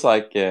also it's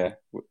like with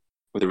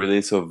the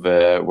release of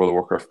World of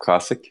Warcraft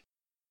Classic,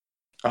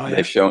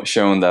 they've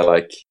shown that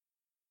like,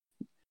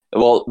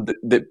 well,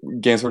 the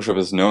Games Workshop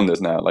has known this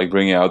now. Like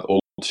bringing out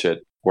old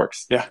shit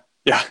works. Yeah.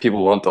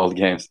 People want old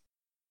games.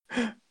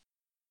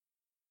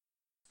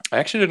 I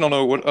actually don't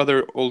know what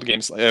other old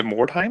games.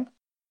 Mordheim.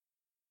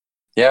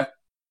 Yeah.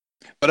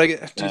 But do you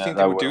think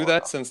they would do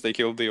that since they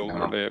killed the old?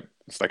 No.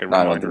 It's like a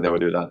reminder. I don't think they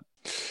would do that.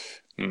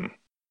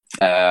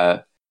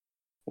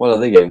 What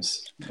other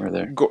games were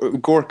there?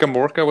 Gorka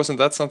Morka, wasn't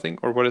that something?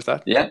 Or what is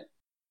that? Yeah,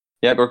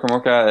 Gorka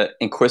Morka.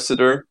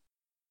 Inquisitor.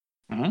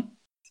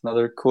 It's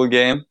another cool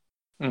game.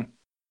 Yeah,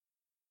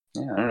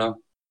 I don't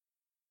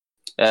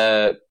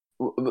know.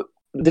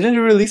 Didn't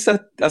you release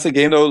that as a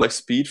game though? Like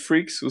Speed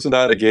Freaks, wasn't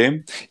that a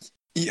game?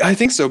 Yeah, I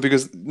think so,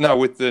 because now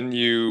with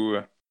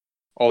the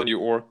all new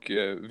Orc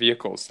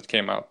vehicles that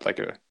came out, like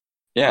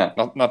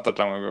not that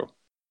long ago.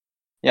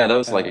 Yeah, that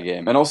was like a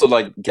game, and also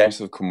like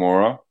Gangs of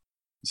Gamorra.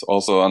 It's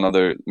also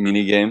another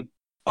mini game.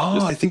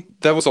 Oh, I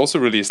think that was also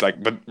released,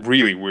 but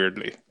really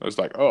weirdly. I was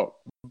like, oh,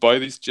 buy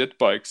these jet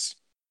bikes.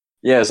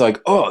 Yeah, it's like,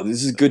 oh,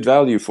 this is good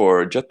value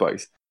for jet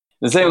bikes.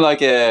 The same like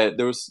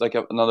there was like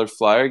another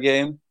flyer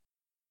game.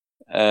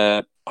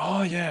 Oh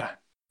yeah,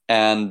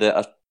 and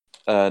a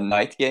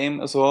night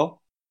game as well.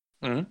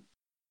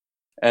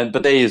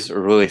 But they just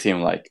really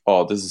seem like,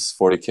 oh, this is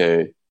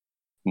 40k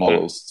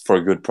models for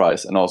a good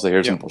price, and also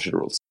here's some bullshit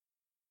rules.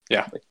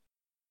 Yeah.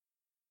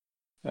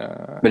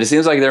 But it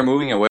seems like they're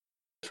moving away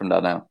from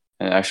that now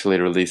and actually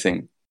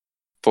releasing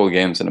full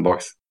games in a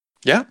box.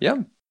 Yeah.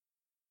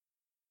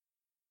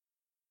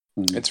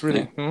 It's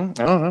really, I don't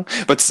know.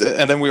 But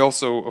and then we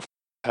also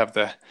have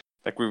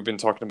like we've been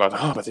talking about.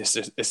 Oh, but is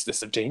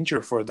this a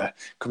danger for the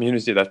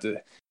community that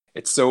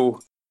it's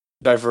so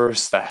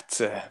diverse that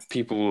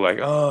people like,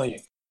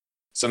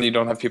 suddenly you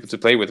don't have people to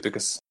play with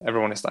because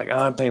everyone is like,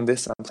 I'm playing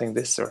this,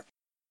 or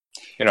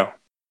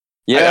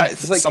Yeah,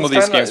 some of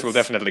these games will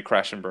definitely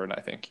crash and burn,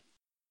 I think.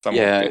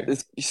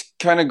 It's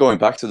kind of going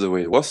back to the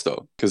way it was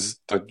though, because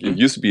it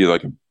used to be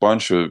like a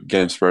bunch of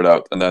games spread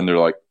out, and then they're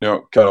like,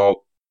 cut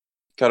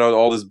out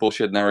all this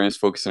bullshit. Now we're just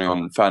focusing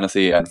on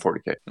fantasy and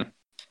 40k.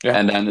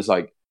 And then it's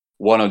like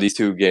one of these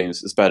two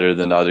games is better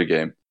than the other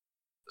game,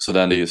 so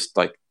then they just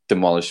like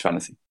demolish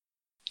fantasy.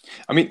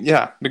 I mean,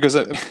 yeah, because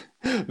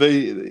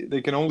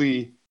they can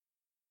only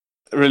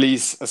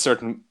release a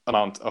certain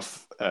amount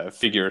of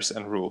figures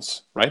and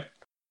rules, right?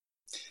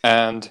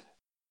 And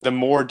the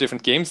more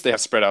different games they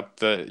have spread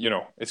out,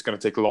 it's going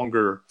to take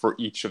longer for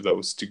each of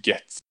those to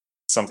get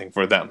something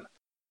for them.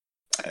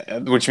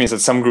 Which means that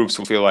some groups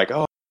will feel like,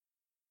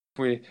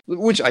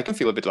 which I can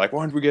feel a bit like,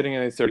 why aren't we getting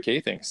any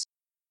 30k things?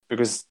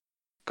 Because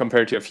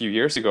compared to a few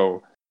years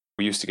ago,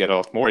 we used to get a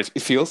lot more.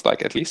 It feels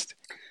like, at least.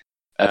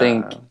 I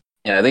think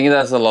it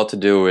has a lot to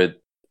do with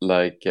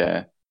like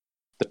the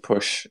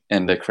push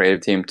in the creative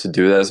team to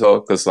do that as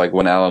well. Because like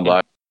when Alan Bly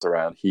was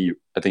around,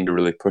 I think he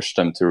really pushed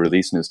them to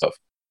release new stuff.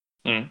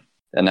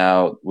 And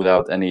now,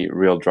 without any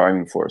real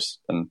driving force,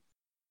 then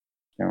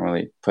can't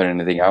really put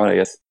anything out, I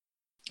guess.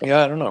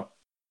 Yeah, I don't know.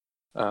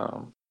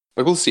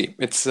 But we'll see.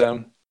 It's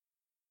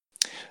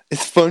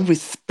fun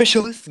with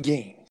specialist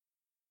games.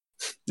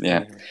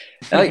 Yeah.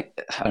 I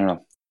don't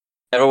know.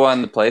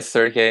 Everyone that plays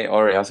 30k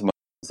already has some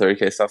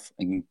 30k stuff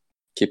and can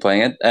keep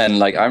playing it. And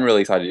like, I'm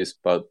really excited just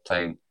about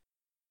playing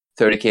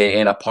 30k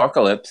in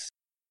Apocalypse.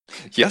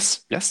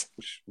 Yes.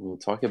 Which we'll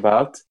talk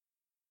about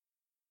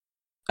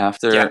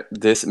after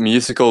this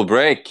musical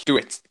break. Do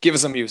it. Give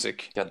us some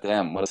music. God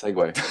damn, what a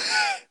segue.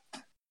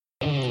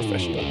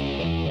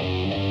 Professional.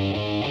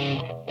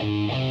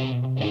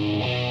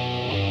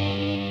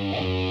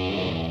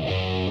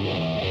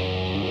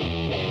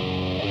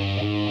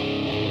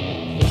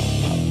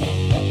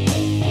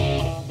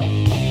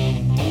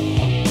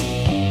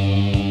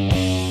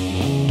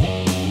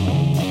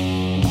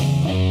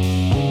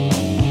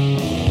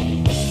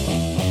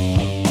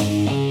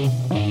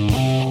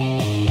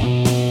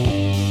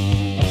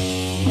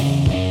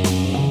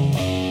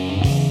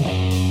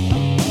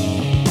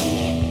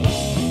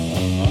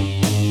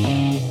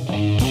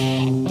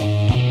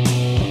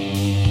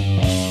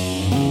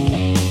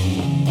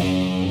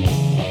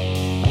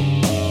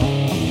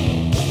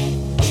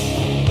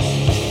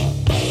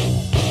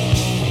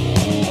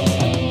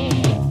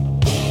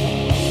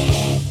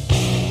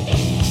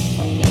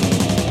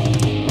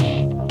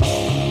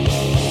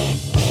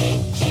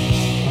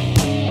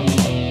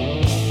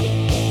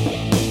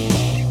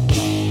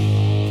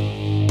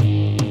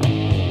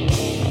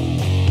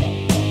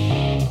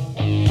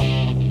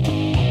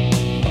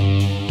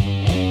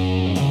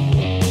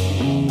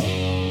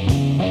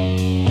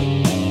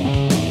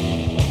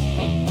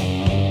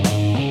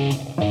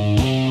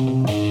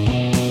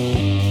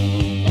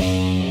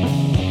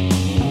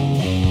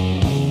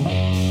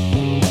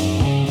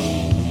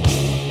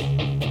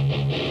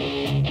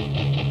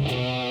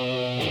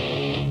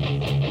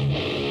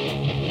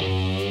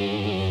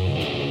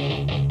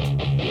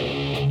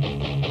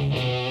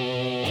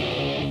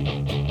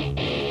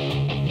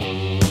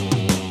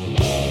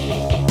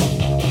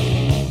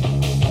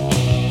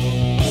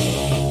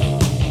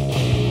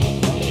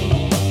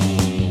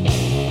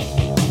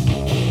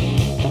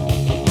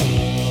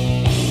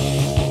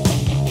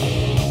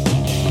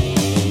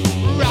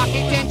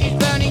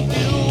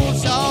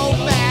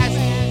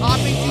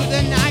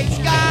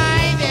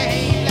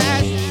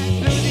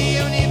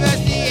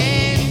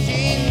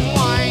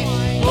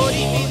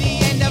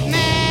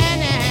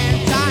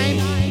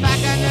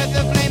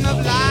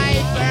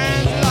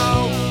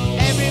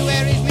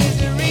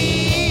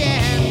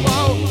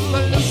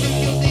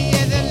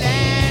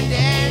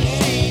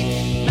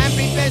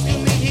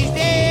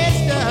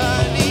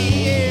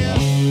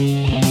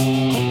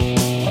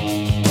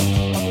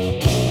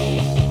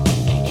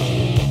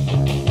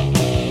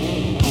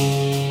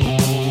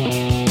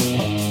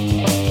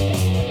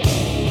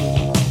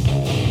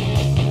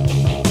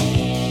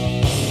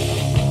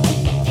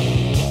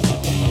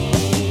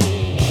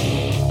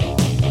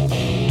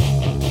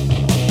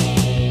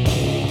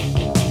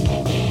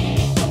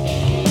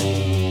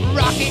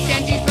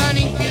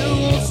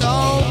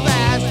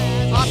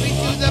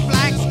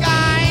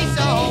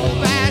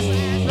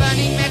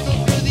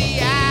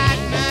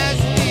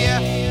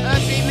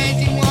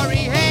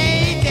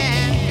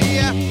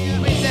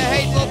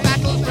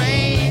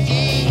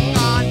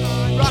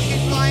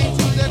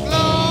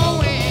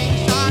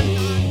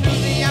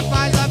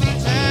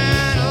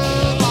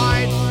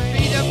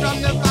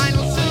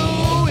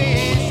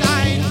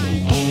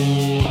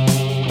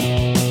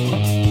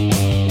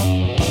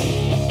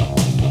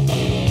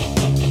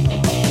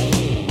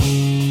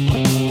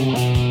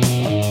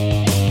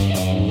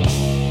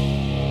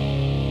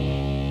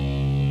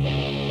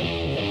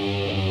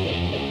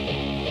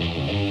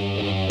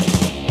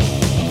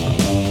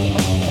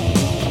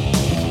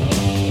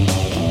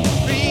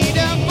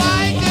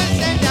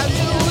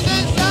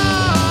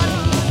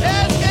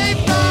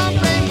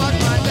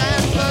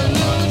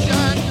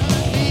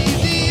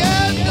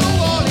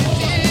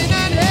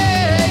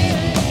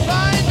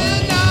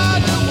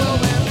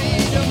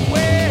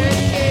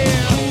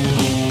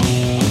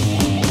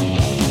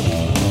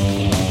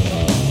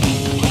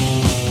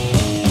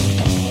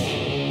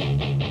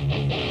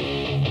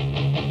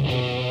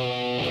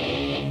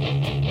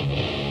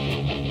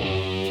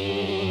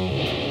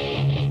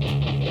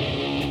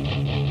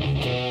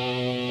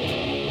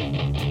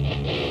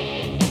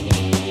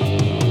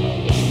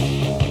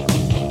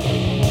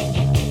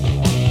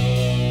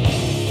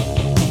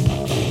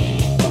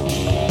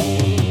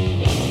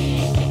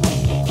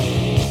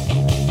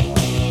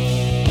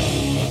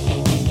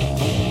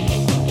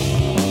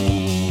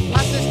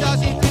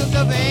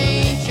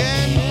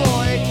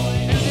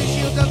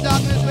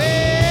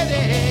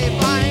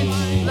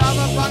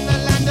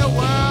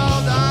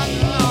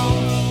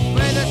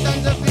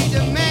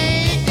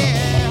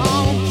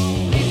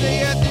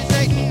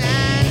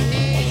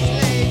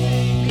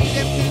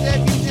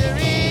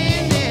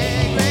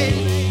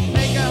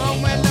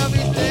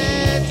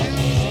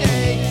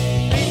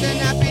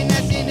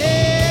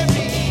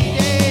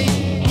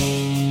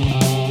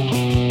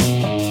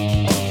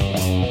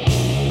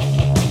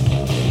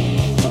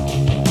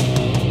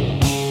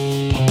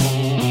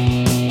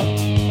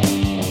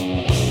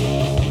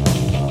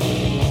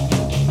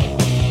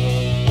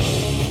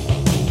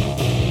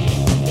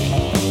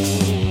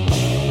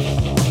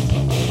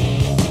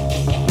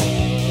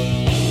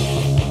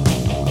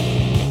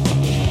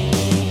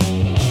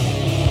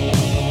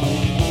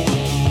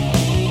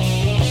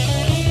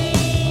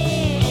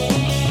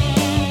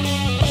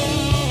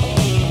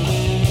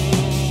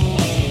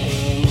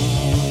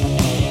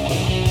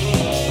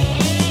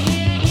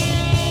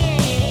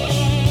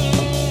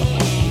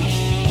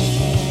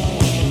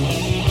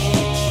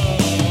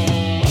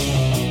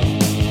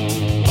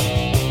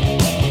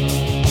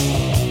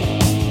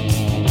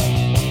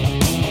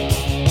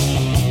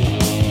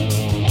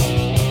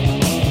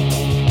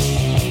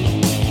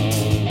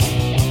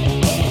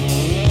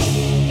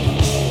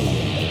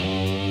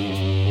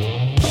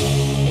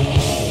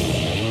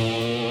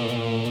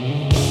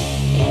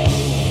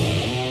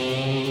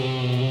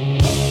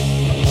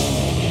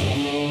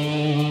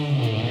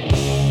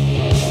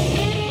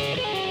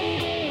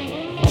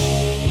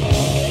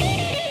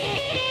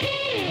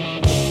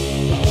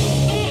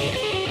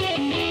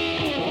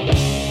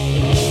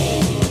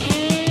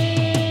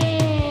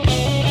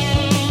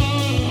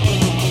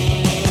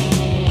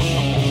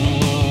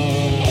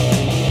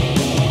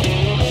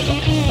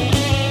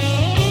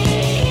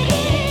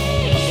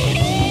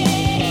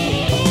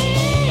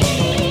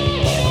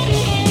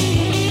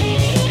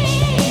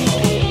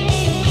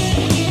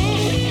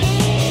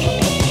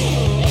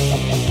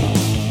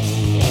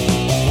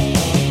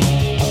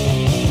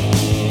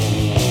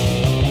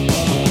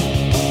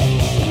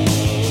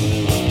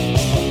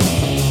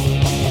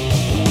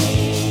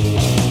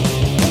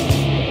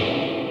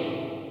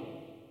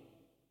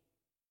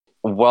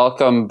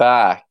 welcome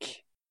back.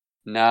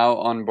 Now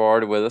on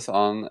board with us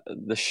on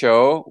the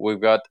show, we've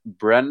got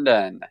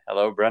Brendan.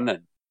 Hello,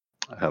 Brendan.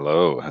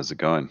 Hello, how's it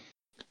going?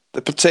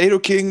 The Potato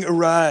King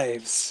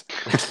arrives.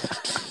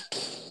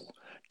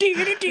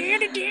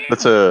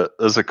 That's a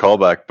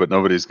callback, but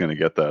nobody's going to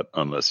get that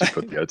unless you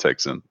put the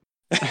outtakes in.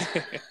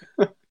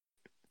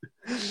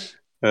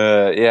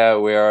 Yeah,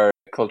 we are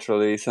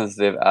culturally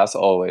sensitive as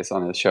always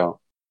on the show.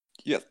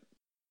 Yep.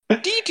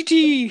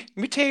 DDT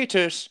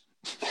mutators.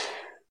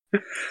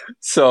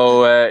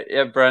 So,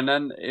 yeah,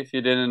 Brendan, if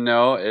you didn't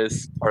know,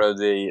 is part of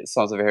the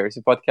Sons of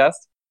Heresy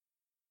podcast.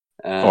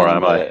 And, Or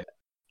am I?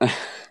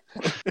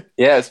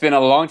 Yeah, it's been a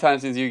long time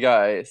since you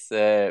guys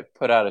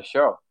put out a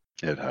show.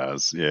 It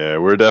has. Yeah,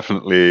 we're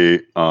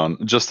definitely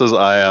on, just as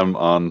I am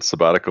on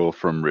sabbatical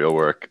from real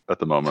work at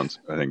the moment.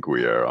 I think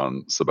we are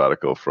on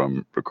sabbatical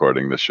from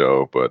recording the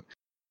show, but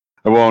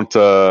I won't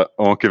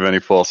give any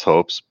false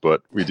hopes,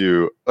 but we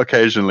do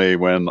occasionally,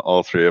 when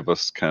all three of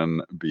us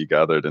can be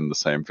gathered in the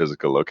same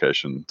physical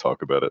location,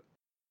 talk about it.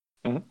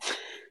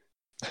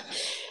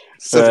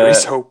 So there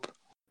is hope.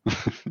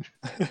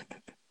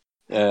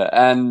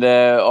 And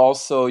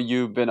also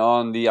you've been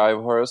on the Eye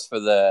of Horus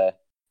for the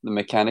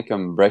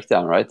Mechanicum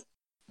breakdown, right?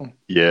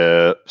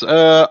 Yeah,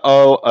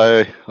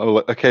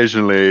 I'll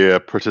occasionally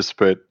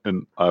participate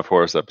in Eye of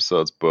Horus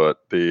episodes,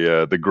 but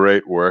the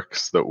great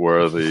works that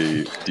were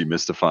the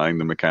Demystifying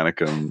the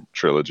Mechanicum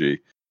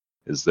trilogy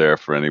is there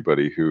for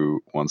anybody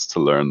who wants to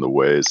learn the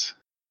ways.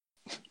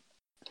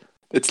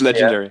 It's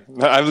legendary.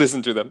 Yeah. I've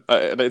listened to them.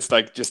 It's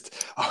like just,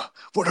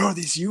 what are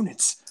these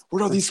units?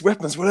 What are these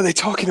weapons? What are they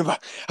talking about?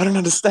 I don't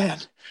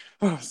understand.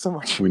 Oh, so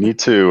much. We need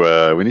to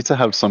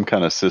have some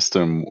kind of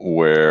system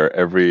where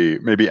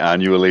maybe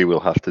annually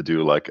we'll have to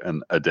do like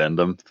an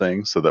addendum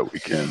thing so that we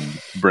can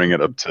bring it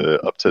up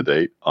to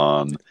date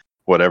on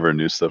whatever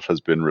new stuff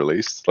has been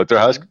released. Like there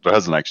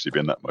hasn't actually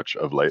been that much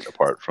of late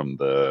apart from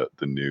the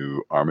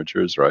new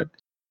armatures, right?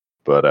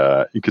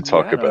 But you could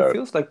talk about. It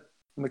feels like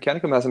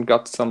Mechanicum hasn't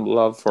got some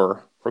love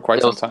for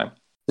quite some time.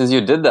 Since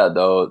you did that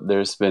though,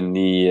 there's been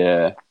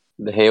the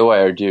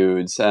Haywire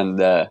dudes and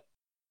the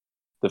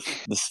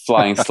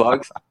flying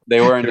slugs. They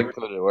weren't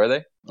included, were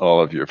they?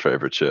 All of your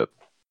favorite shit.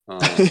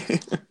 I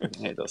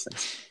hate those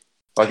things.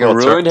 Fucking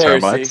ruined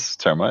heresy.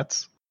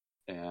 Termites.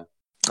 Yeah.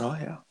 Oh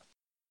yeah.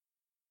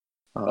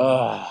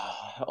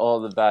 All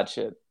the bad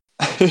shit.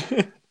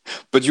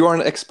 But you are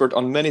an expert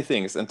on many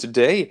things, and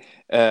today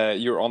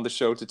you're on the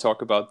show to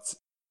talk about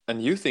a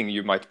new thing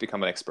you might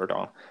become an expert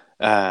on.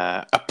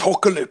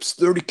 Apocalypse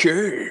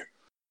 30K.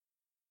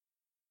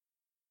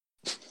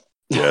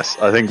 Yes,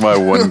 I think my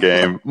one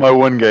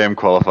game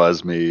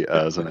qualifies me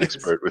as an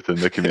expert within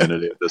the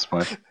community at this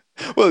point.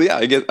 Well, yeah,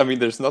 I mean,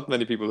 there's not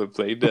many people who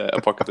played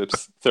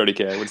Apocalypse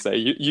 30K. I would say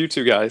you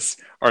two guys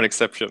are an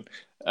exception.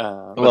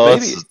 Well,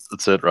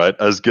 that's it, right?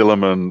 As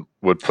Gilliman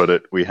would put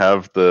it, we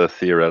have the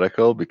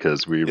theoretical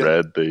because we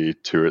read the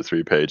 2 or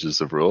 3 pages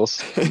of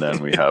rules, and then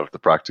we have the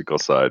practical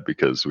side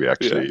because we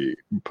actually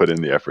put in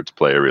the effort to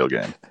play a real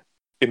game.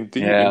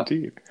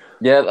 Indeed.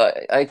 Yeah,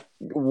 I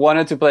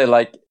wanted to play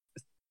like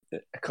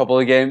a couple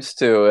of games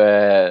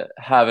to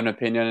have an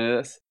opinion on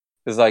this.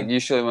 Because like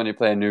usually when you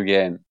play a new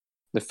game,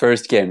 the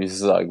first game you're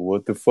just like,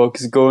 what the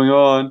fuck is going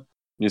on?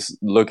 You just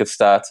look at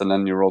stats and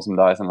then you roll some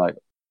dice and like,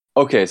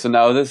 okay, so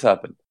now this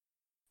happened.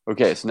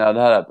 Okay, so now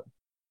that happened.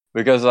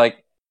 Because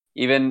like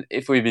even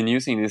if we've been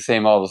using these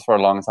same models for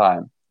a long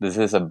time, this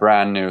is a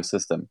brand new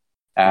system.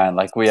 And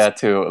like we had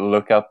to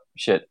look up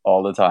shit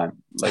all the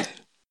time. Like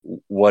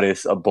what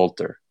is a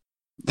bolter?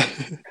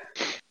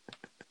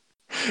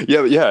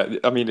 Yeah.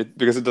 I mean,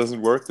 because it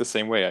doesn't work the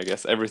same way. I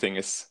guess everything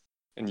is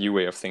a new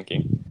way of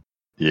thinking.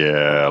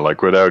 Yeah,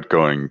 like without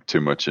going too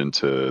much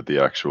into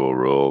the actual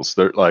rules,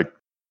 they're like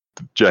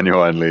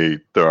genuinely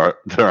there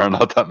are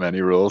not that many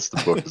rules.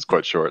 The book is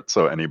quite short,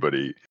 so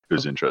anybody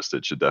who's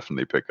interested should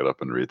definitely pick it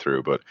up and read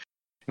through. But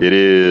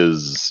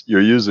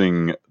you're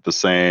using the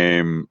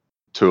same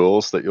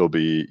tools that you'll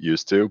be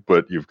used to,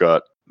 but you've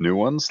got new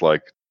ones.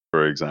 Like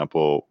for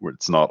example,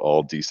 it's not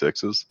all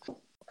D6s.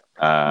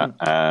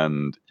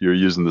 And you're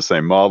using the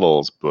same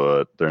models,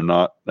 but they're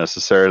not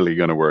necessarily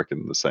going to work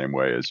in the same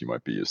way as you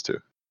might be used to.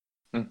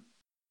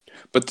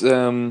 But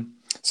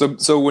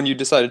so when you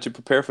decided to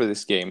prepare for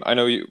this game, I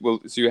know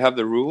so you have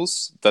the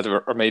rules that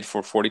are made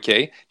for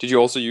 40K. Did you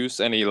also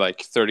use any like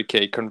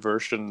 30K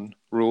conversion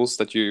rules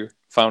that you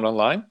found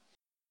online?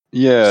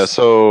 Yeah.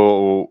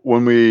 So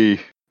when we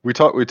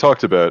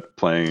talked about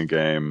playing a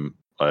game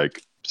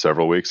like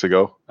several weeks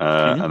ago,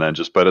 and then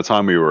just by the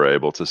time we were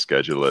able to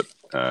schedule it,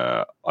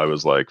 I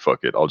was like,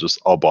 fuck it,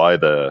 I'll buy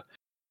the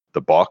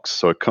box.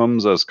 So it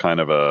comes as kind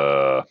of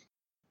a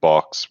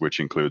box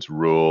which includes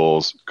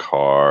rules,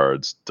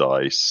 cards,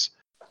 dice,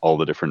 all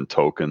the different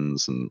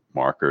tokens and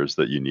markers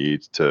that you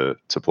need to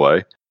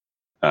play.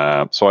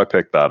 So I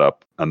picked that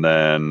up, and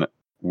then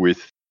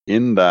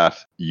within that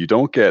you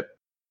don't get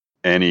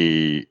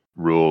any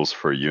rules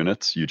for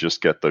units, you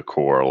just get the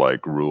core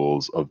like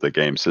rules of the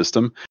game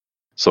system.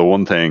 So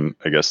one thing,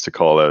 I guess, to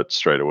call out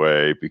straight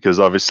away, because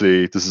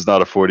obviously this is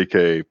not a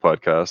 40K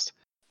podcast,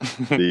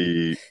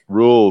 the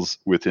rules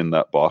within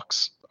that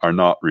box are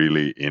not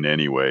really in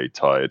any way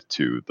tied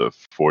to the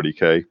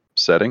 40k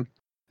setting.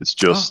 It's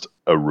just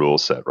a rule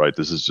set, right?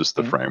 This is just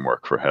the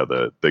framework for how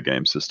the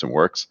game system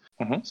works.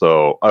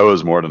 So I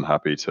was more than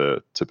happy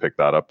to pick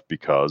that up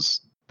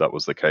because that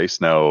was the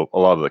case. Now, a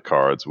lot of the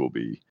cards will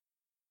be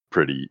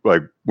pretty,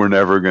 like, we're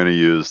never going to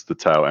use the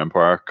Tau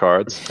Empire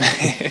cards.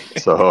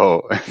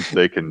 So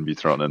they can be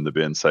thrown in the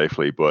bin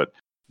safely. But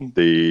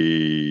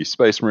the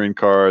Space Marine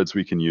cards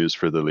we can use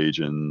for the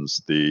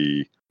Legions.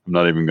 I'm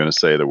not even going to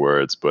say the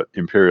words, but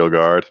Imperial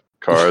Guard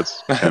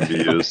cards can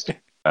be used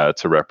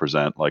to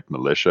represent like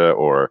militia,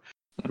 or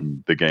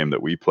the game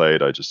that we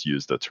played, I just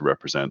used it to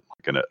represent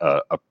like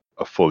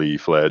a fully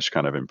fledged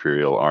kind of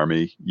Imperial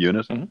army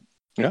unit.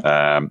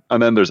 And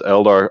then there's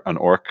Eldar and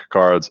Orc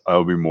cards.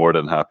 I'll be more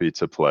than happy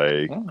to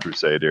play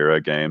Crusade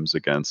era games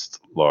against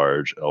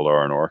large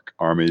Eldar and Orc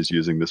armies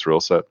using this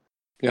rule set.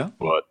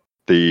 But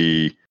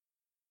the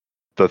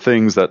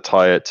things that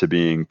tie it to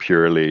being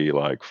purely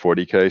like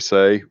 40k,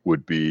 say,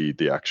 would be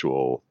the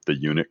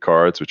unit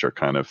cards, which are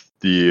kind of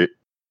the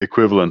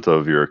equivalent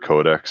of your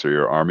codex or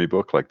your army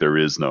book. Like there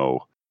is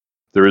no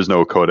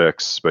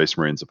Codex Space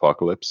Marines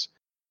Apocalypse.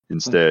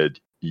 Instead,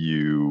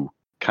 you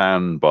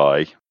can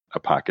buy a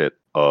packet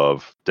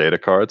of data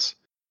cards,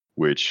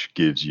 which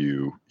gives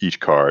you each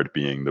card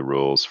being the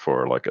rules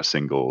for like a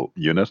single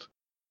unit.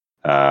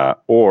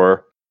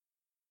 Or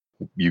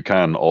you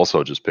can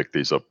also just pick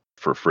these up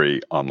for free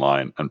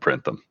online and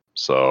print them.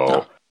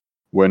 So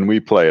when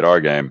we played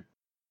our game,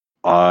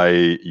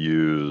 I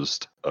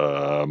used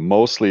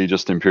mostly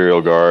just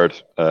Imperial Guard,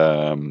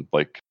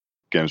 like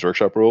Games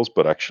Workshop rules,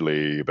 but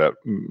actually about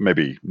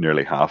maybe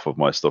nearly half of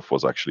my stuff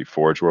was actually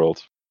Forge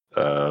World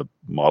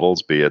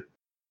models, be it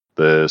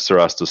the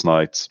Cerastus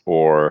Knights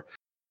or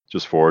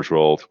just Forge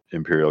World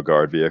Imperial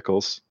Guard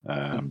vehicles.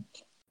 And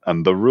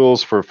the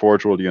rules for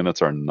Forge World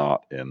units are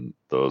not in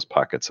those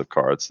packets of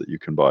cards that you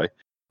can buy,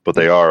 but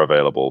they are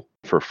available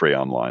for free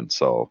online.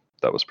 So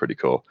that was pretty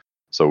cool.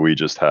 So we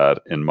just had,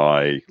 in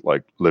my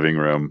like living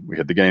room, we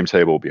had the game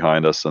table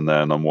behind us, and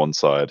then on one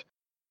side,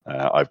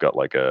 I've got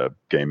like a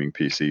gaming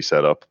PC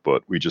set up,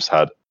 but we just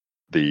had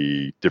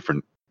the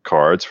different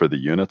cards for the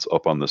units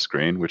up on the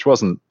screen, which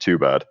wasn't too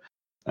bad.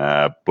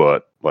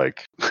 But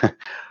like,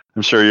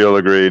 I'm sure you'll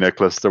agree,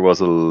 Nicholas, there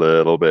was a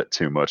little bit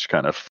too much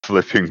kind of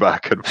flipping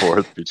back and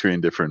forth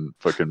between different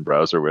fucking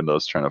browser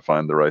windows trying to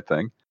find the right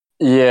thing.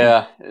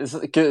 Yeah,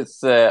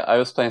 it's I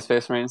was playing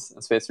Space Marines,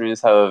 and Space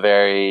Marines have a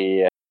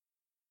very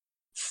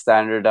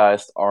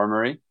standardized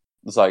armory.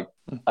 It's like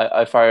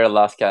I fire a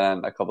last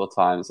cannon a couple of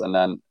times, and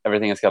then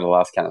everything has got a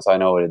last cannon, so I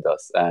know what it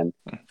does. And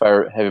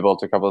fire heavy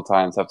bolt a couple of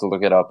times, I have to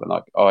look it up, and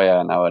like, oh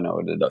yeah, now I know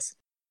what it does.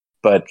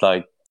 But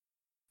like,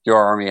 your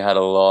army had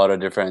a lot of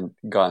different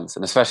guns,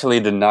 and especially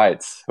the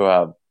Knights, who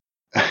have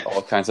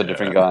all kinds of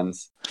different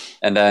guns.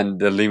 And then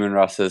the Leman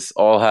Russes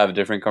all have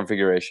different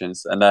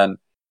configurations, and then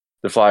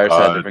the Flyers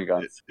had different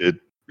guns. It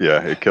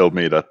killed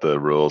me that the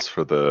rules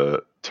for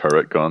the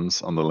turret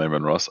guns on the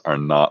Leman Russ are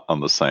not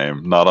on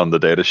the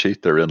data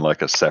sheet. They're in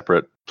like a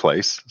separate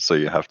place, so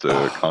you have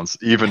to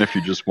even if you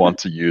just want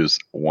to use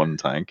one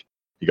tank,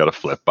 you got to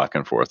flip back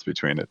and forth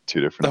between it, two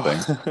different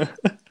things.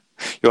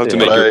 You'll have to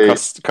make your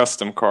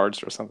custom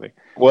cards or something.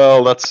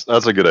 Well, that's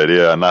a good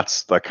idea, and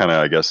that kind of,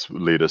 I guess,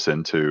 lead us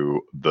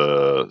into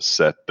the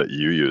set that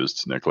you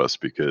used, Nicholas,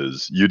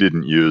 because you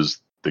didn't use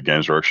the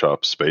Games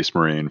Workshop Space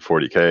Marine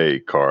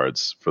 40k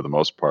cards for the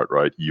most part,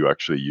 right? You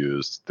actually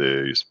used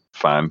these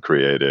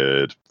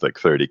fan-created like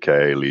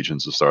 30k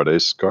Legions of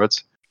Stardust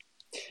cards.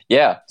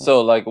 Yeah,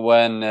 so like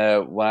when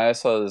I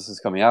saw this was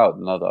coming out,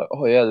 and I thought,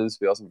 oh yeah, this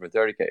would be awesome for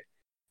 30k.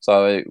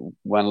 So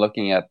when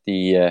looking at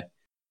the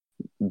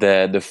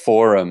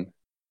forum,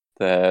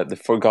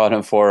 the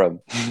Forgotten forum,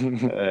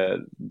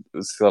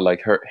 it's called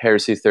like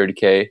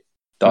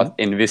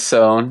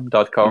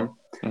heresy30k.inviszone.com,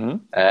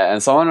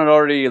 and someone had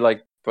already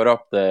like put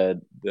up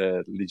the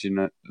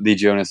Legiones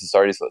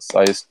Astartes list. So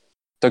I just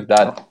took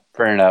that,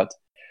 printed out,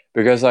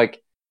 because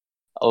like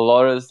a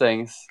lot of the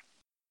things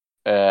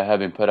have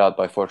been put out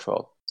by Forge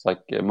World. It's like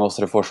most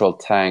of the Forge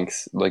World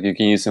tanks, like you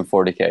can use in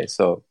 40k,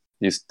 so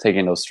just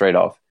taking those straight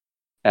off.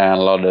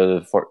 And a lot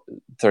of the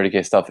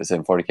 30k stuff is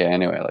in 40k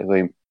anyway, like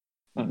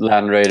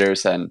Land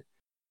Raiders and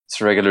it's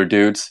regular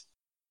dudes.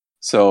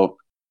 So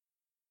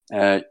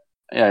I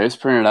just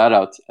printed that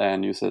out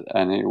and used it,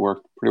 and it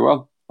worked pretty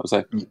well, I would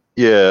say.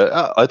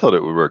 Yeah, I thought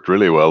it worked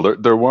really well.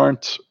 There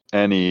weren't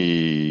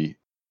any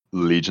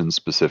Legion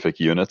specific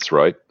units,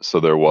 right? So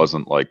there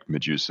wasn't like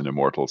Medusan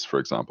Immortals, for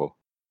example.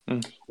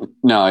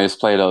 No, I just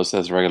play those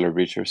as regular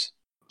breachers.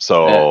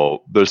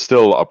 So there's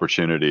still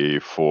opportunity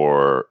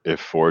for, if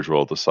Forge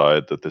will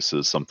decide that this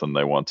is something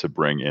they want to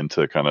bring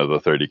into kind of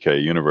the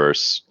 30k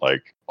universe,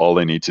 like all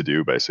they need to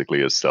do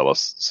basically is sell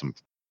us some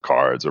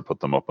cards or put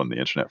them up on the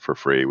internet for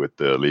free with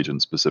the Legion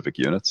specific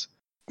units.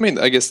 I mean,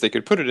 I guess they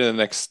could put it in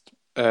the next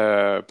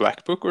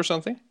Black Book or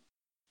something.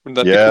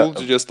 Wouldn't that be cool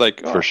to just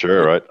like... for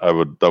sure, right?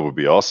 That would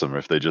be awesome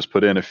if they just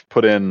put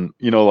in,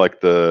 you know, like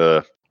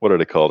the what are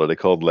they called? Are they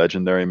called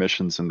legendary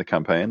missions in the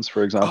campaigns,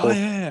 for example? Oh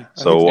yeah.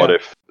 So what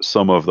if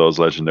some of those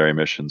legendary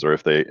missions, or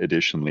if they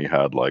additionally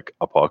had like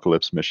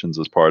apocalypse missions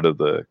as part of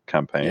the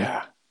campaign?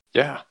 Yeah.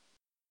 Yeah.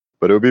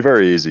 But it would be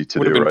very easy to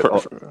Would have do, been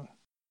right? perfect.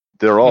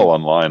 They're all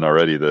online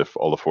already,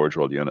 all the Forge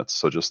World units,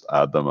 so just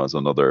add them as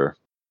another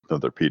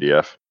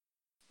PDF.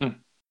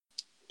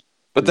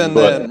 But then,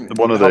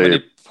 how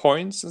many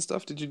points and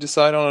stuff did you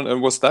decide on?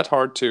 And was that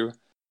hard to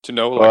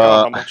know? Like,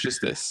 how much is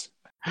this?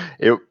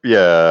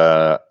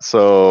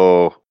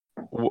 So,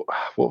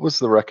 what was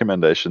the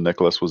recommendation,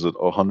 Nicholas? Was it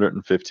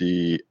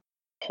 150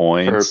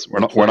 points? We're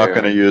not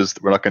going to use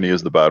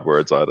the bad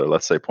words either.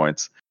 Let's say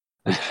points.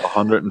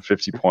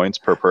 150 points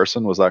per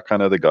person. Was that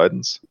kind of the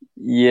guidance?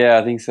 Yeah,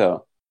 I think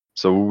so.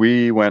 So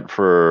we went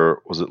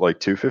for, was it like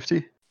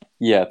 250?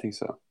 Yeah, I think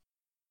so.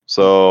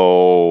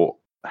 So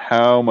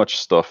how much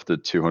stuff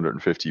did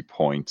 250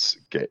 points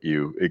get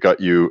you? It got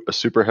you a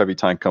super heavy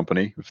tank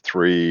company with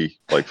 3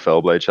 like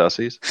Fellblade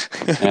chassis.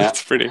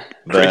 That's pretty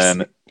then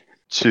crazy.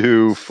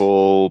 2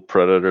 full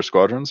Predator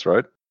squadrons,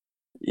 right?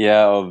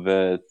 Yeah,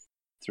 of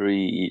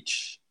 3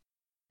 each.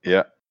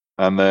 Yeah.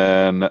 And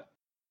then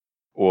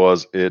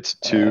was it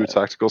 2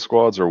 tactical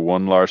squads, or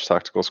 1 large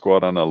tactical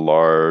squad and a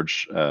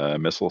large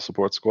missile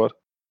support squad?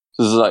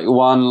 So this is like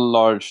 1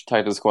 large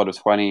tactical squad of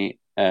 20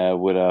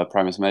 with a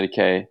Primus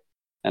Medicae,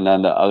 and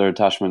then the other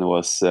attachment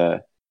was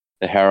the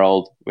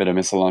Herald with a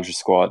missile launcher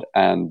squad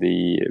and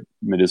the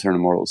Medusa and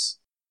Immortals.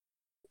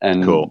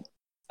 And cool.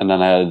 And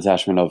then I had a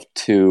detachment of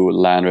 2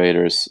 Land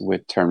Raiders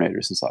with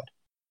Terminators inside.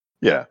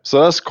 Yeah,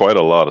 so that's quite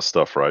a lot of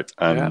stuff, right?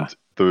 And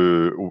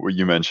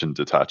you mentioned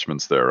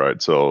detachments there,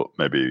 right? So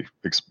maybe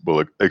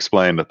we'll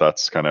explain that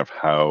that's kind of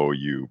how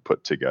you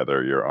put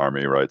together your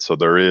army, right? So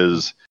there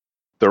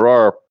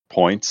are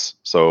points.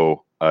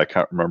 So I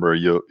can't remember.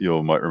 You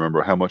might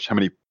remember how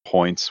many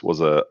points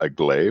was a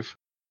glaive?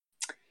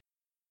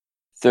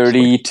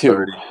 32. Like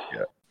 30,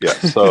 yeah.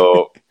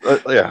 So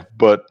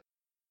but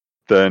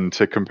then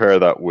to compare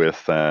that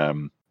with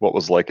what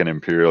was like an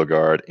Imperial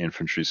Guard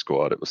infantry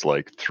squad, it was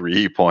like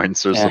 3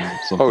 points or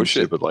something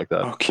stupid like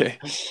that. Okay.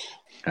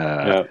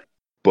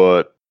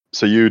 But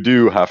so you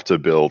do have to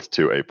build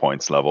to a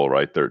points level,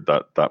 right?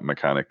 That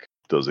mechanic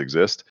does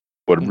exist,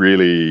 but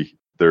really,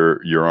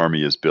 your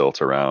army is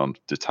built around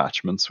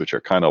detachments, which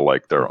are kind of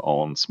like their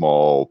own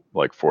small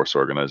like force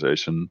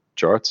organization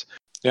charts.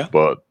 Yeah.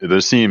 But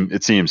it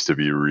seems to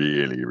be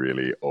really,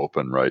 really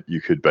open, right?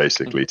 You could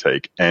basically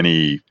take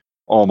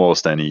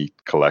almost any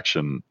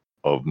collection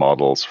of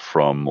models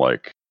from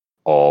like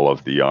all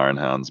of the Iron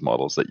Hands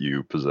models that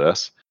you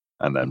possess,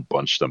 and then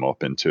bunch them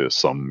up into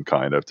some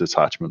kind of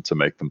detachment to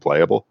make them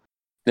playable.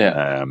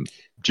 Yeah.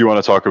 Do you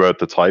want to talk about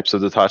the types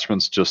of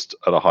detachments just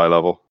at a high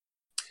level?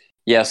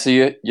 Yeah, so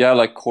you have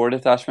like core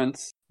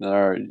detachments that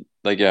are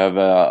like, you have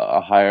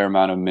a higher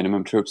amount of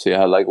minimum troops. So you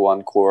have like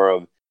 1 core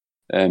of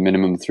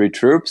minimum 3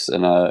 troops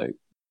and a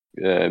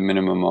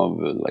minimum of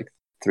like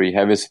 3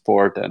 heavy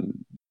support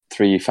and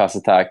 3 fast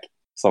attack,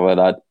 stuff like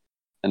that.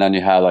 And then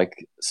you have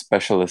like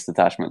specialist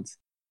detachments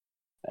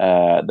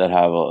that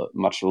have a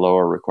much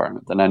lower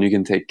requirement. And then you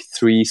can take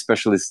 3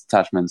 specialist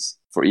detachments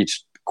for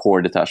each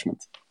core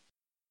detachment,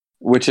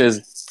 which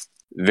is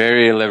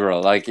very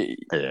liberal. Like,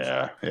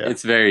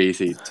 it's very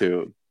easy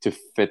to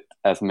fit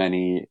as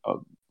many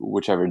of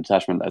whichever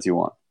detachment as you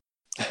want.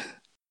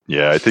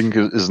 Yeah, I think,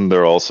 isn't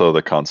there also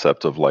the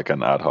concept of like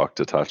an ad hoc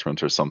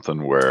detachment or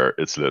something where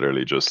it's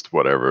literally just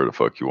whatever the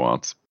fuck you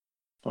want?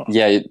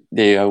 Yeah,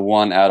 they have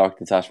 1 ad hoc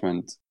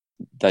detachment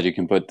that you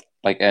can put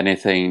like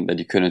anything that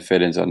you couldn't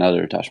fit into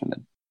another detachment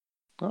in.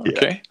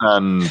 Okay.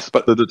 Yeah.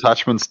 But the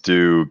detachments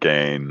do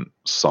gain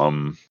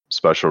some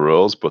special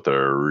rules, but they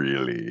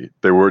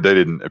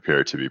didn't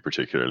appear to be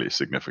particularly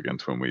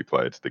significant when we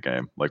played the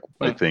game. Like,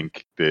 I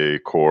think the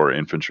core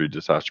infantry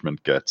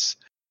detachment gets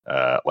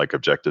like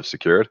objective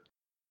secured.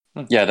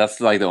 Yeah,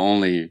 that's like the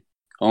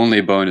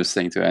only bonus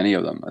thing to any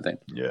of them, I think.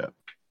 Yeah.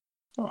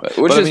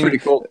 Which is pretty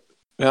cool.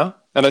 Yeah,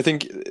 and I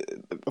think,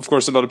 of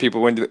course, a lot of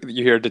people, when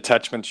you hear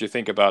detachments, you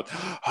think about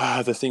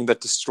the thing that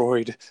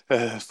destroyed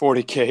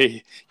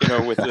 40k,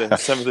 with the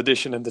 7th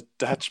edition and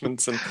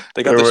detachments, and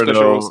they got their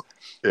special rules.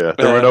 Yeah,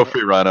 there were no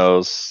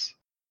Firanos.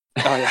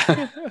 Oh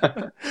yeah,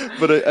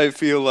 but I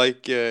feel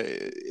like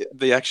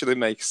they actually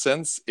make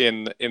sense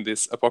in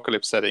this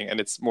apocalypse setting,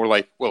 and it's more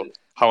like, well,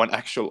 how an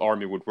actual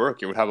army would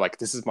work. You would have like,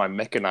 this is my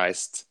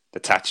mechanized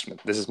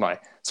detachment, this is my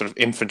sort of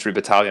infantry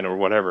battalion or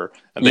whatever,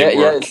 and they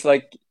work.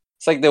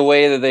 It's like the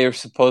way that they are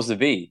supposed to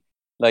be,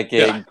 like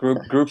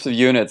groups of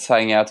units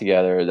hanging out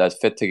together that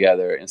fit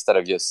together, instead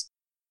of just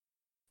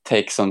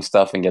take some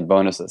stuff and get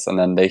bonuses, and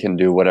then they can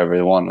do whatever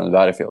they want on the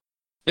battlefield.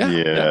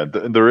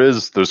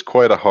 There's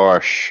quite a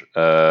harsh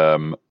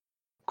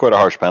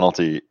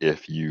penalty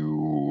if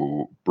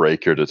you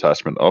break your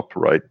detachment up,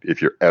 right?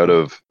 If you're out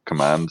of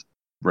command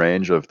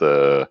range of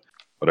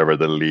whatever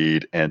the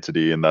lead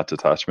entity in that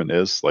detachment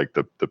is, like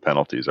the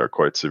penalties are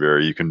quite severe.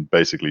 You can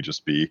basically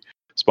just be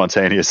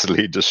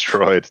spontaneously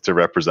destroyed to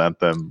represent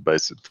them,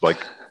 basically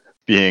like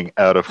being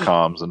out of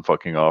comms and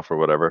fucking off or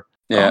whatever.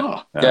 Yeah.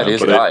 Ah, Yeah, they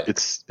just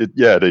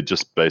die. They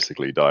just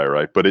basically die,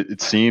 right? But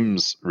it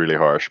seems really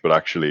harsh, but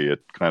actually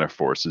it kind of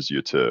forces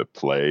you to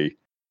play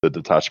the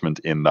detachment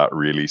in that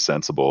really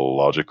sensible,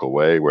 logical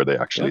way where they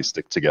actually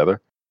stick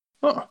together.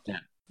 oh, Yeah.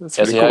 that's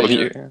Yeah, really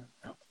so cool.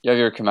 you have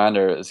your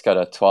commander. It's got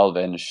a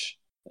 12-inch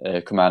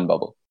command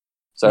bubble,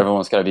 so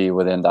everyone's got to be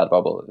within that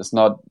bubble. It's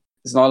not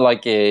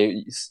like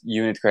a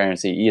unit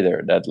currency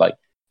either that like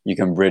you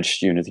can bridge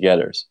unit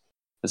together.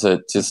 So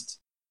it's just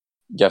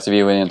you have to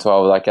be within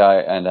 12 of that guy,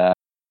 and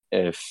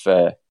if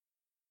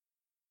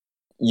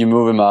you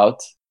move him out,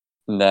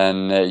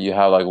 then you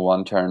have like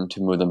one turn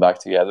to move them back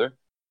together,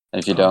 and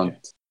if you don't,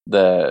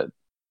 they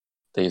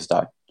just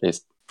die. They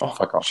just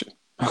fuck off. Shit.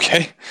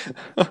 Okay.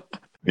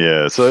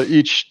 Yeah, so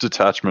each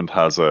detachment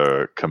has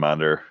a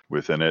commander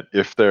within it.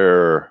 If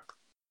they're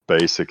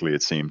basically,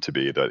 it seemed to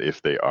be that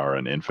if they are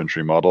an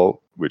infantry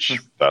model, which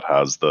that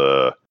has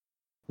what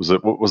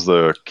was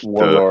the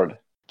Warlord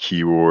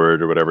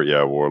keyword or whatever?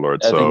 Yeah,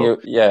 warlord. I think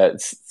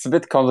it's a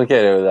bit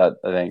complicated with that,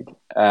 I think,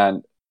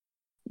 and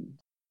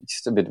it's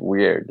just a bit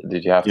weird.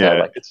 Did you have to have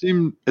like? It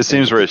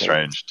seems very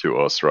strange to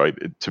us, right?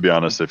 To be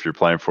honest, if you're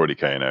playing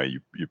 40k now,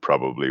 you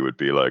probably would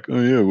be like, oh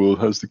yeah, well, it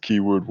has the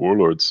keyword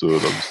warlord, so it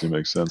obviously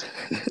makes sense.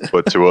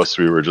 But to us,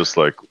 we were just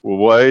like, well,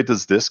 why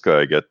does this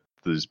guy get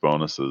these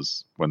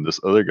bonuses when this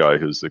other guy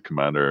who's the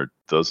commander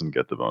doesn't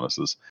get the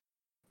bonuses?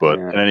 But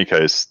in any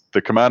case,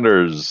 the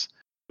commanders,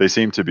 they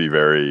seem to be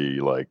very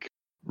like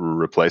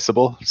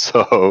replaceable.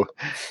 So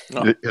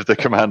if the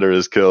commander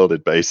is killed,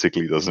 it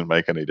basically doesn't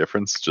make any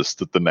difference. Just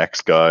that the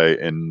next guy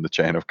in the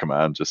chain of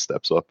command just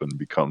steps up and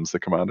becomes the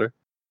commander.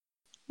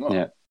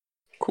 Yeah,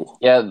 cool.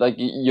 Yeah, like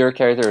your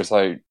characters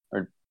are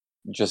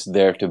just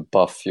there to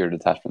buff your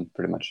detachment,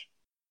 pretty much.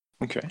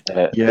 Okay.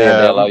 They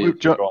allow you.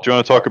 Do you want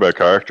to talk about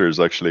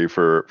characters actually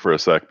for a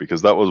sec?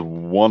 Because that was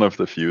one of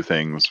the few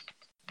things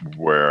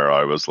where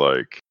I was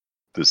like,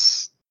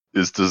 this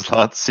does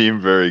not seem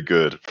very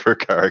good for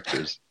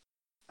characters.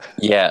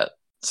 Yeah,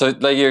 so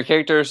like your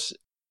characters,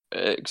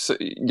 so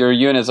your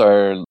units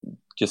are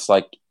just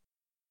like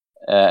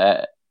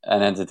an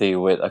entity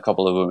with a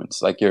couple of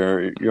wounds. Like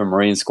your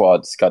Marine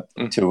squad's got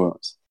 2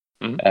 wounds,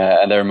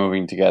 and they're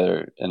moving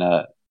together in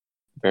a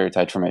very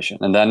tight formation.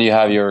 And then you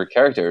have your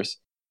characters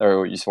that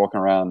are just walking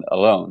around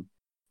alone,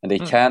 and they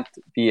can't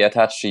be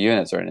attached to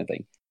units or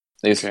anything.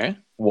 They just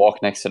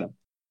walk next to them.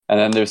 And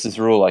then there's this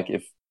rule, like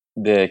if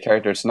the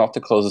character is not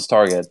the closest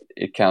target,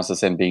 it counts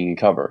as him being in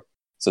cover.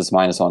 So it's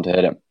 -1 to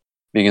hit him.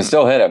 But you can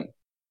still hit him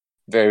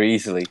very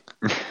easily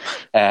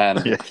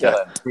and kill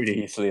him pretty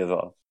easily as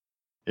well.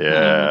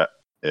 Yeah,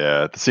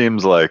 it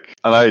seems like,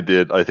 and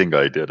I think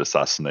I did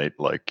assassinate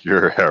like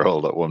your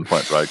herald at one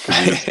point, right?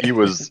 Because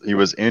he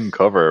was in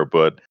cover,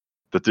 but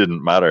that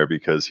didn't matter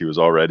because he was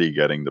already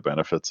getting the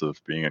benefits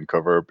of being in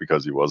cover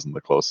because he wasn't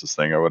the closest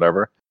thing or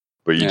whatever.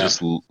 But you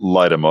just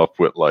light him up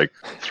with like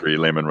 3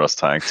 Leman Russ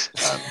tanks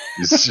and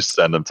you just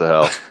send him to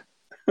hell.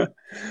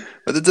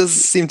 But it does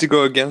seem to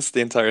go against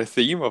the entire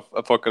theme of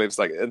Apocalypse.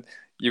 Like,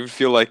 you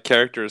feel like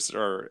characters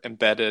are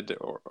embedded,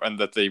 and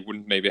that they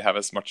wouldn't maybe have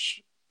as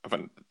much of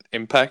an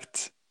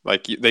impact.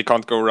 Like, they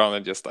can't go around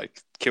and just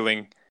like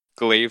killing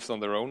glaives on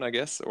their own, I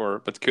guess.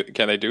 But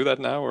can they do that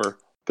now? Or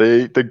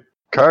the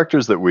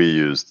characters that we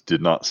used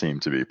did not seem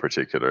to be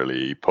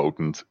particularly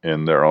potent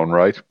in their own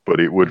right, but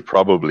it would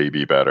probably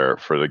be better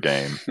for the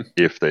game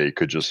if they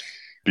could just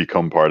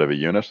become part of a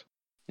unit.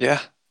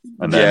 Yeah.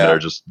 And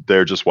then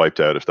they're just wiped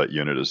out if that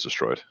unit is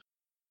destroyed.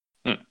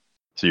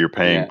 So you're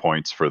paying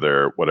points for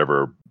their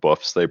whatever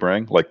buffs they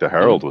bring. Like the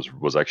Herald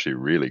was actually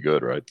really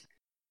good, right?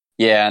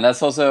 Yeah, and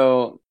that's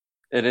also,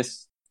 it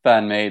is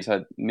fan made,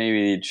 so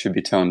maybe it should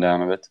be toned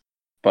down a bit.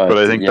 But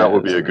I think that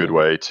would be a good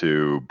way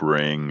to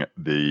bring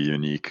the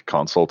unique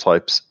console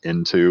types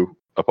into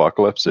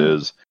Apocalypse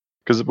is,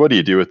 because what do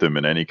you do with them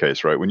in any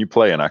case, right? When you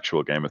play an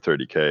actual game of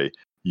 30k,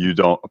 you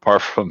don't,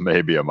 apart from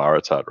maybe a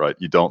Maratat, right?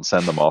 You don't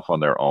send them off on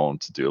their own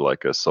to do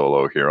like a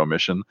solo hero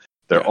mission.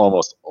 They're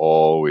almost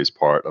always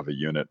part of a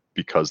unit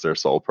because their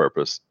sole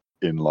purpose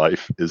in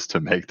life is to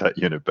make that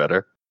unit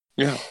better.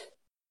 Yeah.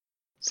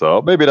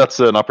 So maybe that's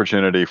an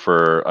opportunity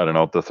for, I don't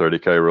know, the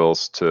 30k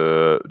rules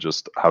to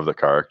just have the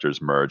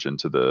characters merge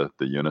into the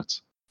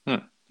units.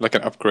 Like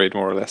an upgrade,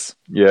 more or less.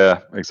 Yeah,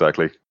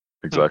 exactly.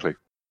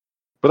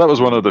 But that was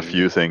one of the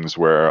few things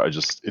where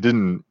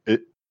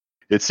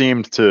it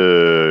seemed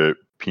to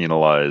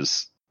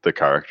penalize the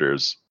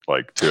characters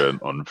like to an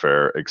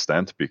unfair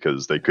extent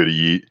because they could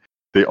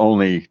the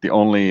only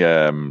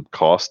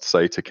cost,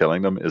 say, to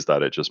killing them is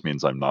that it just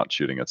means I'm not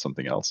shooting at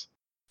something else.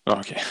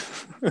 Okay.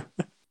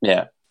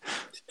 Yeah,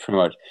 pretty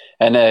much.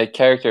 And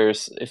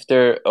characters, if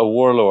they're a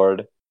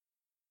warlord,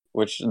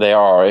 which they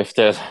are, if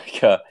they're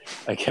like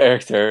a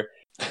character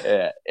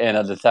in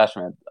a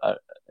detachment, I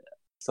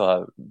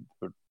still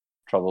have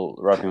trouble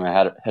wrapping my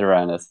head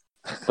around this.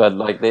 But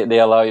like they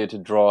allow you to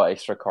draw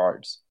extra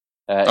cards.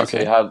 So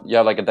you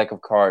have like a deck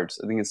of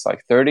cards. I think it's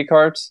like 30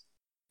 cards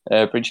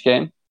per each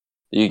game.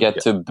 You get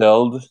to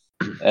build.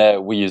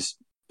 We just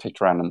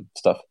picked random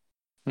stuff,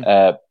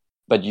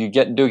 but you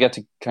do get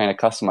to kind of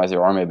customize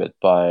your army a bit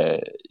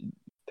by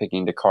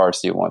picking the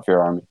cards you want for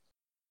your army.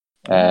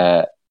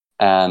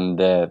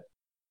 And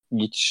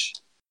each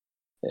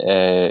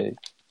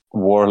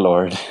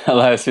warlord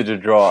allows you to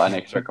draw an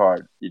extra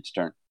card each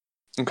turn.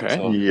 Okay.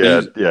 So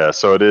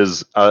So it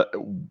is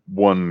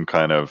one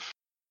kind of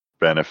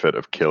benefit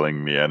of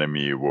killing the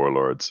enemy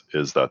warlords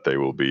is that they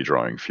will be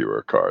drawing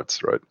fewer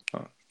cards, right?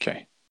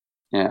 Okay.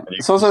 Yeah,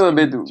 it's also a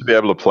bit to be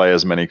able to play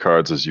as many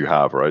cards as you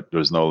have, right?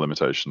 There's no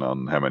limitation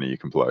on how many you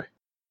can play.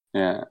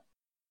 Yeah,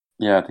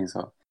 I think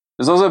so.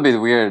 It's also a bit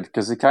weird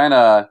because it kind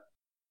of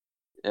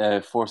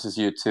forces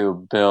you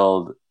to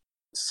build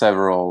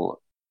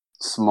several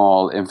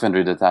small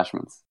infantry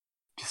detachments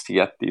just to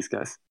get these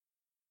guys.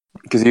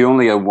 Because you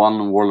only have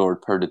one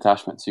warlord per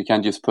detachment, so you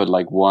can't just put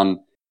like one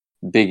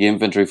big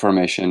infantry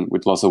formation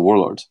with lots of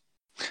warlords.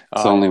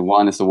 So only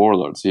one is a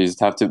warlord, so you just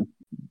have to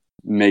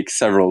make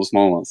several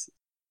small ones.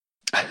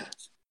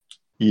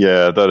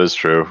 Yeah, that is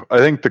true. I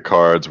think the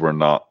cards were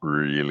not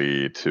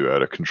really too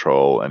out of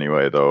control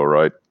anyway, though,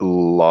 right? A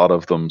lot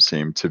of them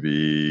seem to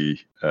be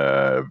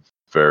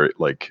very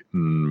like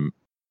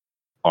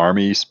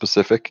army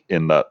specific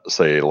in that,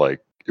 say, like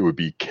it would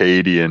be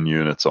Cadian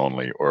units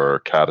only,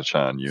 or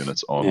Catachan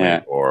units only,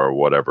 or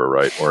whatever,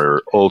 right?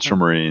 Or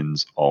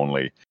Ultramarines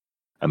only.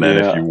 And then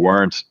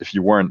if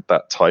you weren't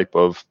that type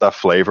of that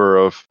flavor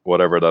of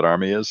whatever that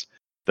army is,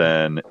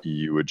 then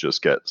you would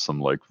just get some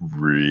like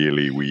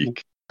really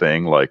weak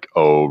thing like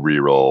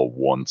reroll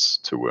once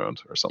to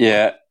wound or something.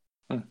 Yeah,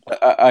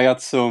 I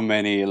got so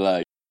many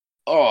like,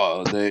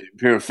 the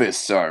Imperial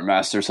Fists are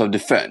masters of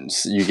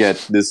defense. You get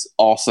this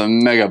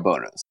awesome mega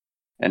bonus,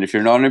 and if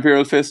you're not an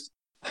Imperial Fist,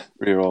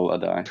 reroll a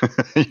die.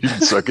 You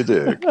suck a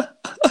dick.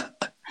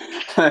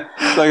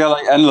 So I got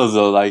like endless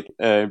though, like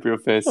Imperial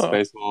Fist,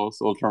 Space Wolves,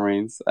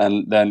 Ultramarines,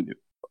 and then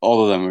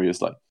all of them are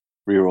just like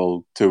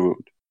reroll 2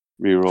 wound,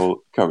 reroll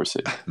cover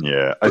save.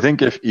 Yeah, I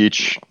think if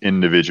each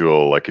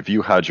individual, like if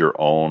you had your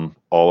own,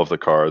 all of the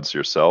cards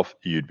yourself,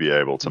 you'd be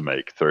able to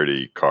make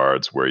 30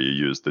 cards where you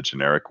use the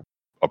generic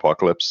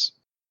Apocalypse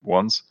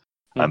ones,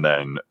 and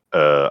then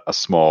a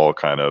small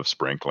kind of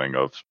sprinkling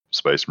of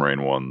Space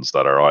Marine ones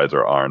that are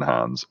either Iron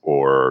Hands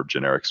or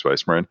generic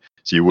Space Marine.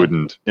 So you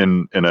wouldn't,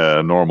 in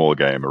a normal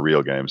game, a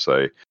real game,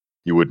 say,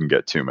 you wouldn't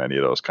get too many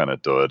of those kind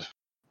of dud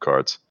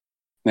cards.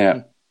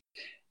 Yeah.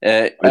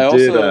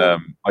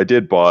 I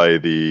did buy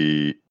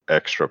the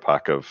extra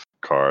pack of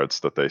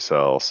cards that they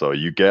sell, so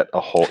you get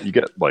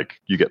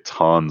you get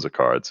tons of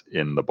cards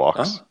in the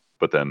box,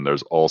 but then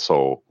there's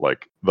also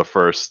like the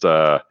first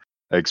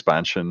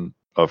expansion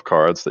of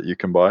cards that you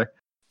can buy.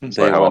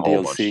 So I have a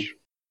DLC.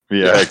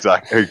 Yeah,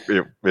 exactly.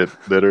 It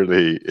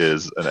literally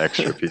is an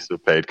extra piece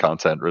of paid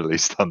content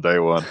released on day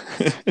one.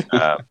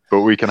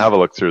 But we can have a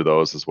look through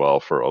those as well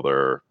for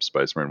other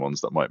Space Marine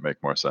ones that might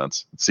make more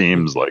sense. It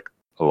seems like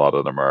a lot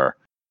of them are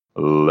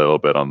a little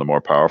bit on the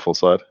more powerful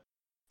side.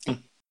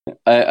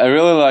 I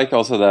really like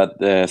also that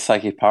the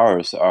psychic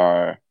powers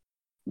are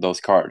those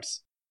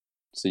cards.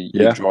 So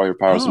you draw your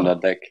powers from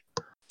that deck.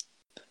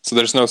 So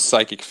there's no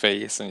psychic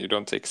phase, and you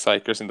don't take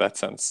psychers in that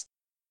sense.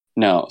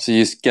 No, so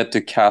you just get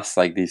to cast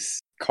like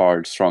these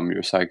cards from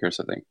your psychers,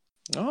 I think.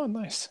 Oh,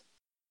 nice.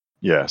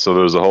 Yeah, so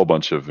there's a whole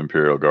bunch of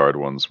Imperial Guard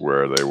ones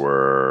where they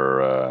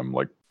were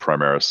like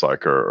Primaris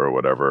Psyker or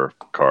whatever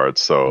cards.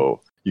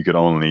 So you could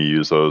only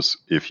use those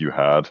if you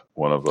had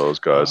one of those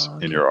guys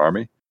in your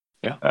army.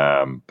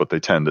 Yeah. But they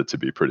tended to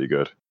be pretty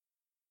good.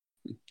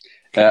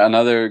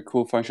 Another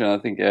cool function, I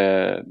think,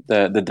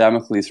 the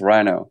Damocles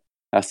Rhino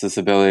has this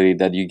ability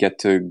that you get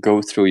to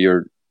go through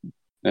your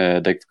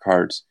deck of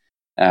cards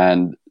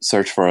and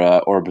search for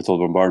an orbital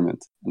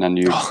bombardment, and then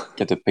you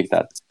get to pick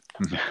that.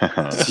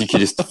 So you can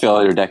just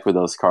fill your deck with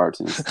those cards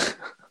and just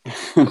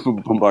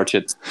bombard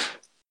shit.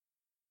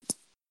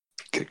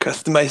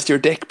 Customize your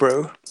deck,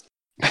 bro.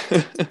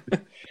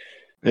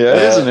 Yeah,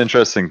 it is an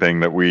interesting thing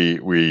that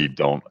we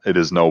don't. It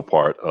is no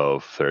part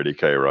of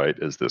 30K, right?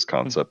 Is this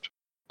concept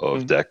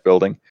of deck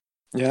building?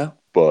 Yeah,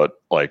 but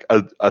like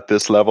at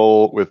this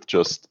level, with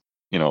just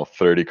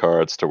 30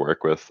 cards to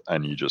work with,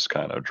 and you just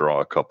kind of draw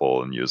a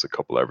couple and use a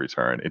couple every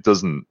turn, it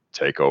doesn't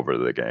take over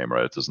the game,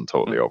 right? It doesn't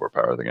totally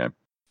overpower the game.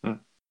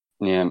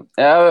 Yeah,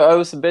 I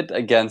was a bit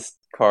against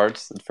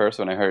cards at first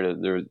when I heard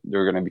it. There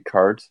were going to be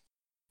cards,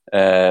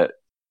 because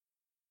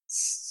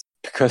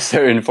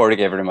they're in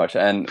 40K pretty much.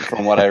 And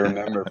from what I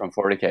remember from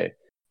 40K,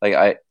 like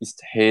I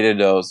just hated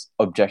those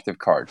objective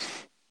cards.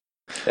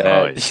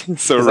 So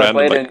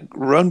random,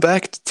 run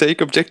back to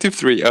take objective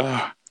 3.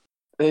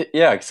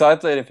 Yeah, because I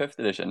played in 5th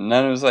edition, and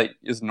then it was like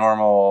just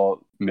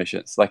normal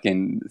missions, like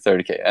in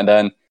 30K, and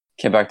then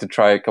came back to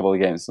try a couple of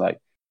games, like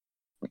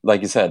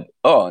you said,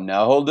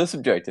 now hold this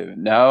objective,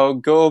 now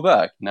go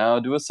back, now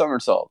do a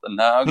somersault, and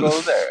now go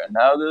there, and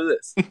now do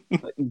this.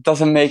 It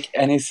doesn't make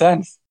any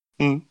sense.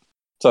 So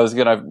I was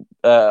I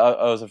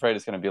was afraid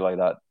it's gonna be like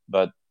that,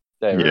 but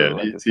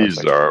these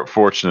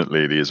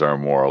are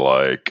more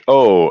like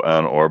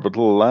an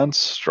orbital lance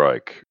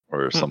strike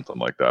or something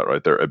like that,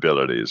 right? They're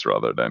abilities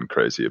rather than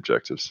crazy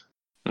objectives.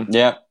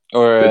 Yeah,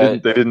 or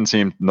they didn't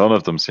seem. None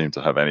of them seem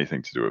to have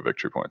anything to do with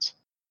victory points.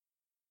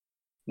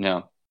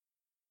 No.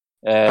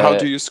 How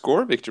do you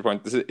score victory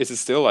points? Is it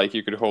still like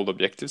you could hold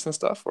objectives and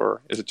stuff,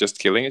 or is it just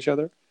killing each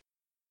other?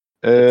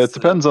 It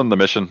depends on the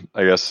mission,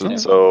 I guess. Yeah.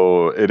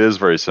 So it is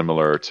very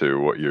similar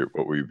to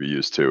what we'd be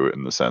used to,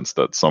 in the sense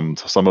that some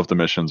of the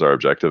missions are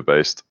objective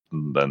based,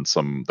 and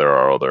then there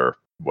are other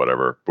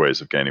whatever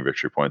ways of gaining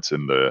victory points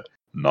in the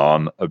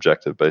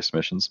non-objective based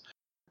missions.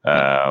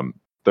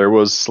 There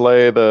was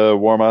Slay the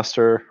War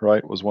Master,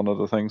 right? Was one of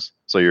the things.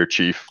 So your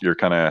chief, your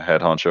kind of head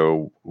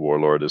honcho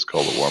warlord, is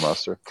called the War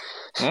Master.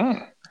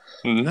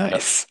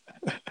 Nice.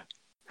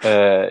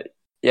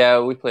 Yeah,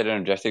 we played an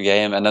objective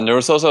game, and then there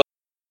was also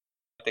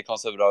the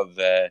concept of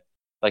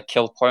like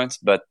kill points,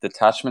 but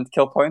detachment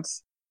kill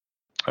points.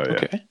 Oh yeah.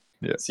 Okay.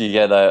 Yeah. So you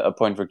get a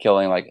point for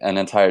killing like an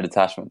entire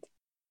detachment,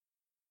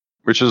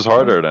 which is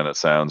harder than it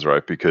sounds,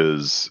 right?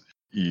 Because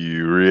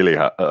you really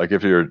like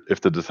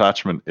if the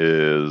detachment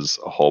is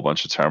a whole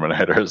bunch of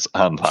Terminators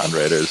and Land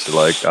Raiders, you're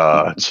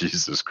like,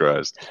 Jesus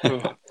Christ.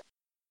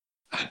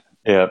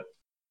 Yeah.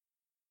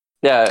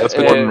 That's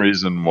one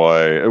reason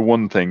why,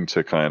 one thing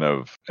to kind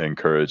of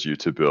encourage you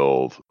to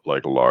build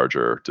like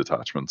larger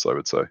detachments, I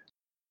would say.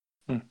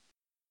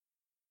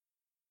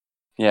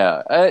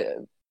 Yeah,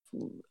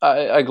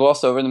 I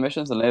glossed over the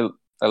missions, and they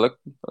look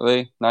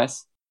really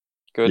nice.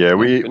 Good. Yeah,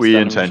 we good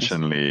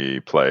intentionally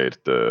played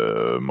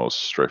the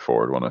most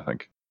straightforward one, I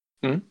think.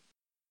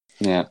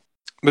 Yeah.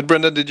 But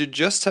Brendan, did you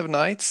just have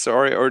knights,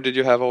 or did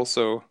you have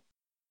also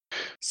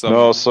some?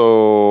 No,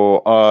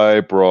 so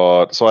I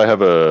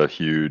have a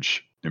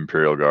huge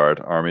Imperial Guard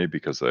army,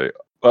 because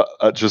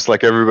I just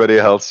like everybody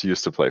else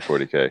used to play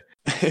 40k.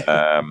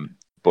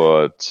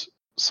 But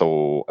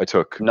so I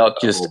took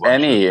not just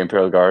any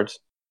Imperial Guards.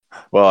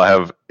 Well, I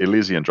have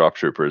Elysian drop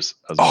troopers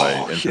as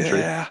my infantry.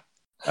 Yeah.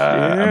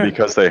 And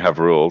because they have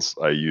rules,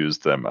 I use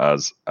them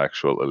as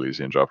actual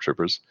Elysian drop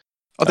troopers.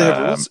 Oh, they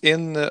have rules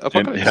in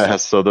Apocalypse? Yeah,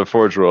 so the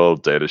Forge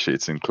World data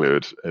sheets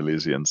include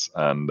Elysians,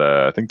 and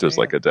I think there's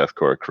like a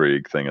Deathcore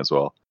Krieg thing as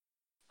well.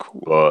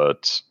 Cool.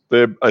 But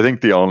I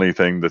think the only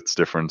thing that's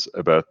different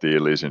about the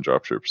Elysian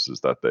drop troopers is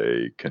that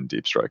they can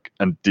deep strike.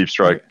 And deep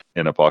strike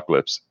in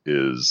Apocalypse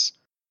is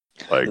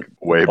like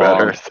way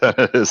better than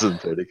it is in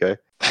 30k.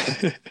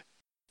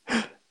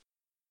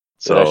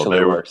 So it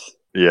actually works.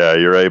 Yeah,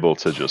 you're able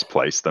to just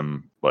place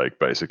them like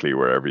basically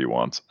wherever you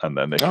want, and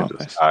then they can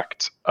just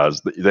act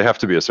as they have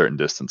to be a certain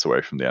distance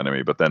away from the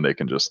enemy, but then they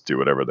can just do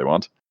whatever they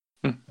want.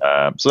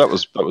 So that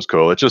was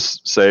cool. It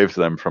just saved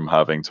them from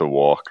having to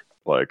walk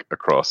like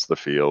across the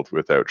field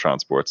without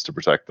transports to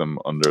protect them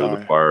under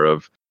the fire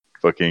of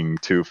fucking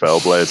 2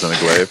 Fellblades and a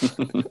glaive.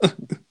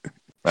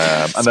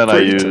 And then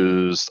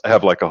I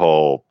have like a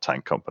whole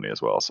tank company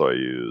as well. So I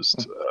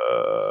used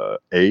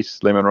 8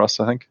 Leman Russ,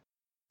 I think.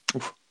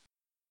 Oof.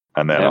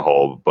 And then a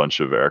whole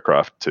bunch of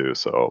aircraft too.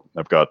 So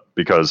I've got,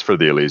 because for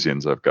the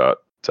Elysians, I've got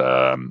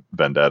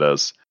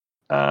Vendettas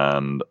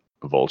and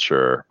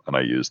Vulture, and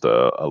I used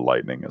a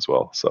Lightning as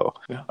well. So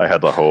I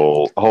had the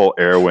whole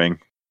air wing.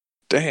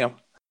 Damn.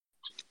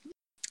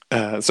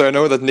 So I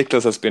know that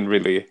Nicholas has been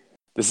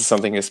this is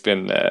something he's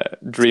been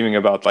dreaming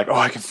about, like,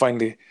 I can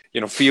finally,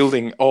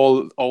 fielding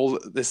all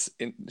this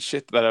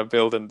shit that I've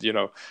built, and,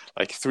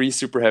 like 3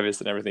 super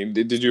heavies and everything.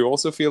 Did you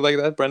also feel like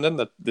that, Brendan,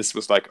 that this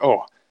was like,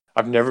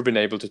 I've never been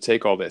able to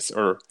take all this?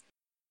 Or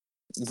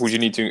would you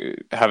need to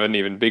have an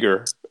even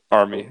bigger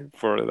army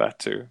for that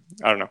too?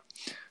 I don't know.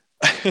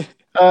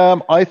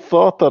 I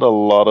thought that a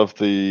lot of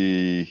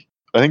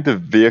I think the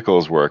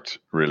vehicles worked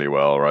really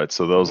well, right?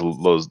 So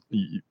those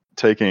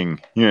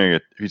taking,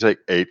 if you take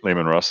 8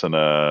 Leman Russ in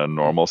a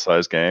normal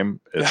size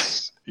game,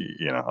 it's,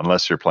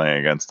 unless you're playing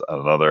against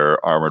another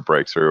Armored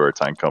Breakthrough or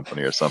Tank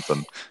Company or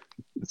something,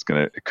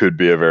 it could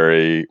be a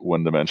very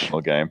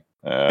one-dimensional game.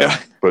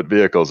 But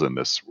vehicles in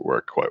this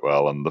work quite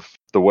well, and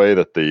the way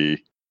that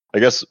I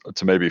guess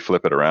to maybe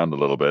flip it around a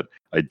little bit,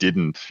 I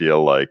didn't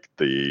feel like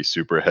the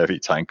super heavy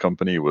tank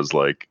company was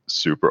like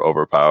super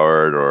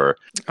overpowered, or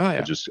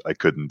I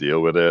couldn't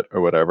deal with it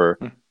or whatever.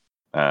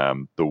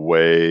 The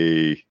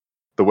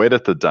way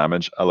that the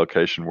damage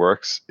allocation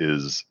works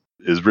is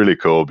really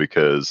cool,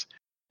 because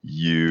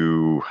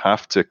you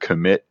have to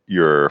commit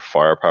your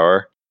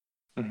firepower,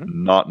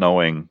 not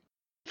knowing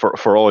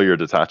for all your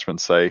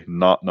detachments,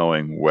 not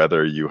knowing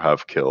whether you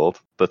have killed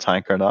the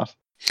tank or not.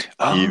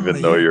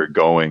 Even though you're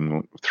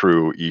going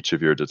through each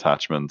of your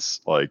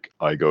detachments, like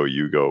I go,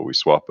 you go, we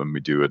swap, and we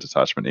do a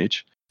detachment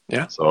each.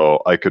 Yeah.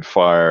 So I could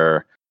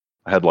fire.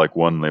 I had like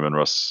 1 Leman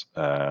Russ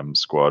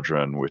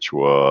squadron, which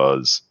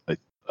was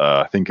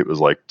I think it was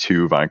like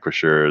 2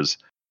 Vanquishers,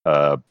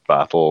 a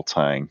battle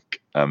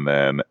tank, and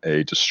then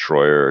a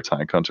destroyer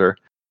tank hunter.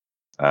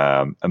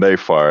 And they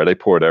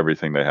poured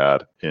everything they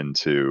had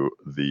into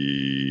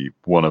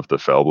one of the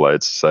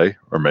Fellblades,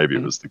 or maybe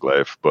it was the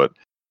glaive, but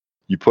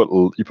you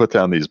put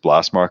down these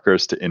blast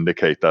markers to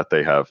indicate that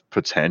they have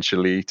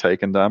potentially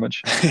taken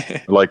damage,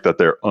 like that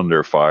they're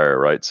under fire,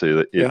 right?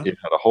 So it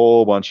had a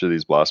whole bunch of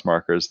these blast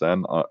markers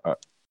then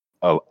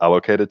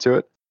allocated to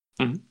it.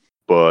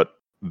 But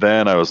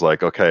then I was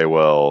like, okay,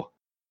 well,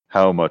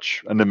 how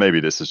much? And then maybe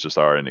this is just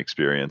our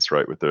inexperience,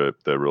 right, with the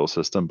rule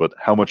system. But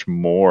how much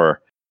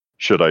more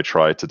should I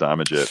try to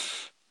damage it?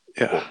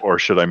 Yeah. Or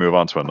should I move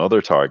on to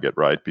another target,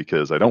 right?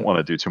 Because I don't want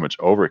to do too much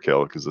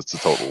overkill because it's a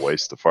total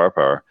waste of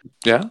firepower.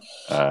 Yeah.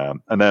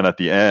 And then at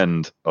the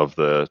end of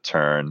the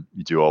turn,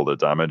 you do all the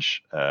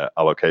damage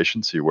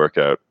allocation. So you work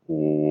out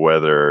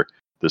whether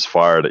this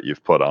fire that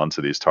you've put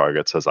onto these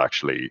targets has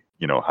actually,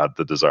 had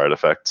the desired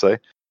effect, say.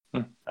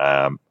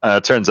 And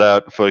it turns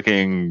out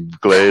fucking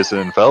Glaze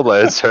and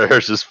Fellblades are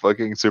just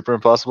fucking super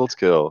impossible to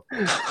kill.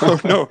 Oh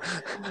no.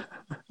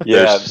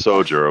 Yeah. They're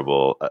so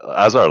durable,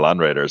 as are Land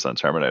Raiders and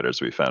Terminators,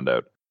 we found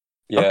out.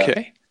 Yeah.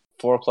 Okay.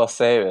 4+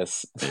 save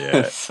is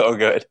so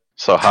good.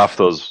 So half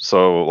those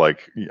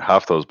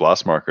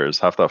blast markers,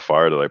 half that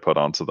fire that I put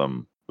onto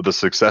them, with a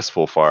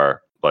successful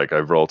fire, like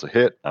I've rolled to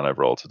hit and I've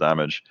rolled to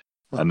damage,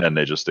 and then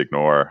they just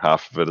ignore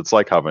half of it. It's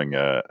like having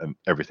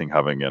everything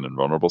having an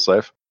invulnerable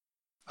save.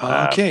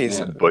 Okay.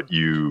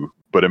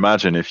 But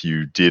imagine if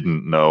you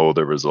didn't know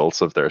the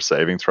results of their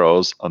saving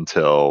throws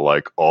until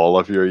like all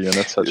of your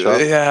units had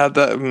shot. Yeah,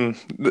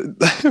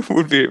 that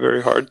would be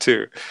very hard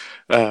to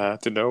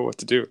know what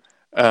to do.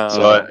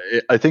 So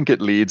I think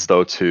it leads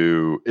though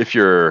to if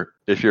you're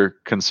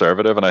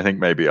conservative, and I think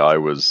maybe I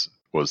was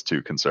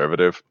too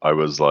conservative. I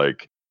was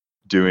like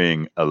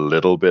doing a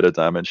little bit of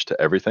damage to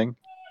everything.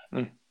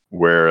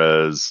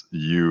 Whereas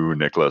you,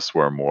 Nicholas,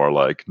 were more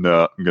like,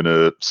 no, I'm going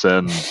to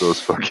send those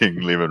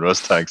fucking Leman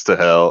Russ tanks to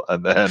hell.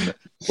 And then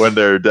when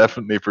they're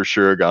definitely for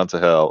sure gone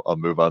to hell, I'll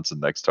move on to the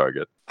next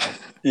target.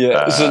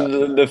 Yeah.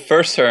 So the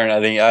first turn,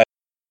 I think I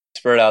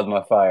spread out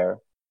my fire.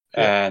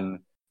 And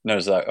I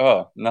was like,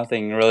 oh,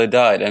 nothing really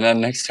died. And then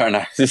next turn,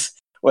 I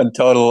just went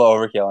total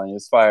overkill and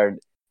just fired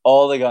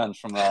all the guns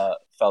from a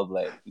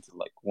Fellblade into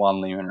like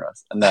one Leman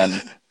Russ. And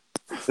then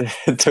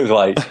it took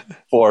like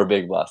 4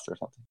 big blasts or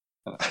something.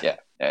 Yeah,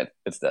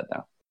 it's dead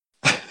now.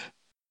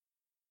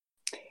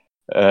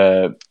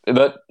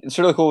 But it's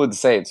really cool with the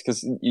saves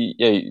because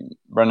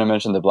Brendan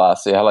mentioned the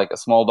blast. So you have like a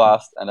small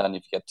blast, and then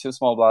if you get 2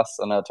 small blasts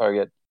on a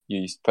target,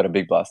 you just put a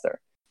big blast there.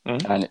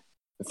 And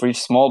for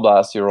each small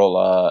blast, you roll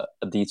a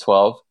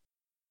d12,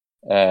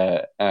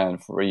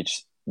 and for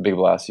each big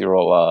blast, you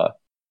roll a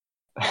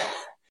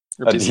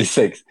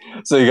d6.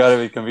 So you gotta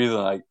be confusing,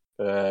 like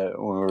when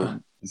we're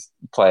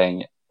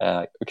playing.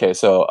 Okay,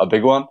 so a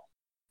big one.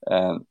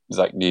 And he's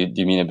like, do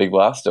you mean a big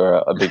blast or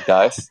a big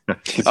dice?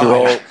 Because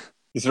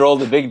you roll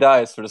the big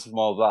dice for the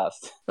small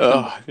blast.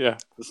 Oh, yeah.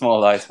 The small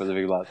dice for the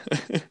big blast.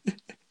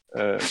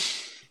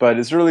 But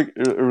it's really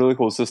a really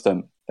cool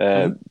system.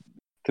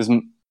 Because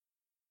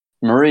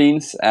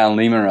Marines and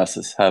Leman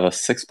Russes have a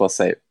 6+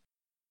 save.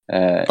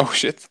 Oh,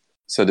 shit.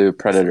 So do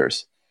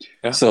Predators.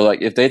 Yeah. So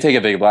like if they take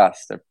a big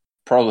blast, they're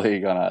probably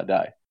gonna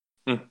die.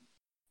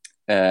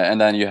 And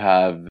then you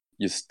have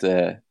just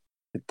hit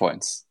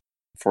points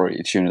for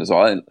each unit as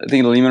well. I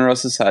think the Leman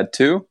Russes had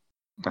 2.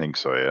 I think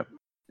so, yeah.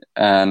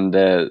 And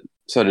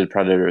so did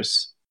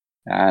Predators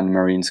and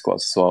Marine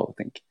squads as well,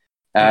 I think.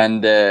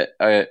 And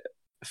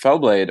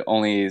Fellblade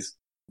only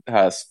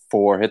has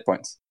 4 hit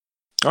points.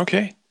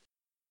 Okay.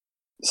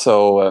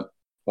 So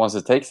once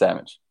it takes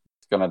damage,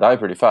 it's going to die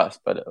pretty fast.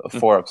 But a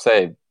 4-up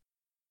save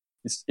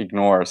just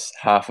ignores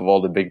half of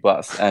all the big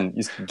blasts. And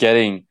just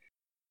getting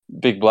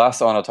big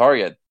blasts on a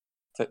target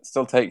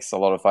still takes a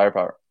lot of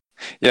firepower.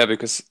 Yeah,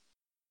 because...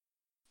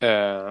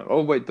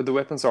 but the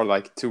weapons are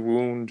like to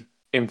wound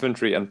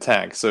infantry and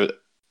tank. So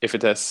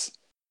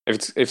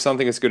if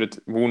something is good at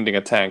wounding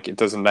a tank, it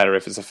doesn't matter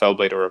if it's a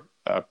Fellblade or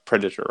a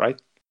Predator, right?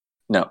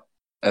 No,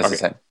 that's the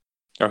same.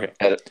 Okay.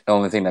 The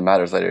only thing that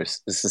matters later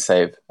is the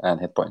save and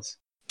hit points.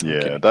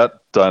 Yeah, that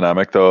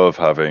dynamic though of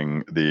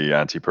having the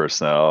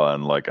anti-personnel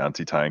and like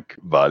anti-tank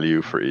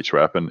value for each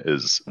weapon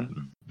is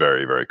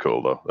very, very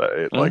cool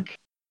though. Like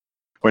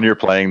when you're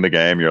playing the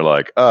game, you're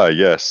like,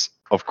 yes,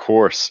 of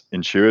course,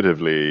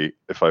 intuitively,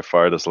 if I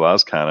fire this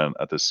las cannon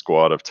at this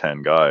squad of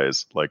 10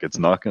 guys, like it's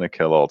not going to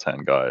kill all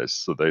 10 guys.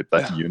 So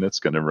that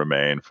unit's going to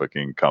remain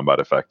fucking combat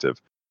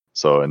effective.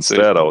 So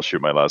instead, I'll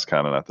shoot my las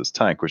cannon at this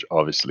tank, which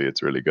obviously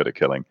it's really good at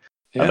killing.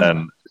 Yeah. And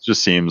then it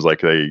just seems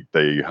like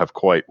they have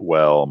quite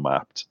well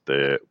mapped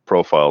the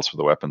profiles for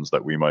the weapons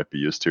that we might be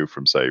used to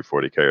from, say,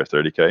 40k or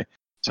 30k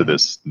to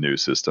this new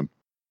system,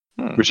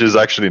 which is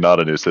actually not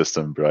a new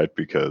system, right?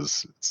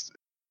 Because it's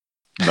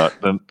not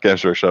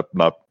Games Workshop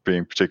not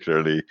being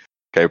particularly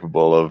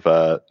capable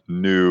of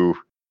new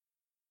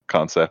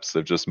concepts.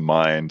 They've just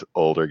mined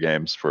older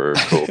games for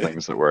cool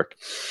things that work.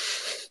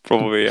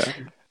 Probably,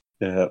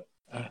 yeah.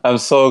 I'm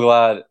so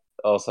glad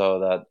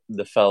also that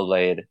the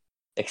Fellblade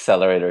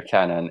accelerator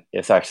cannon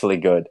is actually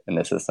good in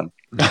the system.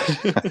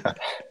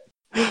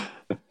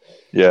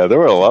 Yeah, there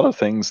were a lot of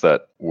things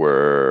that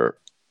were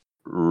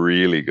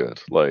really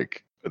good,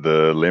 like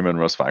the Leman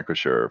Russ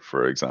Vanquisher,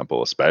 for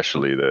example,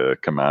 especially the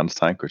command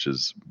tank, which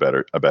is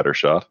a better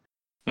shot,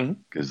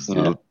 because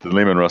the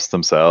Leman Russ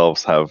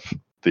themselves have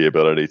the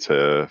ability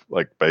to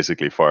like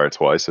basically fire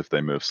twice if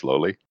they move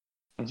slowly.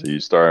 So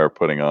you start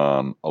putting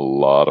on a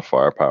lot of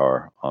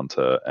firepower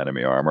onto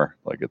enemy armor.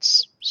 Like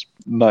it's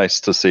nice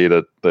to see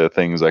that the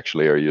things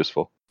actually are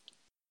useful.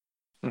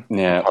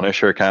 Yeah,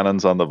 Punisher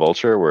cannons on the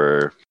Vulture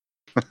were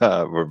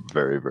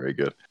very, very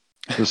good.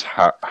 Just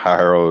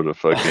harrowed a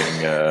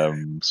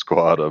fucking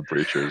squad of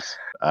breachers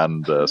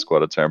and a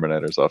squad of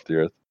Terminators off the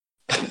earth.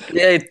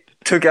 Yeah, it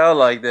took out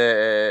like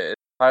the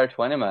entire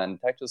 20-man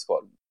tactical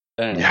squad.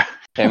 Yeah.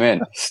 Came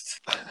in.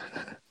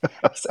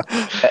 Just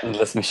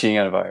endless machine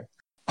gun fire.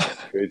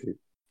 Crazy.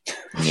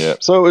 Yeah.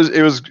 So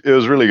it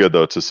was really good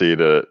though to see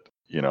that,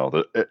 you know,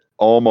 that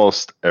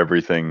almost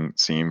everything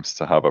seems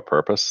to have a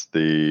purpose.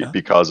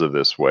 Because of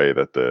this way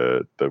that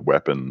the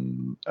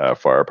weapon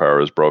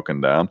firepower is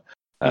broken down,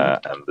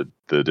 and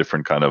the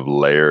different kind of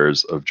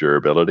layers of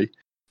durability.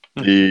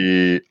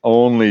 The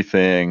only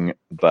thing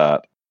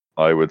that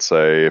I would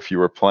say, if you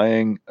were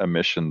playing a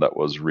mission that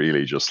was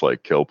really just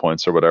like kill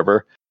points or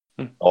whatever,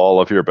 all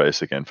of your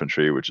basic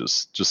infantry would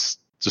just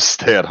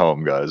stay at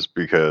home, guys,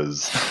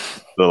 because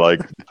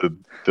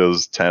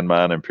those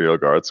 10-man Imperial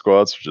Guard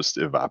squads just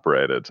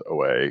evaporated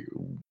away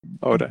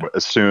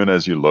as soon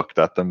as you looked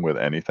at them with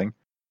anything.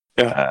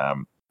 Yeah.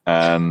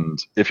 And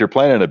if you're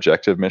playing an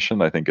objective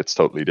mission, I think it's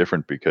totally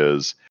different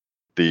because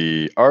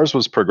ours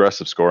was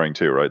progressive scoring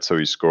too, right? So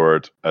you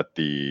scored at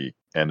the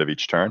end of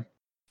each turn.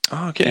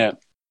 Oh, okay. Yeah.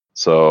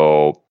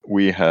 So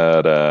we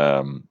had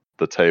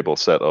the table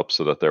set up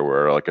so that there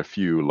were like a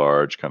few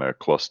large kind of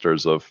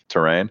clusters of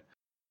terrain.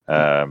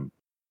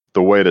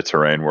 The way the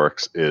terrain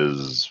works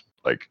is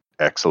like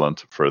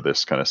excellent for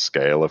this kind of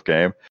scale of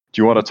game.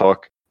 Do you want to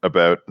talk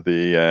about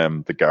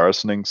the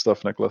garrisoning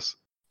stuff, Nicholas?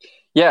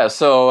 Yeah.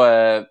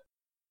 So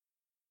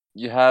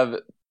you have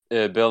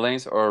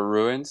buildings or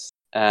ruins,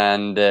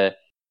 and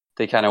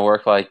they kind of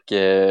work like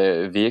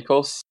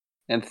vehicles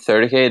in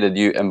 30K that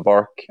you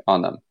embark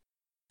on them,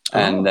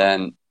 and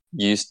then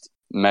you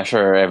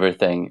measure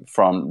everything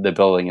from the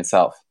building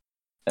itself.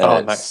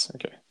 Nice.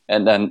 Okay.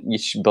 And then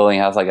each building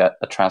has like a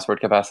transport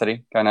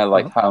capacity, kind of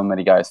like how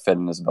many guys fit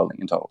in this building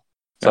in total.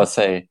 So let's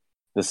say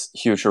this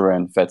huge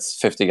ruin fits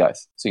 50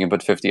 guys. So you can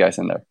put 50 guys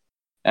in there.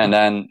 And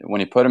then when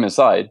you put them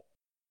inside,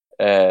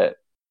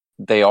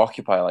 they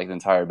occupy like the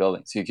entire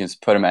building. So you can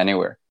just put them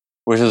anywhere,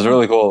 which is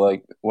really cool.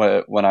 Like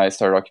when I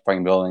started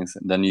occupying buildings,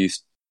 and then you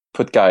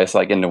put guys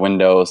like in the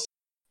windows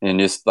and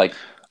just like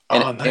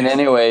in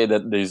any way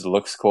that these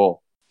looks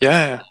cool.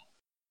 Yeah.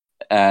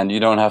 And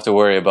you don't have to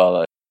worry about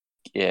like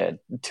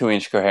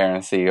 2-inch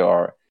coherency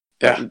or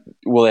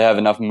will they have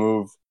enough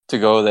move to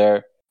go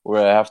there,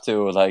 where I have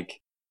to like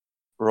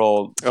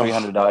roll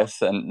 300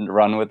 dice and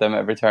run with them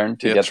every turn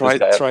to get try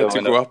this guy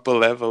to go up a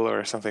level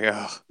or something.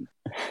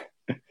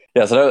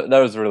 Yeah, so that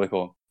was really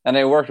cool, and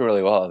it worked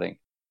really well, I think.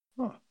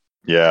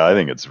 Yeah, I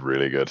think it's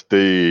really good.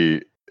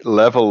 The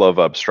level of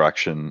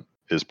abstraction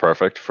is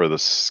perfect for the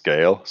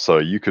scale, so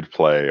you could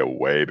play a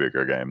way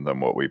bigger game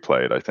than what we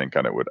played, I think,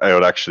 and it would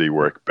actually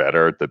work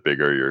better the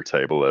bigger your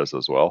table is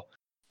as well.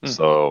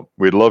 So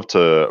we'd love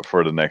to,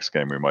 for the next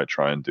game, we might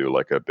try and do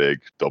like a big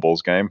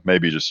doubles game,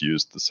 maybe just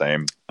use the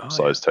same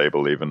size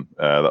table even.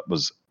 That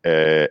was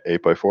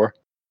 8x4.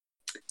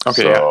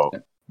 Okay, so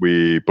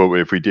but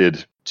if we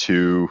did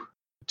two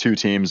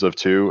teams of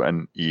 2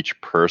 and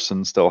each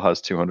person still has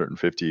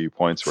 250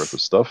 points worth of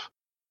stuff,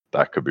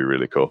 that could be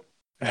really cool.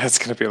 That's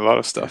going to be a lot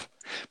of stuff.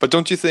 But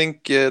don't you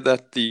think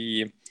that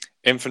the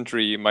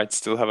infantry might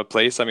still have a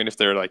place? I mean, if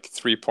they're like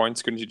 3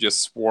 points, couldn't you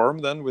just swarm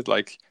then with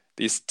like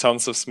these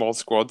tons of small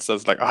squads?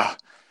 That's like,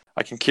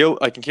 I can kill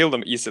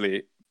them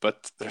easily,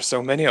 but there's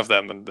so many of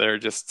them, and they're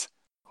just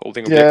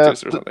holding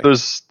objectives or something.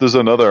 There's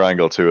another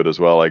angle to it as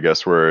well, I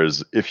guess.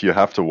 Whereas if you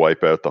have to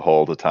wipe out the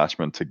whole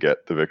detachment to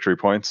get the victory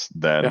points,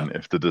 then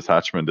if the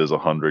detachment is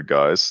 100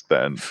 guys,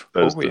 then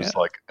there's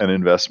like an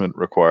investment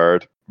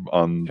required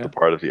on the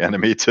part of the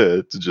enemy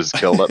to just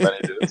kill that many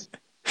dudes.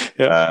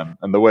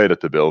 And the way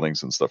that the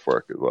buildings and stuff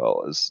work as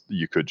well is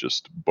you could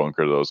just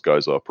bunker those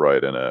guys up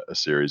right in a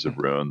series of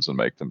ruins and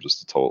make them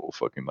just a total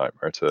fucking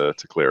nightmare to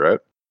clear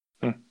out.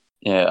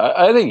 Yeah,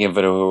 I think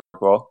Infinite will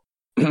work well.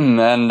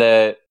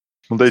 And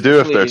well, they do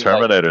if they're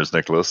Terminators,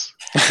 like... Nicholas.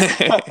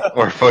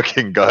 Or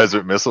fucking guys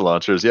with missile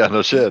launchers. Yeah,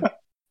 no shit.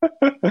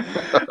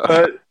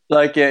 But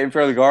like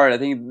Imperial Guard, I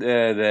think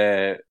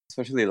the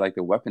especially like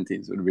the weapon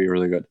teams would be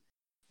really good.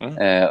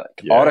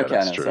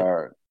 Autocannons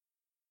are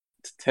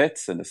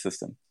tits in the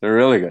system. They're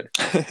really good.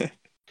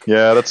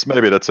 Yeah, that's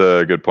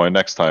a good point.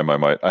 Next time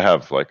I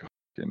have like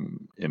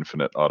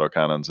infinite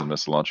autocannons and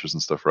missile launchers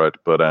and stuff, right?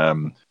 But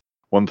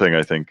one thing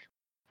I think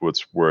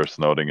what's worth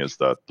noting is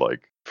that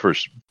like for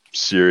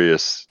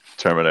serious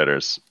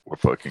Terminators were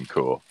fucking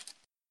cool.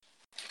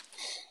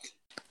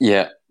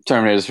 Yeah,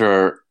 Terminators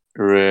were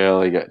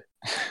really good.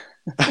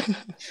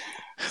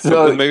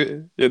 So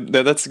maybe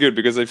that's good,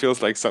 because it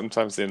feels like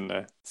sometimes in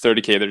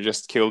 30K they're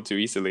just killed too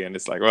easily, and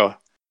it's like, well,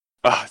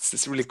 it's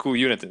this really cool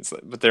unit,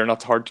 but they're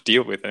not hard to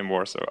deal with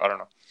anymore. So I don't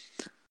know.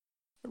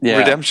 Yeah.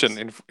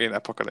 Redemption in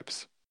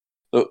Apocalypse.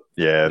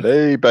 Yeah,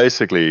 they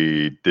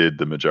basically did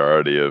the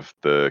majority of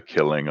the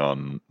killing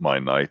on my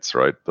knights,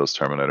 right? Those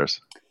Terminators.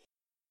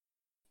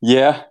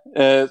 Yeah.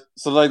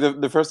 So like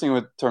the first thing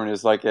with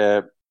Terminators, like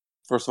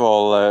first of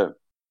all,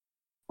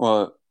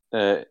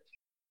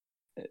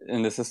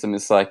 in the system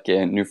it's like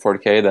in new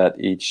 40K that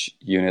each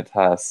unit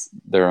has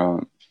their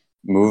own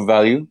move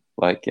value,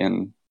 like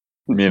in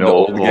I mean, The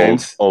old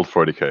games. old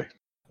 40k.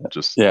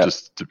 Just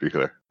to be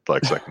clear,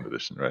 like second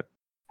edition, right?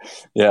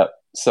 Yeah.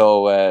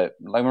 So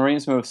like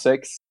Marines move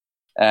 6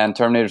 and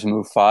Terminators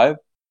move 5,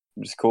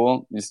 which is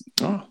cool. Just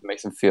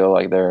makes them feel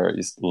like they're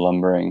just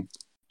lumbering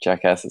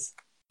jackasses.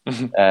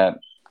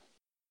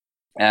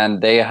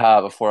 And they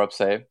have a 4-up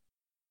save.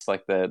 It's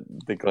like the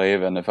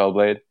glaive and the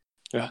fellblade.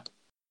 Yeah.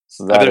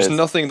 So there's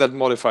nothing that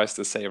modifies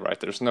the save, right?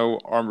 There's no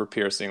armor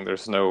piercing.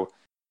 There's no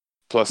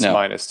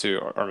minus 2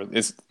 armor.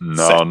 It's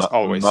set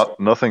always.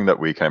 Nothing that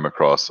we came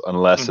across,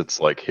 unless it's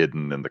like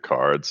hidden in the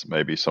cards,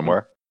 maybe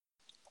somewhere.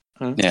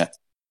 Yeah.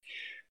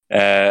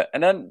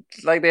 And then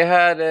like they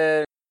had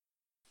a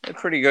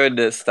pretty good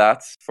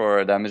stats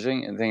for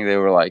damaging. I think they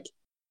were like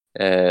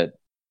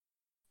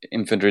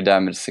infantry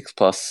damage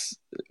 6+,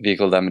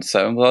 vehicle damage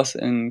 7+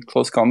 in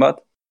close combat.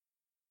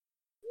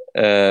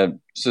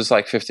 So it's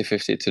like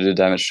 50-50 to do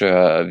damage to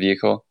a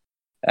vehicle,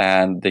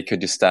 and they could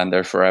just stand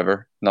there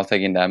forever, not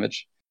taking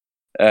damage.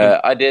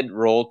 I did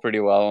roll pretty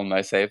well on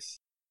my saves.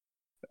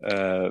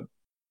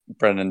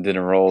 Brendan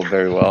didn't roll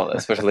very well,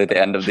 especially at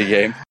the end of the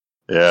game.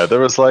 Yeah, there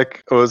was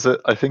like,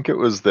 I think it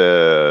was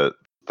the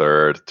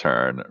third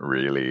turn,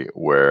 really,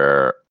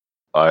 where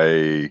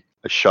I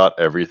shot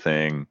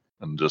everything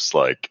and just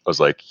like, I was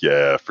like,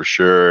 yeah, for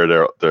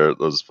sure,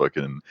 those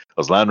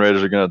Land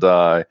Raiders are going to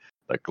die.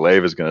 That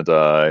glaive is going to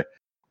die.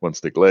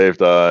 Once the glaive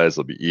dies,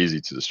 it'll be easy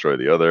to destroy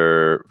the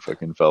other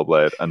fucking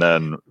Fellblade. And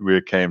then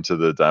we came to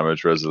the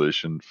damage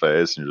resolution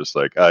phase, and you're just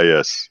like,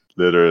 yes,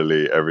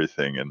 literally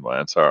everything in my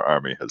entire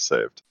army has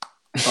saved.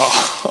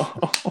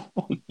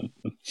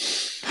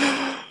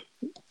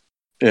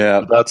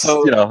 Yeah, that's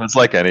it's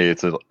like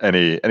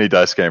any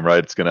dice game,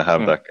 right? It's going to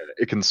have that.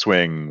 It can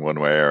swing one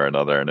way or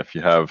another, and if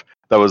you have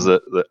that was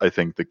I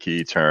think the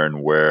key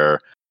turn where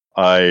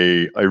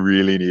I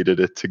really needed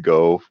it to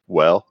go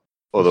well.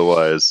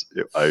 Otherwise,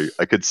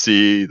 I could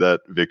see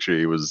that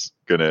victory was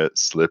going to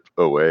slip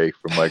away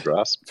from my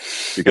grasp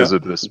because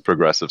of this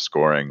progressive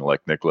scoring.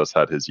 Like Nicholas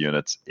had his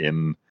units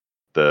in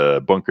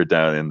the bunker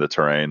down in the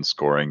terrain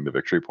scoring the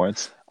victory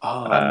points.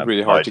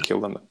 Really hard to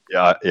kill them.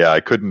 Yeah, I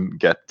couldn't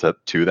get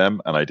to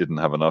them, and I didn't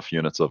have enough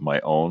units of my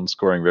own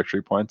scoring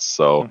victory points.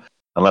 So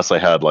unless I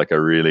had like a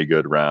really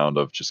good round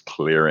of just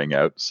clearing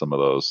out some of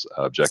those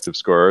objective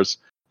scorers,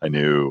 I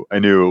knew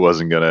it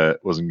wasn't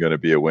gonna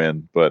be a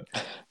win. But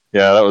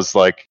yeah, that was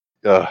like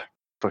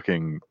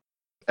fucking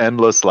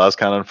endless last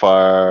cannon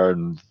fire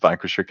and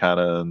vanquisher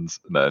cannons,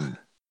 and then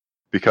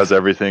because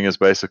everything is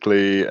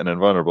basically an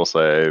invulnerable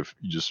save,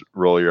 you just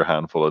roll your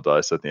handful of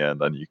dice at the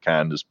end, and you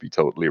can just be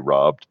totally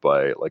robbed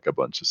by like a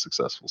bunch of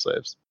successful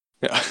saves.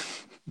 Yeah.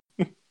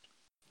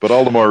 But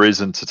all the more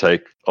reason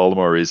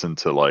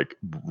to like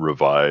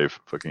revive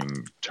fucking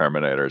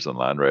Terminators and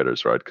Land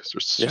Raiders, right? Because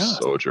they're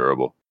so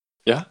durable.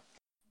 Yeah.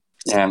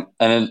 Yeah,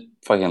 and it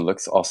fucking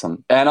looks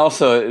awesome. And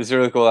also, it's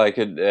really cool. I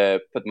could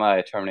put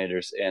my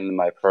Terminators in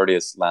my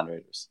Proteus Land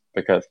Raiders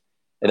because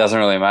it doesn't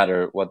really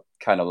matter what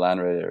kind of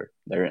Land Raider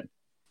they're in.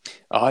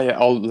 Yeah,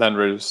 all Land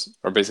Raiders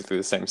are basically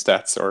the same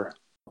stats, or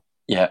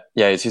yeah.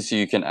 It's just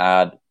you can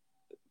add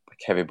like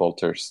heavy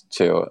bolters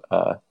to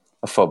a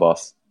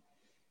Phobos,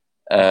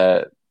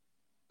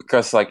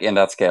 because like in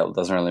that scale, it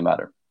doesn't really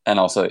matter. And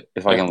also, it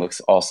fucking looks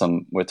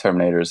awesome with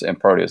Terminators and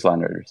Proteus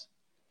Land Raiders.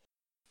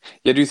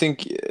 Yeah, do you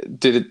think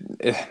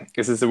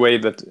is this the way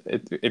that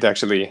it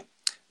actually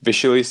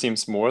visually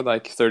seems more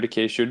like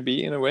 30k should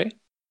be in a way?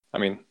 I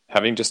mean,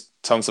 having just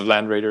tons of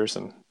Land Raiders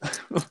and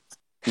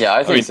yeah,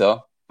 I think so.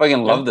 I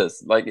fucking love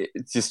this. Like,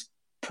 it's just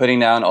putting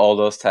down all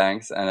those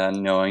tanks and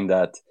then knowing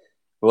that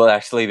we'll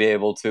actually be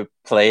able to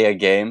play a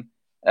game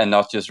and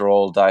not just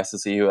roll dice to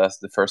see who has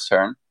the first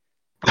turn.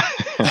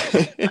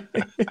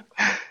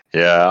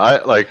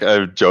 Yeah,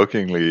 I've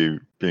jokingly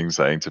been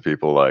saying to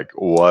people like,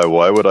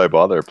 why would I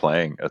bother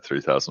playing a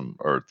 3,000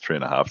 or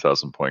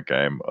 3,500 point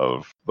game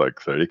of like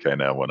 30k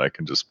now when I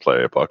can just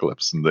play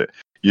Apocalypse and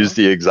use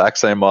the exact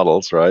same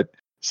models, right?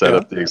 Set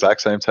up the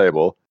exact same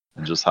table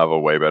and just have a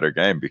way better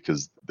game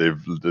because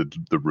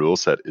the rule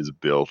set is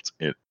built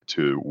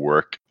to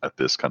work at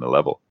this kind of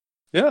level.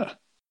 Yeah.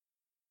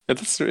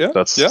 That's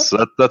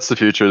the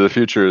future. The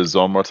future is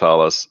Zone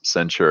Mortalis,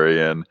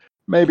 Centurion,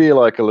 maybe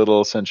like a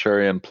little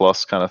Centurion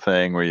plus kind of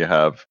thing where you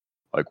have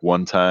like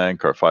one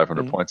tank or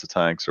 500 points of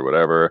tanks or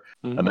whatever,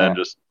 and then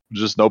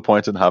just no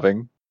point in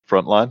having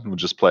frontline. We'll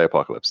just play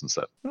Apocalypse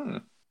instead.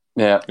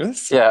 Yeah, cool.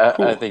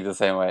 I think the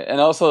same way. And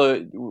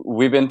also,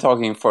 we've been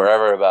talking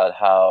forever about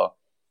how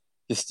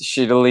just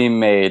shittily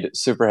made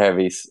super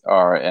heavies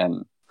are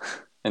in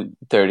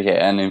 30k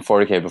and in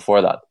 40k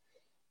before that.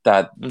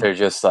 That they're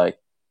just like,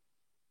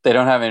 they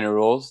don't have any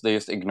rules. They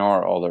just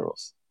ignore all the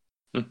rules,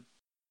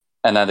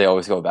 and then they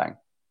always go bang.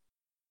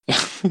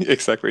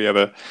 Exactly. Yeah,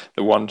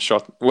 the one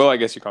shot. Well, I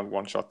guess you can't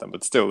one shot them,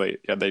 but still, they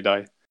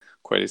die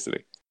quite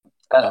easily.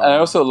 And I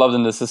also loved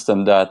in the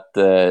system that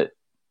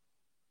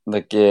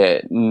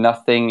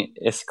nothing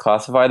is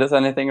classified as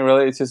anything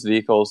really. It's just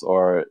vehicles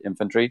or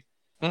infantry,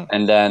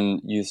 and then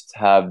you just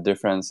have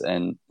difference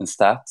in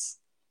stats.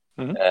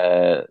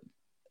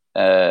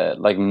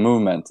 Like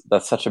movement.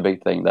 That's such a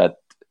big thing that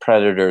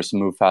Predators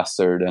move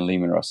faster than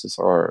Leman Russes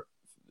or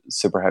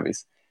super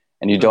heavies,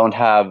 and you don't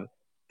have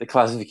the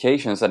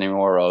classifications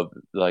anymore of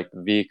like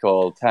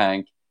vehicle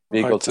tank,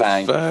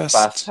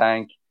 fast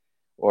tank,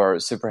 or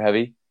super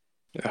heavy.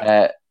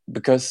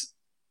 Because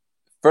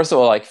first of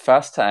all, like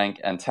fast tank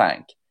and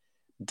tank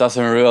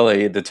doesn't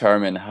really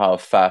determine how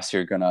fast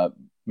you're gonna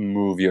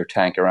move your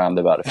tank around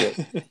the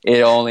battlefield.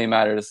 It only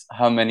matters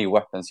how many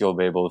weapons you'll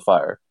be able to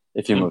fire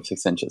if you move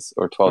 6 inches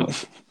or 12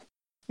 inches.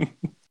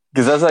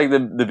 Because that's like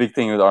the big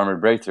thing with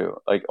Armored Breakthrough.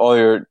 Like all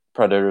your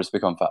Predators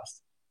become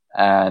fast,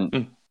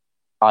 and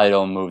I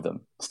don't move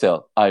them.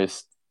 Still, I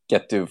just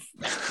get to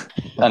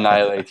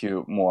annihilate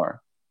you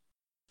more.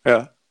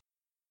 Yeah,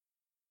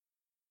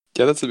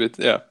 that's a bit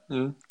a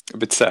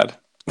bit sad.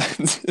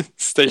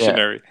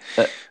 Stationary.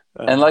 Yeah.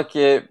 And like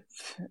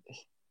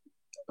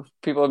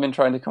people have been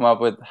trying to come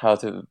up with how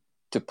to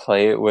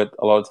play with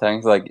a lot of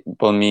tanks. Like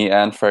both me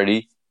and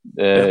Freddy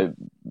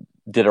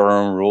did our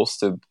own rules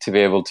to be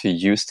able to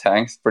use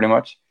tanks pretty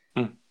much.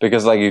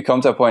 Because like you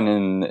come to a point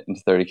in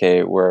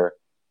 30K where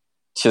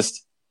it's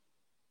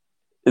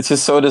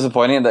just so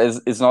disappointing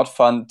that it's not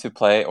fun to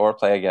play or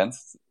play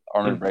against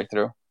Armored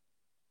Breakthrough.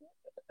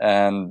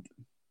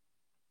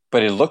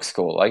 But it looks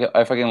cool. Like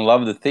I fucking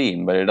love the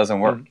theme, but it doesn't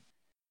work.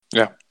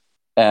 Yeah.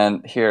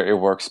 And here it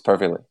works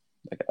perfectly.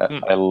 Like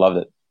I loved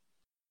it.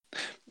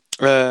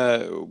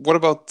 What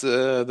about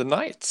the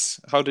Knights?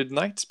 How did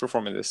Knights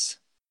perform in this?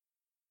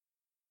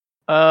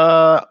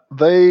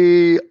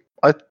 They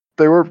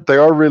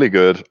are really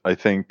good. I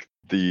think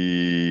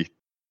they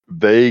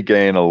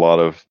gain a lot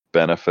of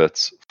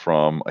benefits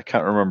from. I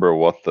can't remember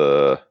what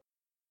there's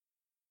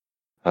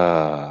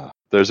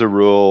a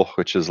rule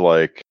which is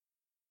like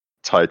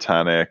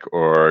Titanic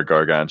or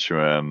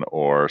Gargantuan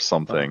or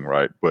something,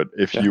 right? But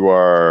if you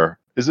are,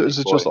 is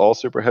it just all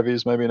super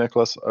heavies, maybe,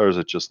 Nicholas, or is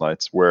it just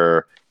Knights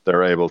where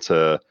they're able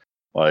to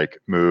like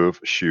move,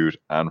 shoot,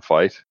 and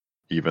fight?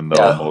 Even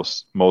though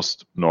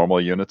most normal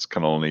units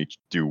can only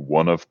do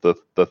one of the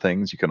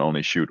things, you can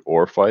only shoot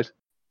or fight.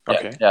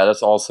 Okay. Yeah,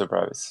 that's all super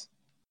heavies.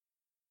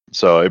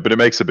 So, but it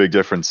makes a big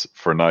difference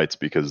for Knights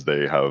because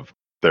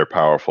they're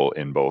powerful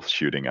in both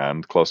shooting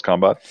and close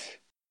combat.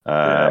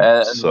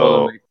 And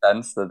so it makes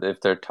sense that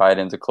if they're tied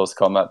into close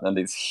combat, then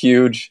these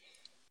huge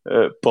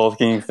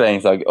bulking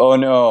things like, oh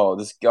no,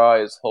 this guy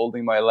is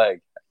holding my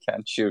leg, I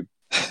can't shoot.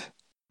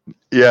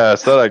 Yeah,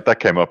 so like that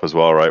came up as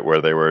well, right?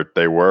 Where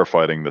they were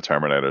fighting the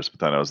Terminators,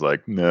 but then I was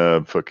like, nah,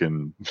 I'm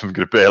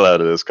gonna bail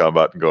out of this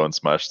combat and go and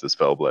smash this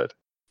Fellblade.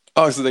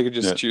 Oh, so they could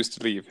just choose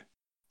to leave.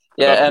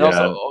 Yeah, and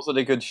also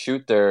they could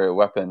shoot their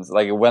weapons.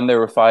 Like when they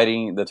were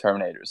fighting the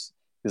Terminators,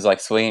 he was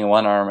like swinging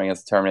one arm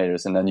against the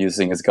Terminators and then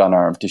using his gun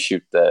arm to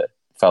shoot the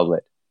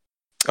Fellblade.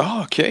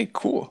 Oh, okay,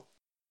 cool.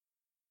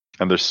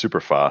 And they're super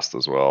fast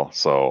as well.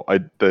 So I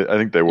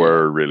think they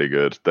were really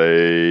good.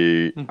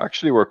 They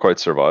actually were quite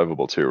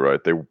survivable too, right?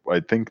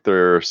 I think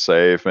their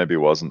save maybe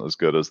wasn't as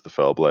good as the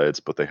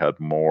Fellblades, but they had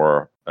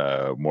more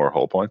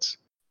hull points.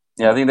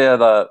 Yeah, I think they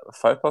had a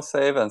 5+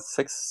 save and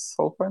 6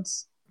 hull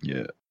points.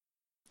 Yeah.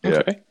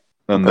 Okay.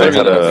 And they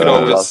had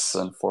less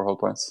than 4 hull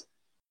points.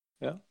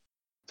 Yeah.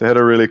 They had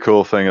a really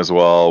cool thing as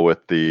well with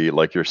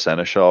your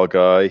Seneschal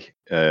guy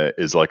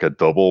is like a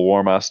double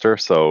War Master.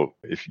 So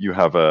if you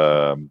have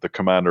the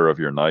commander of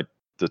your Knight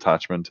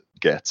detachment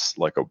gets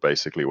like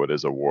basically what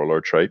is a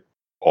Warlord trait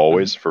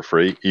always for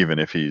free, even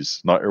if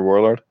he's not your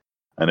Warlord.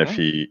 And if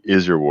he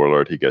is your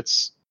Warlord, he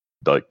gets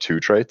like 2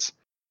 traits,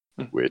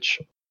 which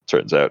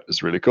turns out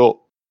is really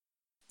cool.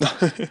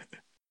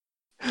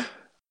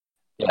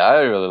 Yeah,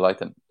 I really liked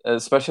them,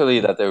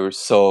 especially that they were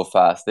so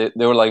fast. They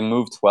were like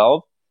move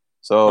 12,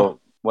 so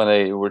when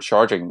they were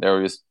charging, they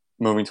were just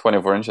moving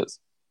 24 inches.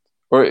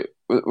 Were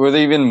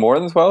they even more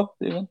than 12?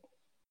 Even?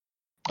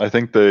 I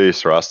think the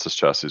Cerastus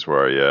chassis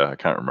were, yeah. I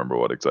can't remember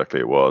what exactly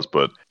it was,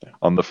 but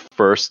on the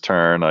first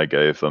turn, I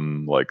gave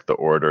them like the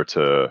order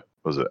to,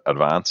 was it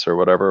advance or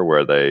whatever,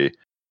 where they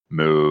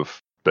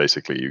move,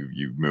 basically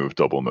you move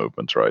double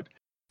movement, right?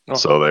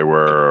 So they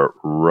were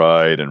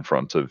right in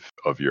front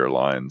of your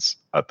lines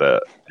at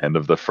the end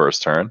of the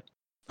first turn.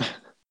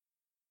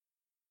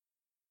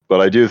 But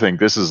I do think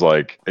this is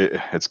like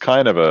it's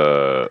kind of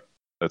a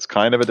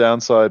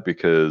downside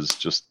because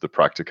just the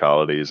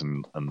practicalities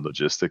and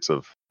logistics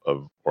of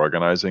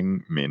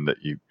organizing mean that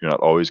you're not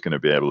always going to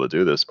be able to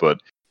do this. But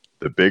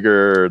the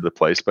bigger the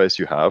play space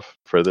you have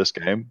for this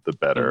game, the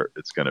better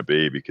it's going to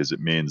be, because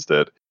it means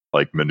that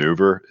like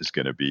maneuver is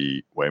going to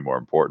be way more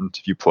important.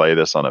 If you play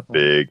this on a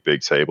big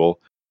table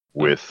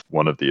with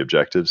one of the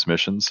objectives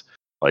missions,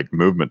 like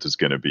movement is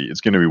going to be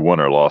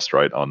won or lost,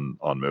 right, on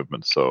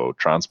movement. So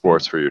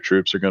transports for your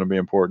troops are going to be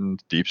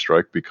important. Deep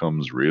strike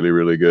becomes really,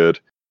 really good.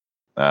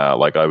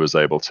 Like I was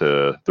able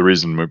to, the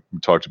reason we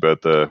talked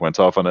about went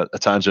off on a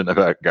tangent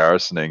about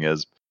garrisoning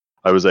is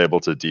I was able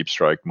to deep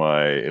strike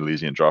my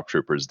Elysian drop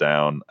troopers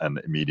down and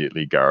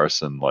immediately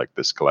garrison like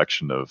this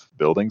collection of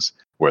buildings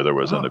where there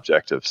was an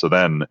objective. So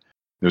then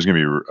there's going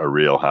to be a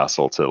real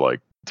hassle to like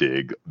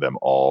dig them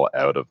all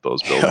out of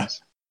those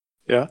buildings.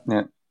 Yeah.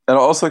 And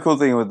also a cool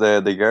thing with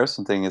the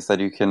garrison thing is that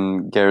you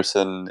can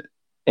garrison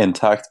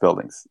intact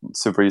buildings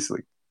super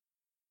easily.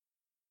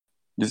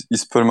 You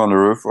just put them on the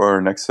roof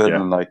or next to it,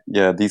 Yeah. and like,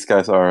 yeah, these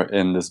guys are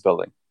in this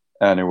building,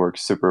 and it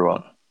works super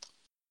well.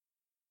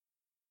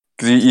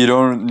 Because you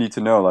don't need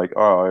to know, like,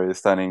 oh, are you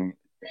standing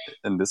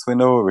in this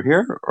window over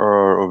here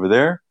or over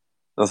there?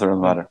 Doesn't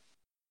really matter.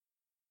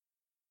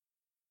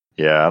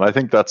 Yeah, and I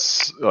think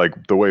that's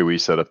like the way we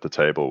set up the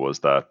table was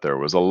that there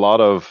was a lot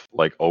of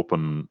like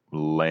open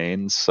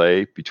lanes,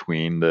 say,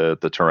 between the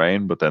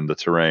terrain, but then the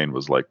terrain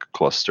was like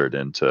clustered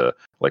into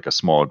like a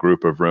small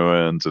group of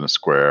ruins in a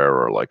square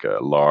or like a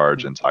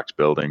large intact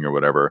building or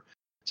whatever.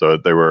 So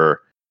they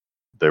were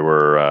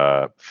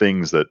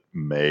things that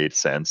made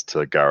sense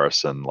to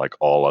garrison like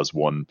all as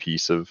one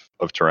piece of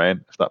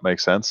terrain, if that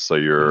makes sense. So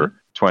your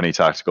 20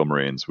 tactical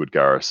marines would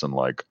garrison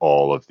like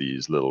all of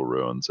these little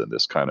ruins in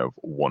this kind of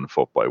 1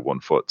 foot by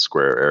 1 foot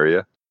square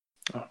area.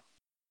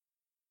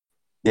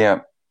 Yeah.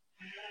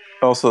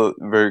 Also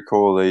very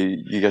cool.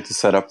 You get to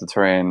set up the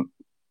terrain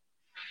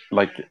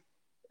like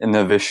in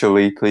a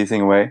visually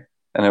pleasing way,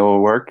 and it will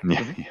work.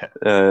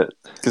 Yeah.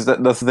 Because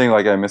that's the thing,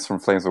 like, I miss from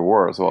Flames of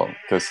War as well.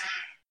 Because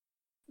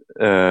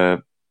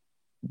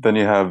then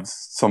you have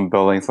some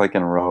buildings like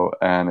in a row,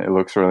 and it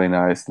looks really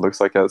nice. It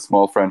looks like a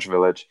small French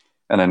village,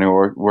 and I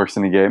know it works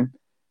in the game.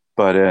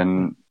 But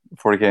in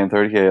 40k and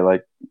 30k,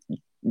 like,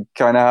 you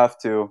kind of have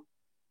to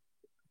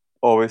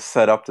always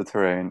set up the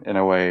terrain in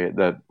a way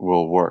that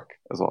will work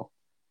as well.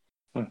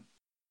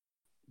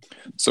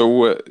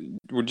 So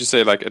would you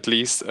say like at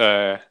least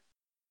 8x4?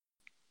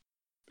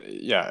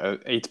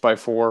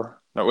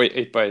 No,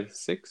 wait,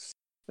 8x6? Is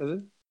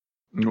it?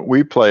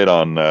 We played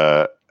on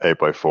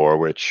 8x4,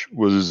 which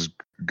was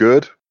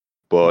good,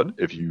 but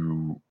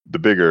the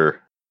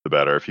bigger the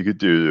better. If you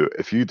do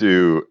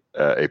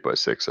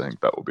 8x6, I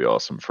think that would be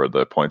awesome for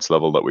the points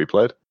level that we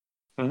played.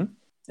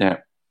 Yeah,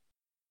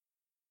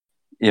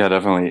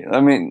 definitely.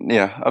 I mean,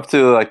 yeah, up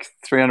to like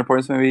 300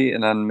 points maybe,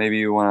 and then maybe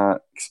you want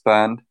to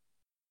expand.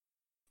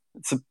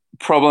 It's a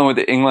problem with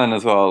England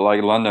as well.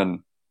 Like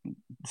London,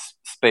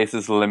 space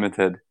is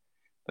limited.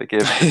 Like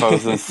if I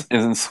was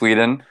in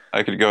Sweden,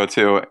 I could go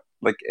to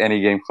like any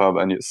game club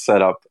and you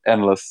set up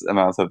endless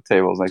amounts of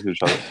tables next to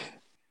each other.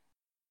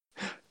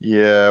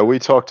 Yeah, we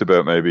talked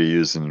about maybe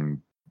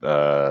using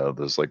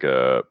there's like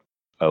a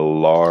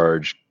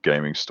large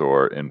gaming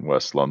store in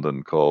West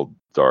London called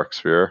Dark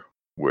Sphere,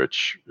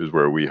 which is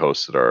where we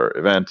hosted our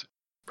event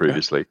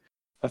previously.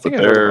 I think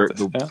I heard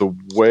about this. The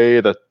way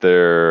that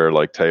their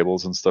like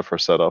tables and stuff are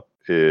set up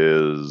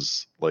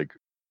is like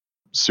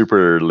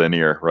super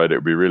linear, right? It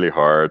would be really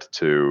hard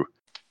to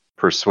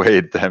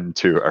persuade them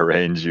to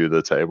arrange you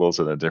the tables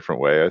in a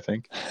different way, I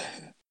think.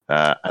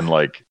 And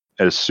like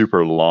a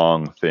super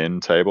long, thin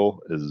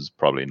table is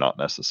probably not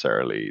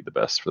necessarily the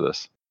best for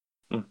this.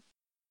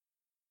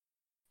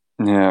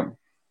 Yeah.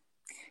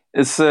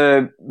 It's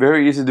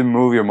very easy to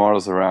move your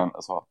models around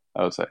as well,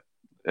 I would say.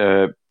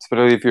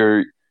 Especially if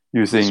you're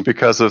using... It's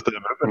because of the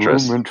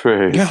movement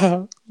trays.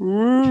 Yeah.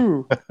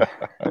 Woo!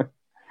 The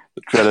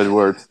dreaded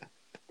words.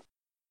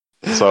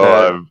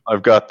 So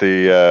I've got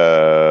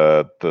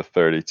the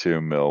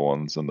 32 mil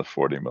ones and the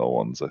 40 mil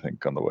ones, I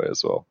think, on the way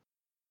as well.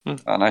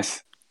 Oh,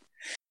 nice.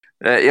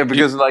 Yeah,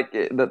 because like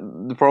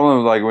the problem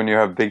is, like, when you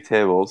have big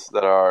tables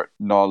that are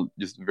not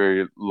just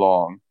very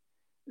long,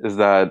 is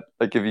that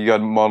like if you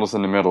got models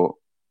in the middle,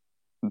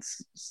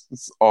 it's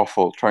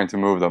awful trying to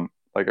move them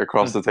like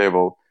across the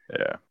table.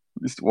 Yeah,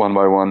 just one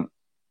by one.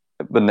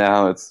 But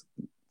now it's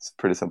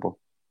pretty simple.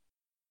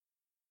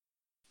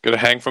 Gotta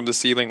hang from the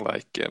ceiling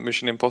like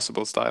Mission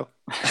Impossible style.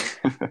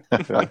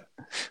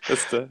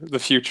 That's the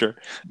future.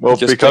 Well,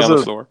 just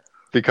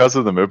because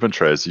of the movement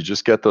trays, you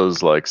just get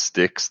those like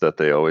sticks that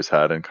they always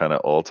had in kind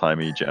of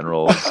old-timey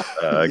generals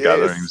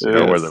gatherings,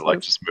 where they're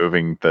like just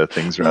moving the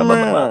things around on the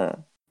map.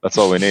 That's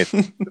all we need.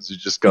 Because you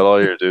just got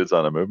all your dudes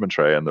on a movement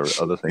tray, and the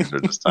other things are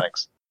just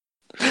tanks.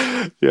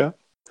 Yeah.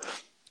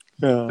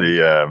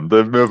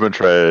 The movement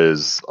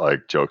trays,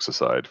 like, jokes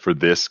aside, for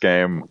this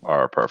game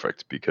are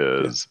perfect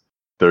because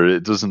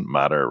it doesn't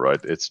matter, right?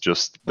 It's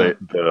just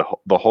the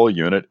whole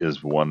unit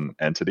is one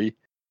entity.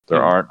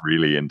 There aren't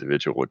really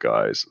individual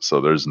guys, so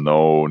there's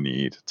no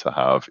need to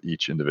have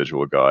each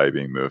individual guy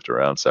being moved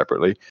around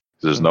separately.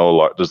 There's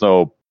no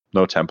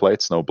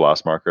templates, no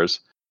blast markers,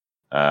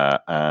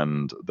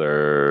 and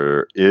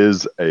there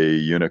is a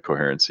unit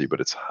coherency, but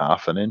it's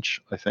 1/2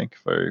 inch, I think,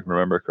 if I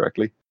remember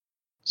correctly.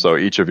 So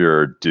each of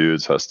your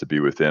dudes has to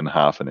be within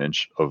 1/2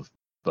 inch of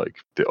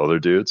like the other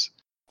dudes.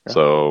 Yeah.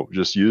 So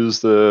just use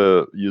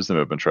the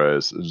movement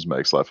trays. It just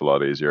makes life a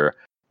lot easier.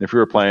 If you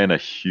were playing a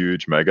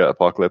huge mega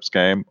apocalypse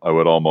game, I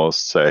would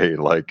almost say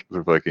like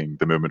the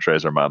movement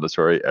trays are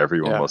mandatory.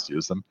 Everyone must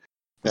use them.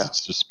 Yeah. It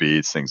just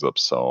speeds things up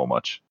so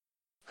much.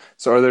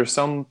 So are there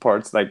some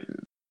parts, like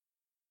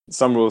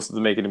some rules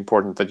that make it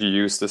important that you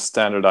use the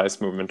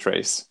standardized movement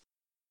trays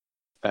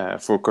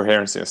for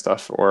coherency and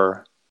stuff?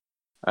 Or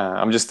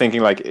I'm just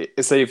thinking, like,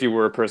 say if you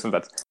were a person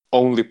that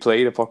only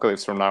played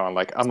Apocalypse from now on,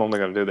 like, I'm only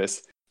going to do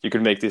this. You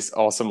could make these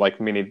awesome,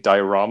 like, mini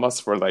dioramas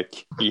for,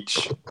 like,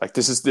 each, like,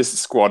 this is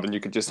squad, and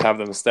you could just have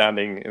them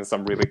standing in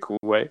some really cool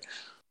way.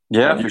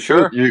 Yeah, for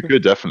sure. You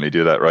could definitely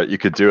do that, right? You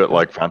could do it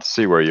like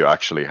fantasy, where you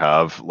actually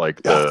have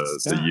like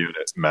the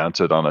unit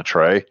mounted on a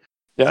tray.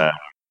 Yeah.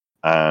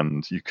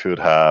 And you could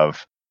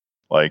have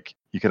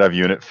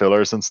unit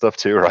fillers and stuff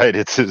too, right?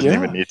 It doesn't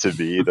even need to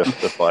be the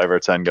 5 or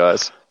 10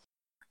 guys.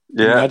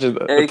 Yeah, imagine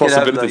the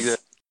possibilities. Have,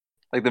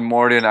 like the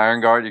Morty and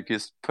Iron Guard, you could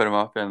just put them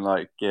up in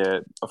like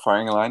a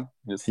firing line.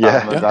 Just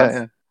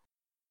Yeah.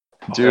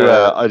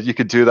 You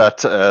could do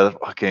that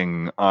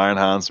fucking Iron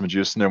Hands,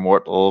 Medusan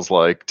Immortals,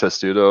 like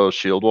Testudo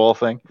shield wall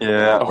thing.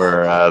 Yeah.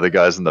 Where the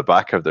guys in the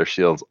back have their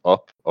shields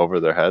up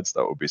over their heads.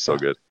 That would be so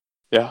good.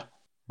 Yeah.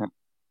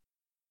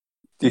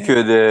 You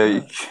could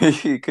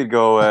you could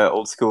go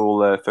old school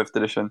 5th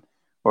edition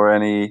or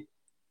any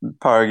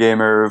Power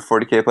Gamer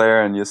 40k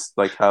player and just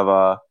like have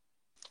a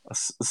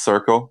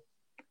circle.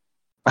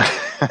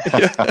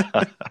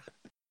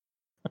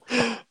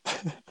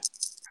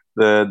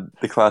 The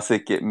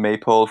classic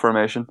maypole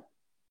formation.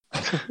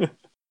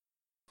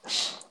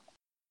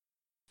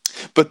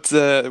 But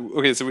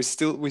okay, so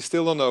we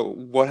still don't know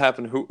what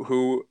happened.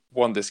 Who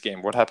won this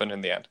game? What happened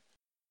in the end?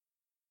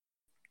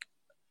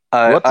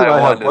 What did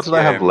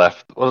I have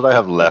left? What did I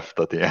have left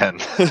at the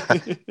end?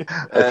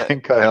 I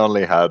think I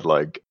only had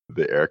like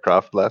the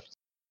aircraft left.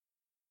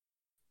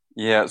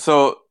 Yeah.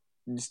 So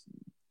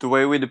the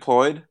way we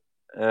deployed,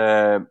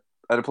 I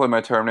deployed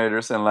my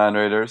Terminators and Land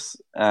Raiders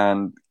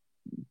and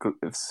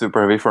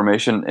super heavy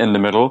formation in the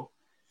middle,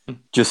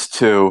 just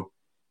to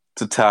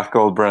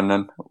tackle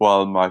Brennan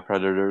while my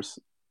Predators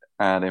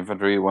and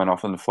infantry went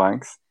off on the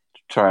flanks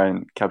to try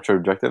and capture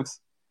objectives.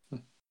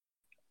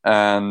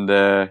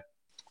 And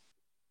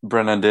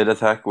Brennan did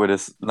attack with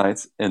his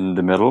knights in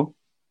the middle,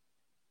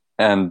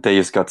 and they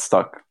just got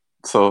stuck.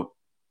 So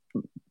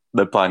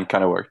the plan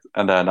kind of worked,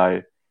 and then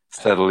I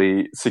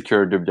steadily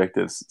secured the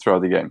objectives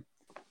throughout the game.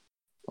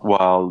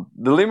 While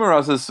the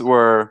Lemurauses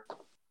were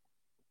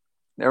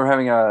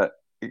having a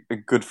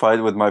good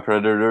fight with my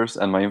Predators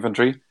and my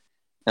infantry,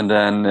 and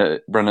then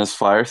Brennan's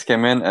flyers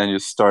came in and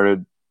just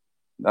started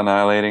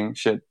annihilating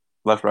shit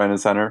left, right, and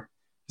center.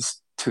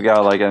 Just took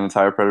out like an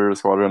entire Predator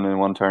squadron in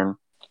one turn,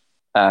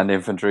 and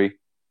infantry,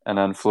 and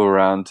then flew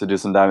around to do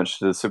some damage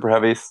to the super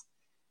heavies.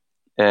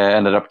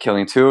 Ended up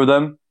killing 2 of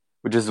them,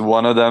 which is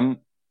one of them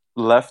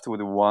left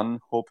with 1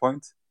 hull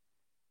point,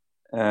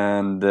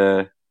 and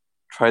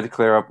tried to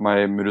clear up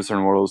my Medusan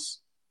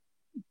Immortals,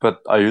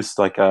 but I used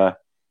like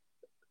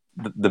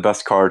the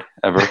best card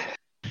ever.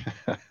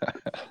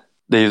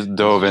 They just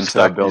dove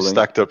into a building. You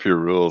stacked up your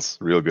rules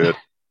real good.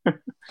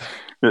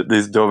 They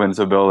just dove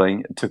into a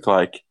building. It took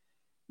like,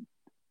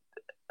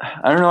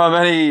 I don't know how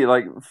many,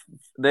 like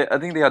I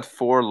think they had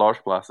 4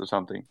 large blasts or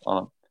something on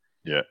them.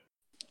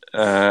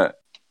 Yeah.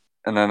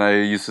 And then I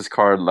used this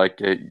card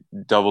like a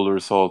double the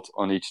result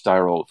on each die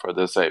roll for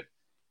the save,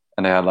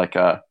 and they had like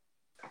a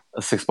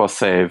 6+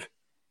 save,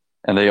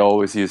 and they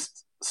always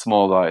used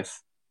small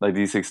dice, like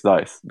D6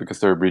 dice,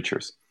 because they're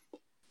breachers.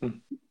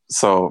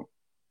 So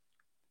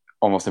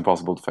almost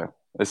impossible to fail.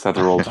 I just had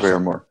to roll 3 or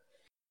more.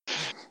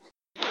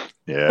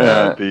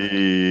 Yeah.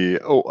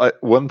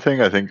 One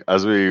thing I think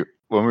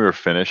when we were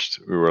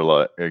finished, we were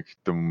like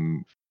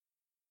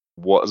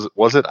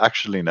was it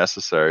actually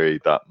necessary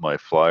that my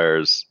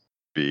flyers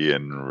be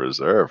in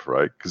reserve,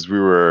 right? Because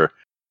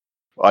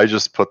I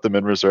just put them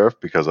in reserve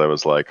because I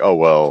was like, oh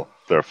well,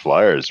 they're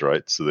flyers,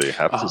 right? So they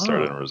have to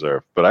start in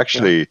reserve. But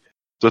actually,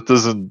 that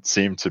doesn't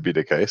seem to be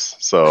the case.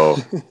 So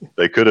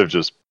they could have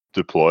just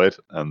deployed,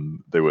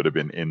 and they would have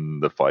been in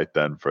the fight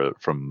then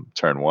from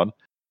turn 1.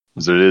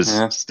 So it is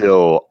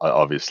still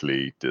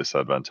obviously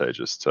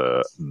disadvantageous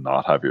to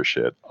not have your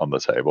shit on the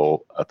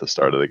table at the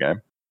start of the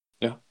game.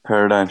 Yeah,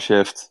 paradigm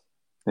shift.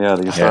 Yeah,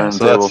 so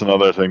that's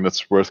another thing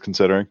that's worth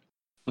considering.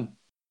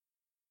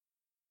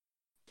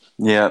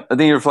 Yeah, I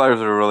think your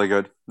flyers are really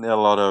good. They had a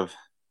lot of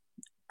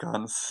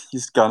guns.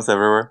 Used guns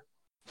everywhere.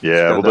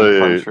 Yeah, well,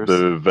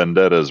 the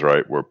Vendettas,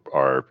 right,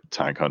 are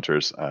tank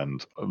hunters,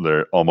 and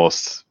they're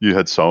almost. You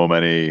had so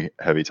many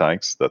heavy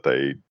tanks that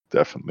they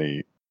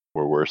definitely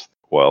were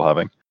worthwhile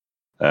having.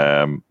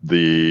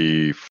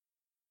 The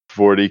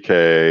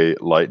 40k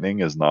Lightning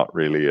is not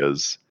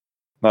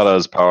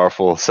as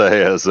powerful,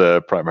 say, as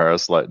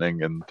Primaris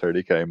Lightning and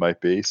 30k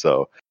might be.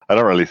 So I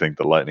don't really think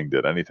the Lightning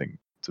did anything,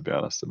 to be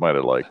honest. It might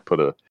have like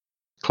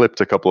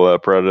clipped a couple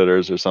of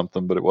Predators or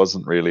something, but it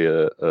wasn't really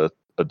a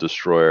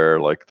destroyer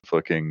like the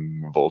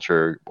fucking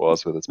Vulture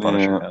was with its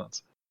Punisher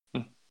cannons.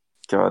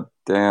 God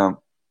damn.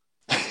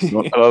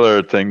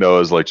 Another thing though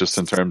is like just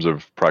in terms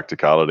of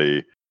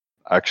practicality,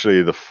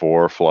 actually the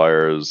 4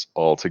 flyers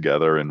all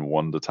together in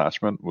one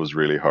detachment was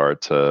really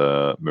hard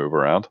to move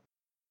around.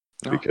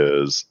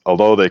 Because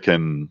although they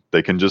can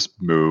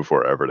just move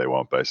wherever they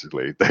want,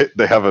 basically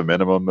they have a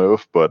minimum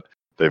move, but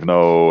they've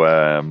no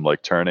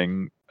like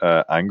turning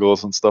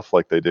angles and stuff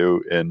like they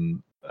do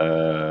in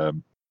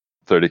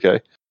 30k,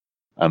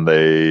 and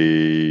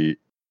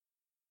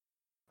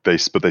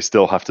but they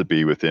still have to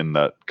be within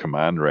that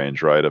command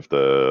range, right, of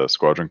the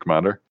squadron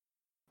commander.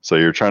 So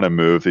you're trying to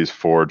move these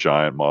 4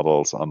 giant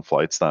models on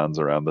flight stands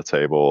around the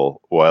table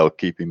while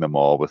keeping them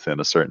all within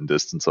a certain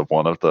distance of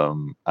one of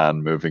them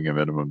and moving a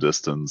minimum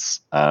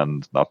distance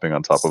and not being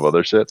on top of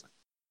other shit,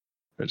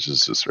 which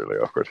is just really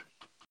awkward.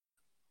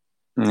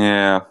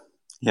 Yeah,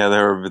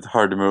 they're a bit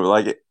hard to move.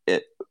 Like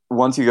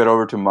once you get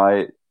over to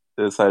my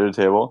side of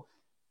the table,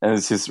 and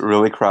it's just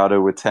really crowded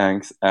with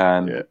tanks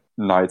and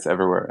knights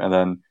everywhere, and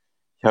then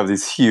you have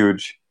these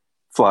huge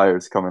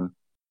flyers coming.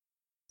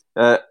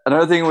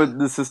 Another thing with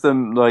the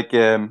system, like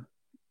the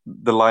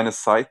line of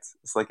sight,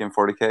 it's like in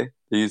 40k.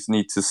 You just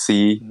need to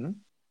see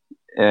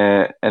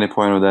any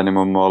point of the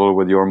enemy model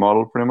with your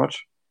model, pretty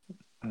much,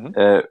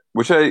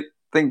 which I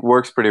think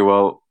works pretty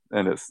well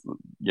in this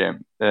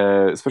game,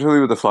 especially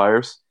with the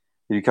flyers.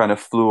 You kind of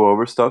flew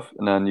over stuff,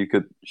 and then you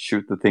could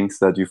shoot the things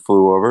that you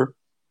flew over.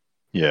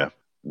 Yeah,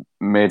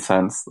 made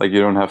sense. Like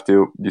you don't have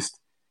to just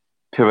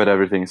pivot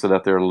everything so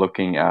that they're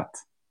looking at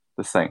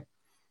the thing.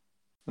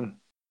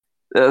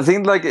 I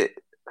think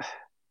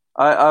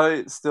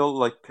I still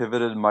like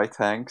pivoted my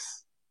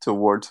tanks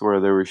towards where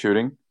they were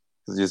shooting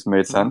because it just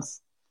made sense.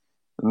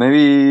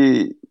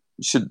 Maybe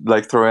you should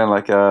like throw in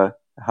like a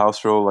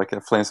house rule, like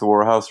a Flames of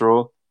War house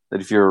rule,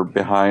 that if you're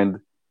behind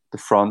the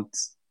front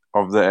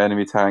of the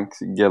enemy tanks,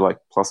 you get like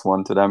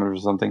 +1 to damage or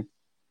something.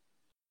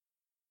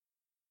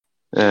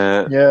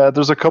 Yeah,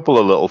 there's a couple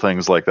of little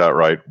things like that,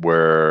 right?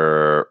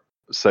 Where,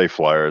 say,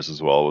 flyers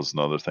as well was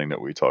another thing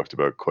that we talked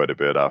about quite a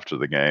bit after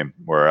the game,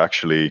 where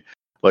actually,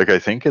 like, I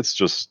think it's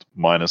just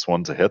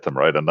 -1 to hit them,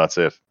 right? And that's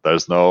it.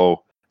 There's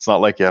no, it's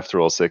not like you have to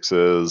roll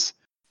 6s.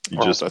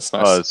 That's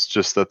nice. It's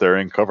just that they're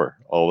in cover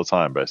all the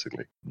time,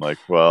 basically. Like,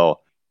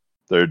 well,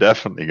 they're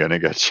definitely going to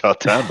get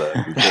shot down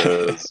then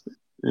because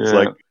it's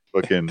like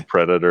fucking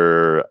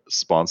Predator,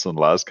 Spons, and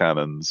las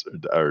cannons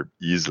are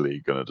easily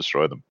going to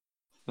destroy them.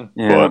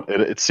 Yeah.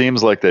 But it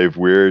seems like they've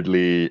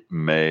weirdly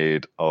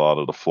made a lot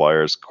of the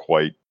flyers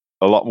quite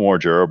a lot more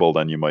durable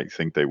than you might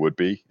think they would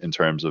be in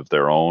terms of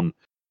their own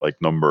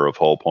like number of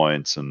hull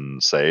points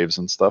and saves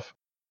and stuff.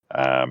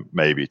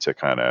 Maybe to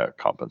kind of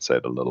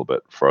compensate a little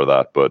bit for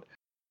that, but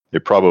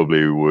it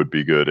probably would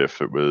be good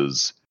if it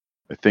was.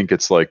 I think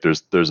it's like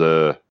there's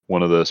a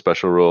one of the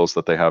special rules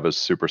that they have is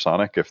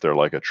supersonic if they're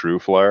like a true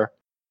flyer.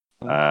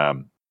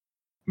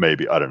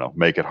 Maybe, I don't know,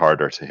 make it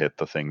harder to hit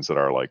the things that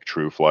are like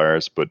true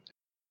flyers, but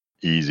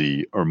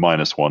easy or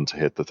 -1 to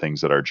hit the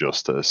things that are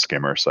just a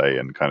skimmer, say,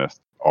 in kind of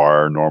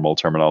our normal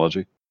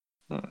terminology.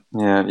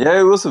 Yeah,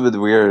 it was a bit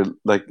weird.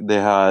 Like they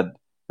had,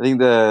 I think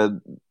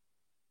the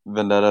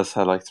Vendettas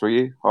had like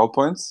 3 hull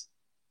points,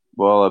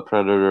 while a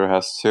Predator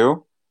has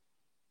 2,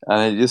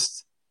 and it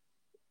just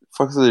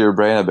fucks with your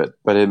brain a bit.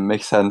 But it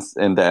makes sense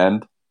in the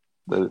end.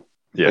 Like,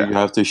 you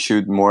have to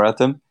shoot more at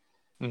them,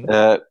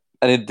 and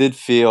it did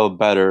feel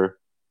better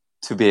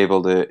to be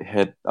able to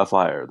hit a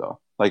flyer though.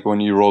 Like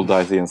when you roll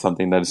dice against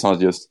something that is not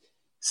just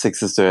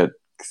 6s to hit,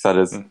 because that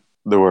is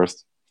the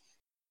worst.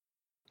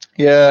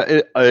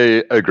 Yeah,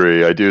 I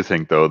agree. I do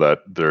think though that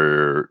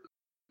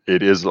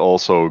it is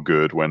also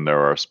good when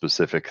there are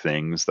specific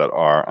things that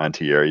are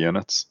anti-air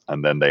units,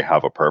 and then they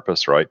have a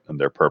purpose, right? And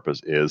their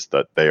purpose is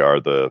that they are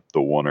the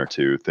 1 or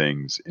 2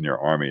 things in your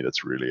army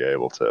that's really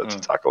able to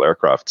tackle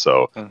aircraft.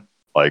 So,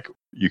 like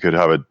you could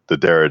have the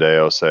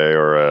Deredeo, say,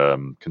 or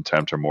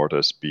Contemptor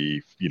Mortis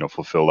be,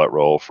 fulfill that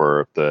role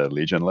for the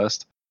Legion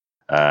list.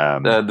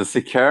 The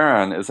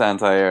Sicaran is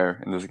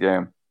anti-air in this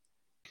game.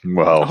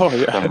 Well,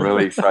 I'm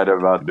really excited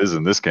about. It is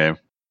in this game.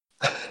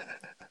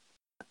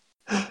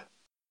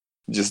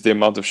 Just the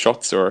amount of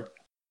shots, or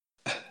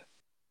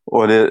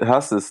well, it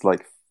has this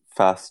like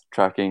fast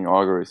tracking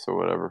auguries or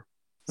whatever.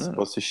 It's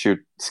supposed to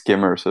shoot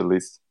skimmers at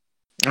least.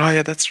 Oh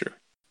yeah, that's true.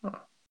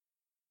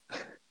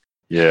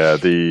 Yeah,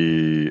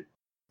 a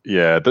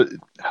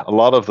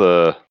lot of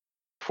the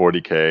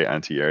 40k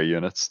anti-air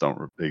units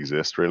don't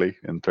exist really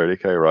in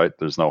 30k, right?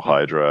 There's no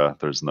Hydra,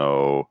 there's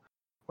no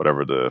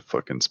whatever the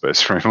fucking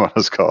Space Marine one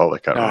is called. I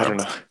can't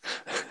remember. I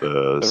don't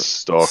know. The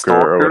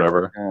Stalker or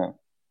whatever.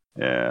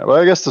 Yeah. Well,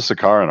 I guess the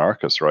Sicaran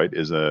Arcus, right,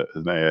 is an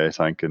AA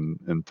tank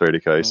in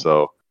 30k.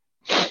 So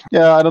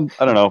yeah, I don't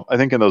know. I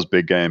think in those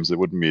big games it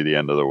wouldn't be the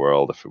end of the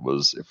world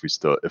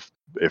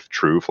if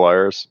true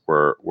flyers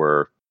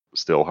were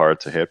still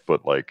hard to hit,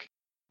 but like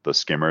the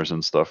skimmers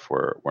and stuff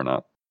were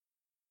not.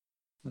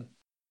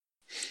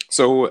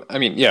 So I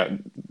mean, yeah,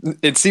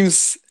 it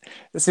seems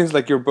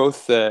like you're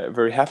both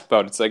very happy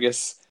about it. So I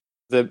guess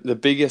the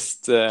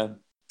biggest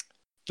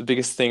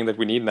thing that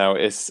we need now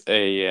is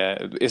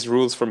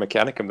rules for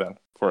Mechanicum then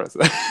for us.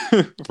 I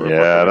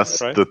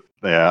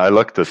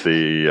looked at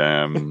the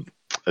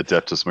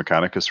Adeptus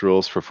Mechanicus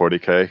rules for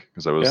 40k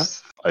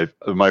because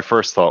my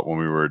first thought when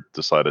we were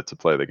decided to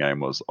play the game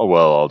was, oh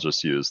well, I'll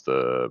just use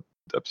the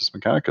Adeptus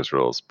Mechanicus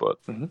rules, but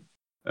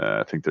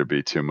I think there'd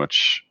be too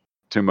much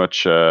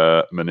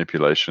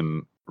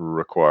manipulation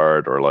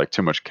required, or like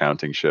too much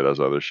counting shit as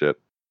other shit.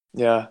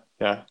 Yeah.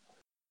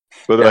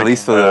 But at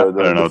least for I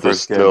don't know.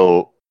 There's game.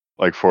 Still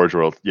like Forge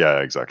World. Yeah,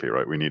 exactly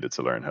right. We needed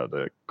to learn how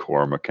the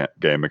core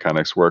game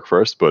mechanics work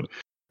first, but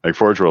like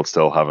Forge World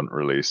still haven't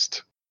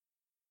released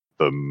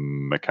the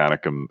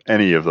Mechanicum,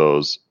 any of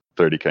those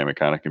 30k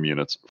Mechanicum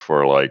units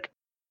for like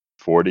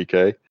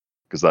 40k,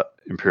 because that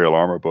Imperial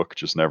Armor book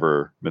just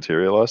never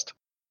materialized.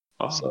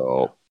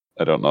 So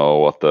I don't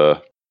know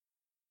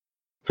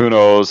who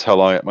knows how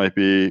long it might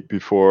be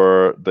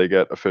before they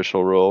get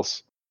official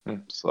rules.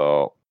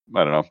 So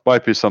I don't know.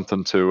 Might be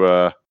something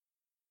to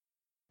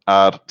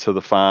add to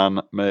the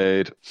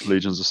fan-made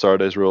Legions of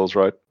Astartes rules,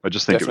 right? I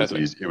just think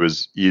it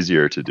was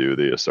easier to do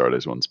the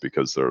Astartes ones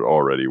because there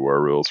already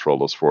were rules for all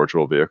those Forge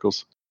World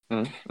vehicles.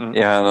 Yeah,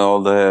 and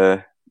all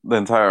the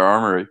entire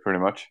armory, pretty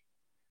much.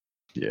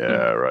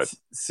 Yeah, right.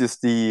 It's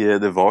just the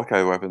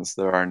Valkyrie weapons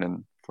that aren't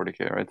in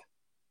 40k, right?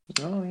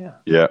 Oh yeah.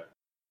 Yeah.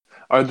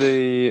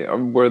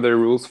 Were there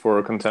rules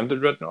for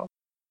Contented Dreadnought?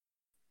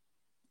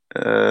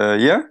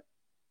 Yeah,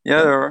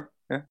 there are.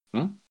 Yeah.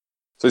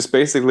 So it's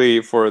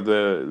basically for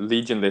the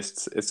Legion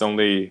lists. It's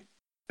only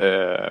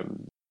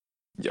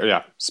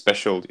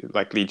special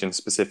like Legion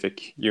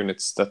specific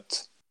units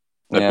that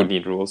would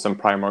need rules and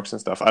Primarchs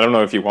and stuff. I don't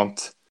know if you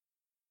want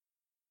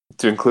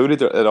to include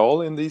it at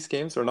all in these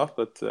games or not,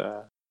 but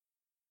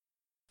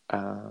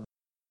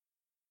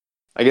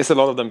I guess a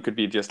lot of them could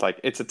be just like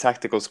it's a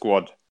tactical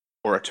squad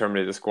or a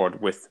Terminator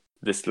squad with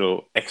this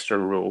little extra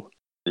rule.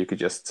 You could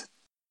just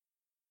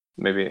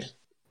maybe.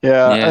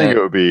 Yeah, I think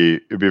it'd be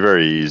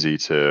very easy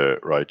to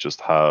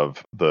just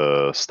have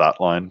the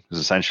stat line is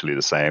essentially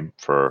the same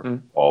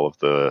for all of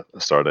the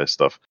Astartes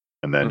stuff,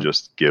 and then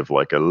just give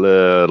like a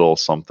little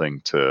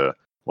something to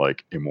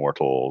like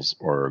Immortals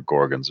or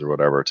Gorgons or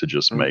whatever to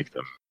just make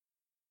them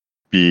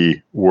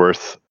be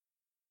worth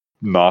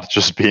not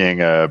just being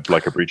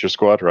like a breacher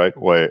squad, right?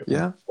 Why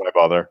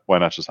bother? Why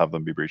not just have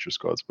them be breacher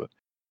squads? But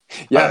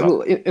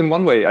well, in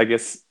one way, I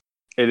guess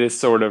it is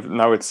sort of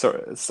now it's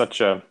such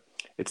a.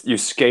 You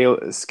scale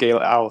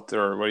out,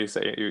 or what do you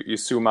say? You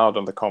zoom out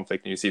on the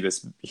conflict, and you see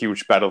this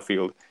huge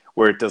battlefield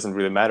where it doesn't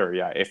really matter.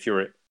 Yeah, if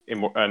you're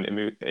an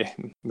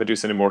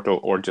Medusan Immortal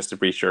or just a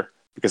breacher,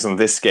 because on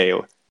this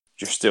scale,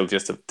 you're still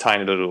just a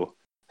tiny little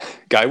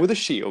guy with a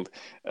shield.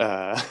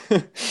 I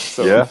could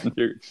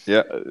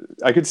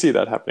see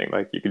that happening.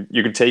 Like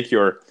you could take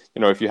your,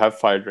 if you have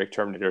Fire Drake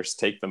Terminators,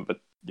 take them, but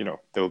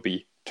they'll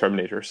be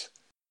Terminators.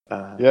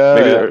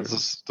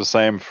 It's the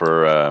same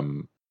for.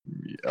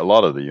 A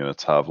lot of the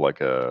units have like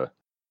an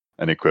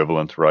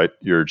equivalent, right?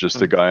 You're just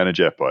a guy on a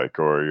jet bike,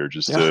 or you're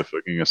just a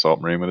fucking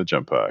assault marine with a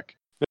jump pack.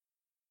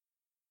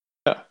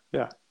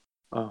 Yeah.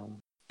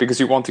 Because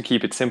you want to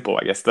keep it simple,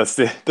 I guess. That's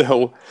the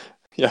whole.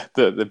 Yeah,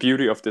 the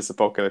beauty of this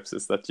apocalypse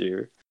is that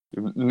you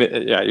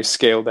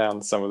scale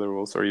down some of the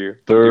rules, or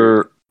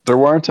there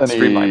weren't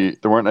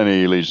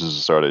any Legions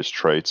of Astartes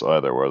traits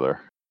either, were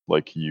there?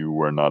 Like you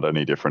were not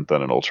any different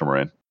than an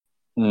Ultramarine.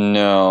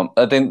 No,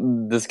 I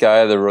think this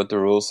guy that wrote the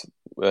rules,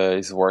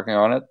 he's working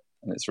on it,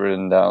 and it's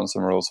written down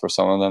some rules for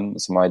some of them,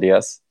 some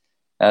ideas.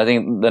 And I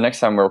think the next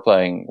time we're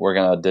playing, we're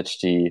gonna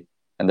ditch the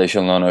 "and they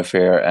shall know no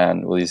fear,"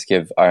 and we'll just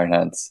give Iron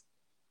Hands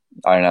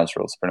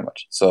rules pretty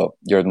much. So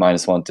you're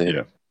 -1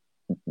 to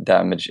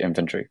damage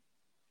infantry.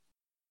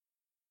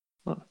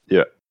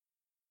 Yeah.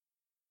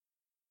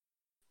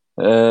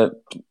 And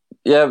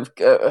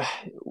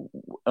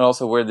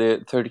also we're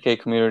the 30k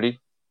community.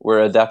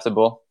 We're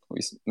adaptable. We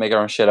make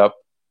our own shit up.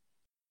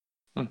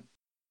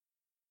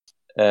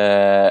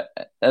 And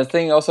the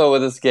thing also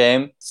with this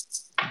game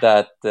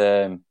that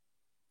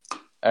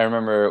I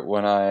remember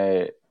when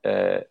I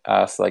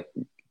asked like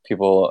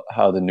people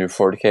how the new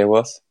 40k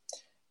was,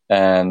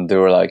 and they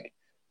were like,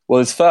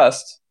 "Well, it's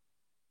fast."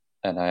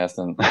 And I asked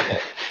them,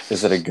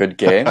 "Is it a good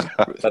game?"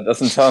 That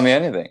doesn't tell me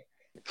anything.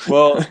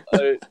 Well,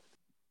 I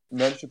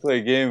managed to play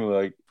a game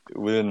like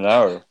within an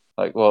hour.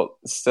 Like, well,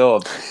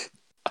 still.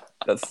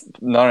 That's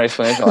not an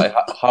explanation. Like,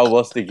 how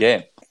was the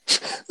game?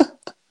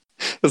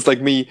 It's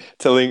like me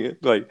telling,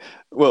 like,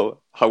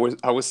 well, how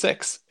was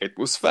sex? It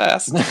was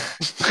fast.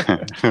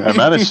 We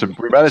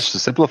managed to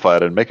simplify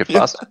it and make it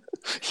faster.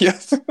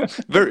 Yes,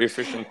 very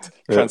efficient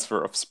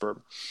transfer of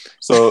sperm.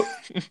 So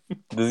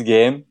this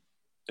game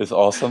is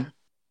awesome,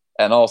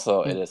 and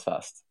also it is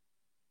fast.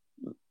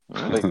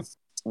 Like,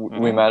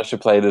 we managed to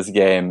play this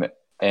game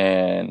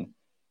in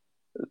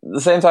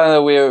the same time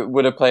that we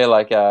would have played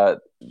like a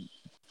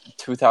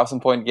 2,000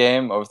 point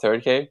game of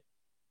 30k,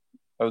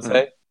 I would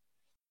say.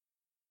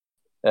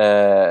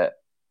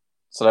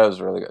 So that was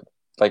really good.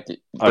 Like,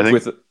 I think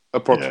with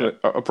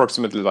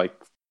approximately like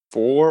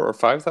 4,000 or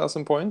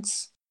 5,000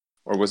 points,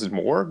 or was it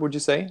more? Would you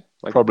say?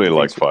 Like, probably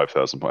like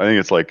 5,000 points. I think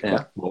it's like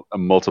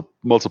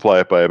multiply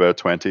it by about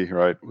 20,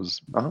 right?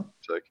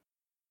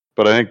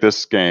 But I think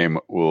this game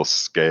will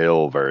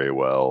scale very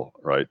well,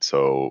 right?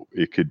 So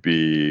it could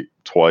be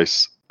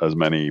twice as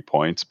many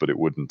points, but it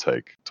wouldn't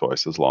take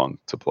twice as long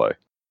to play.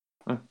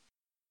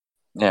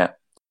 Yeah,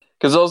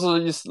 because also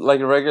just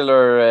like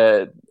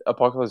regular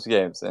apocalypse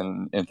games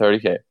in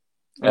 30k,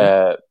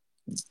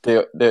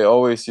 they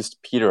always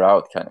just peter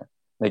out, kind of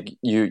like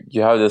you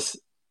have this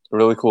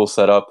really cool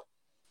setup,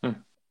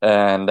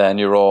 and then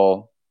you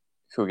roll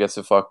who gets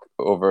to fuck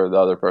over the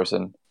other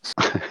person,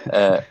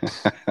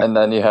 and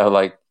then you have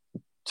like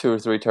 2 or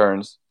 3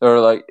 turns, or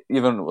like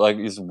even like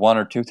just 1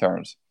 or 2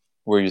 turns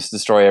where you just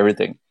destroy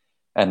everything,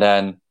 and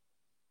then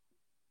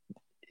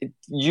it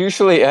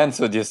usually ends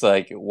with just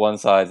like one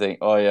side saying,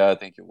 "Oh yeah, I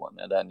think you won,"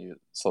 and then you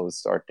slowly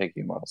start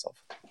taking models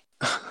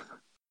off.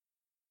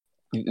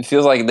 It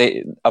feels like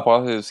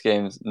Apocalypse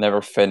games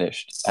never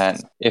finished,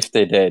 and if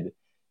they did,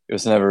 it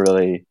was never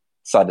really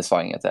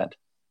satisfying at the end.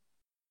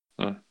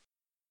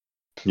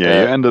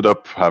 Yeah, you ended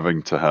up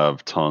having to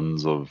have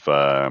tons of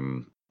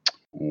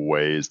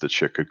ways that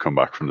shit could come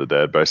back from the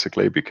dead,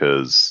 basically,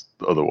 because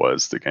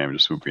otherwise the game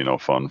just would be no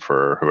fun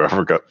for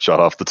whoever got shot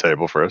off the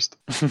table first.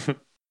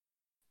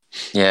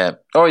 Yeah.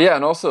 Oh, yeah,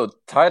 and also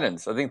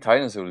Titans. I think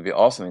Titans would be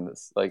awesome in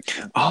this. Like,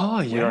 we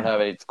don't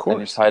have any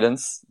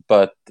Titans,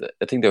 but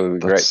I think that would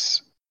be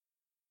great.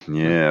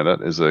 Yeah,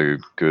 that is a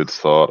good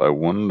thought. I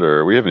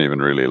wonder, we haven't even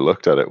really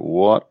looked at it.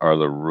 What are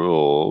the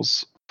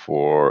rules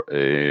for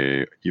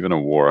even a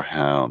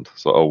Warhound?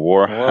 So a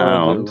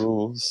Warhound.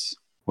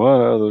 What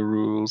are the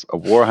rules? A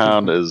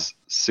Warhound is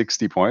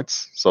 60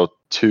 points, so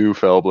 2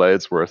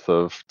 Fellblades worth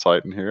of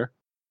Titan here.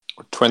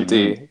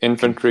 20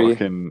 infantry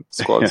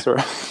squads.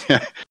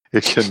 Yeah.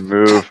 It can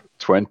move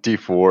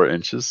 24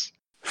 inches.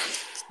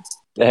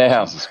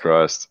 Damn. Jesus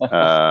Christ.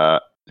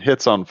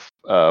 Hits on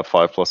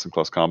 5+ in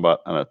close combat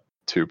and a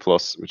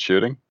 2+ with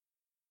shooting.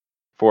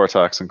 4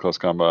 attacks in close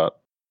combat.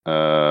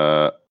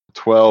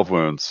 12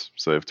 wounds.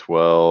 Save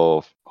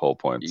 12 hull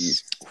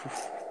points.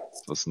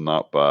 That's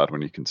not bad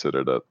when you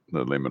consider that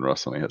the Leman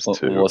Russ only has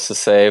 2. What's the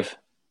save?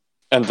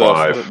 And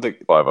 5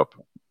 up.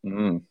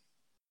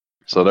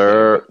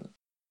 So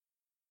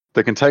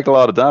they can take a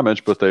lot of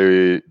damage, but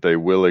they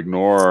will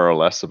ignore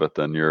less of it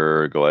than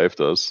your Glaive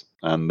does.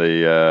 And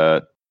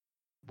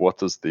what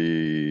does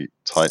the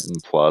Titan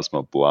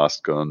Plasma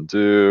Blast Gun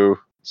do?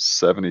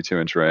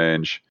 72-inch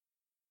range,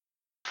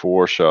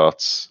 4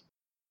 shots,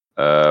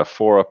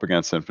 4 up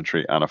against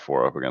infantry, and a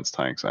 4 up against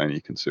tanks, and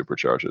you can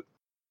supercharge it.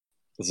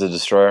 Is it a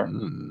destroyer?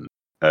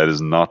 It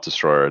is not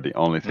destroyer. The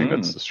only thing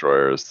that's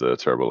destroyer is the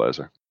turbo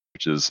laser,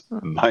 which is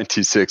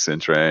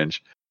 96-inch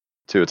range,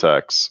 2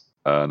 attacks,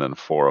 and then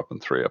 4 up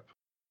and 3 up.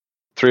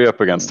 3 up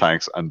against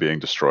tanks and being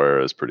destroyer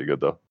is pretty good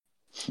though.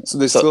 So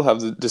they still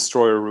have the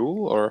destroyer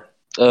rule, or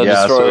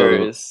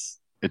destroyer is.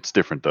 It's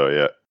different though,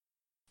 yeah.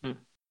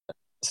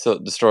 So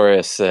destroyer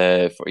is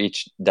for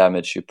each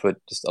damage you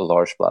put just a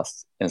large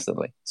blast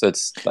instantly. So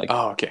it's like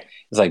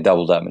it's like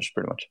double damage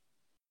pretty much.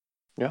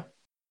 Yeah,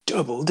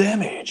 double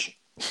damage.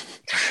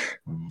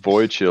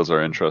 Void shields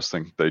are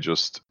interesting. They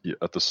just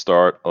at the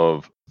start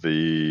of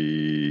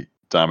the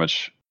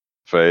damage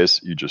phase,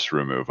 you just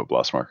remove a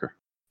blast marker.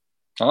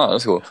 Oh,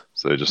 that's cool.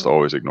 So they just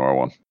always ignore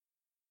one,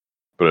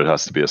 but it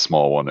has to be a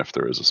small one if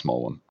there is a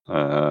small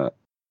one.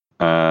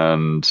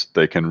 And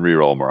they can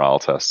reroll morale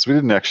tests. We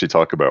didn't actually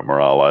talk about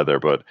morale either,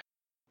 but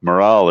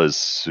morale is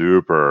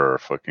super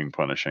fucking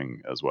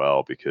punishing as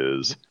well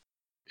because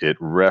it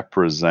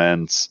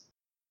represents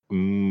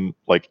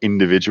like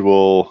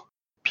individual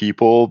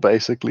people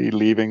basically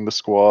leaving the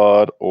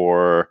squad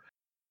or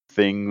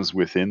things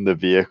within the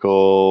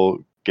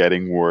vehicle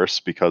getting worse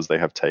because they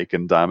have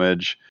taken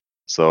damage.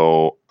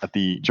 So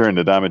during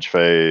the damage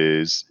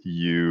phase,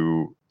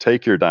 you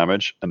take your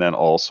damage and then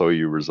also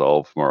you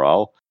resolve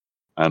morale.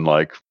 And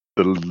like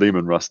the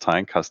Leman Russ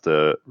tank has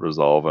to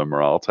resolve a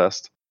morale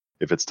test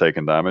if it's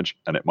taken damage.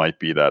 And it might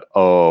be that,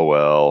 oh,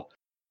 well,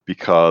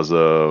 because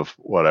of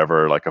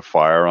whatever, like a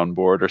fire on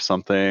board or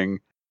something,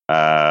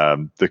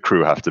 the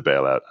crew have to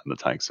bail out and the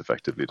tank's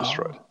effectively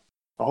destroyed.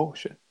 Oh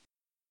shit.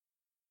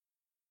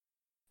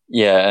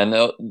 Yeah, and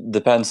it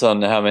depends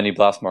on how many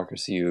blast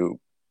markers you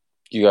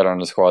got on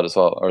the squad as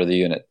well, or the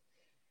unit.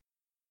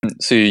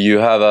 So you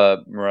have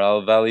a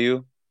morale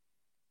value,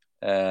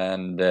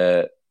 and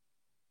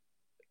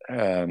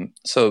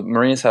so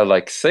Marines have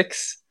like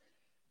 6,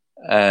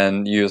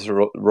 and you just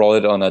roll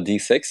it on a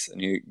d6,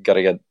 and you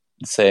gotta get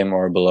the same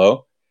or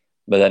below.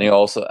 But then you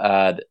also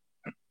add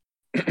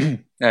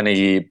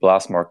any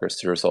blast markers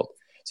to the result.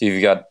 So if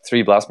you got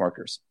 3 blast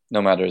markers,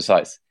 no matter the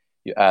size,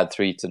 you add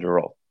 3 to the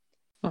roll.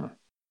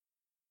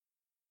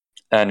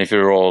 And if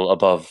you roll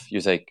above,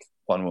 you take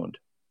 1 wound.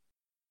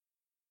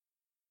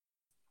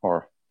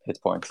 Or hit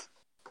points.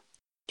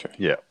 Okay.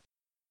 Yeah.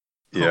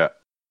 Yeah.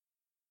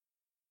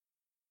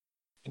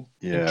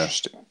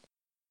 Interesting.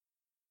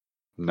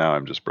 Now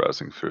I'm just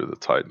browsing through the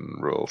Titan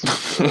rules.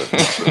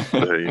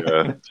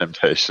 The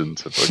temptation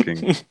to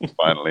fucking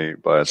finally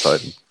buy a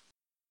Titan.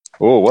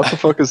 Oh, what the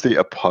fuck is the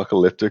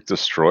Apocalyptic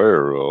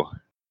Destroyer rule?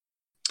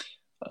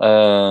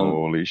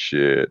 Holy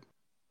shit.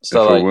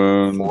 So if like a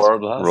wound, 4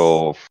 blast?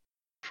 roll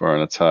for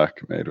an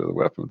attack made with a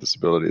weapon with this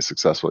ability is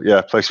successful.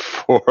 Yeah, place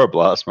 4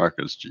 blast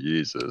markers.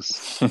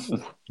 Jesus.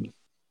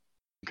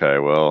 Okay,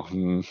 well,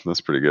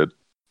 that's pretty good.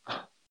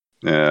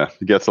 Yeah,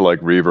 you get to like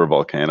Reaver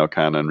Volcano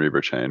Cannon,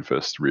 Reaver Chain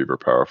Fist, Reaver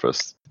Power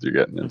Fist. You're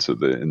getting into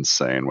the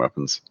insane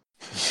weapons.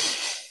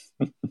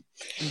 Well,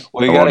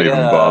 I won't even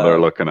bother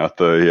looking at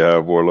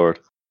the Warlord.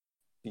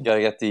 You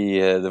gotta get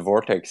the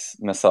Vortex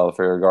missile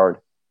for your guard.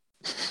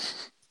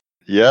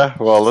 Yeah,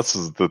 well, this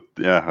is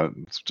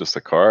it's just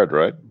a card,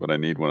 right? But I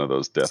need one of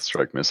those Death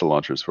Strike missile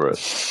launchers for it.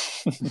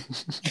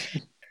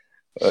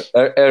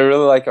 I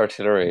really like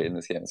artillery in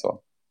this game as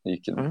well.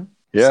 You can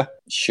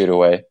shoot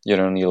away. You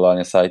don't need a line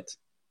of sight,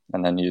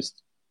 and then you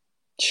just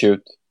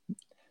shoot.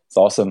 It's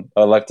awesome.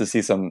 I'd like to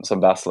see some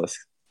basilisk.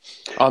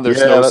 Oh,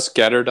 there's no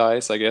scatter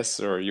dice, I guess,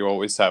 or you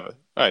always have it.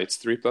 It's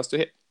 3+ to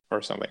hit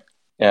or something.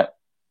 Yeah.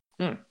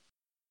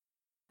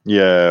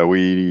 Yeah,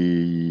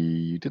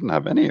 we didn't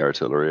have any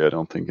artillery, I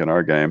don't think, in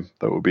our game.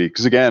 That would be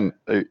because, again,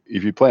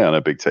 if you play on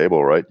a big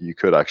table, right, you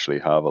could actually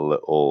have a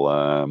little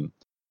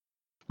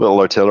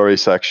artillery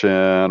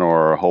section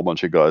or a whole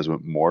bunch of guys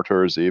with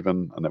mortars,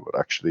 even, and it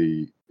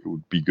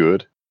would be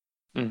good.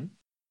 Mm-hmm.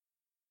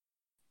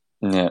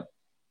 Yeah.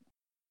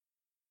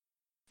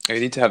 You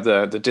need to have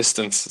the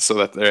distance so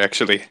that they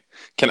actually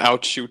can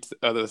outshoot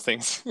other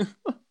things.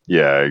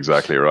 Yeah,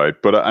 exactly right.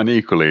 But and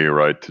equally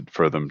right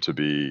for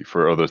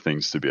other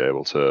things to be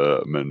able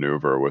to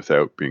maneuver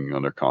without being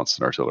under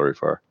constant artillery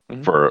fire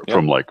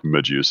from like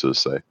Medusas,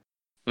 say.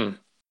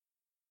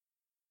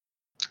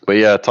 But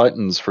yeah,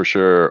 Titans for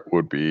sure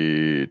would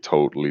be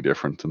totally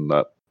different in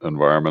that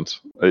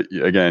environment.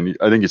 Again,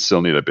 I think you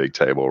still need a big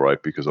table,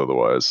 right? Because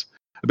otherwise,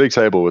 a big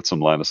table with some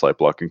line of sight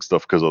blocking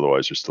stuff. Because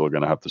otherwise, you're still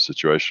going to have the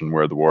situation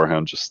where the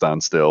Warhound just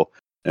stands still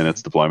in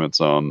its deployment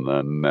zone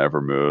and never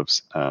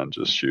moves and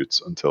just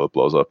shoots until it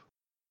blows up.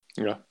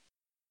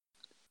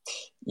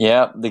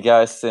 Yeah, the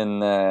guys in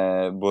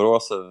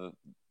Borås have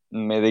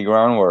made the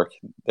groundwork.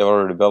 They've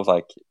already built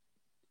like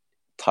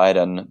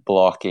Titan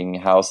blocking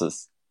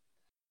houses.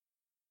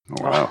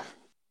 Oh, wow.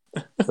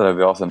 So that'd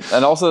be awesome.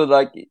 And also,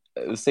 like,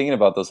 I was thinking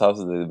about those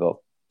houses they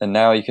built, and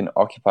now you can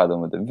occupy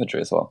them with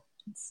infantry as well.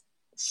 It's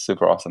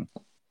super awesome.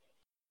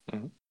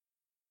 Mm-hmm.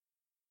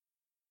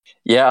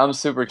 Yeah, I'm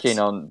super keen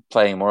on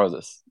playing more of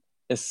this.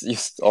 It's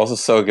just also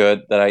so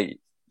good that I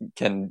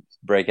can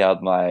break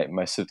out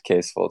my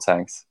suitcase full of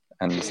tanks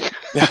and use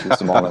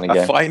them all in a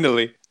game.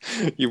 Finally,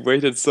 you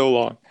waited so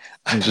long.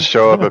 And just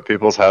show up at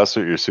people's house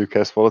with your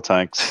suitcase full of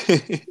tanks.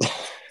 Would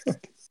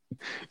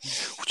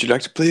you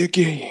like to play a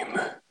game?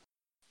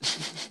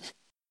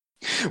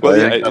 Well,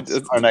 yeah,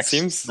 our next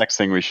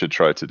thing we should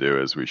try to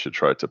do is we should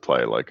try to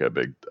play like a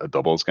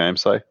doubles game,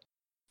 say,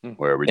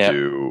 where we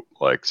do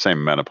like same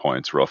amount of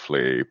points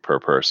roughly per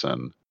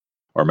person,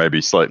 or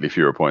maybe slightly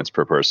fewer points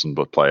per person,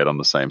 but play it on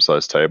the same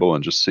size table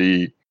and just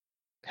see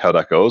how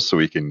that goes, so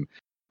we can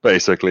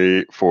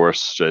basically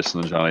force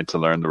Jason and Johnny to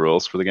learn the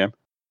rules for the game.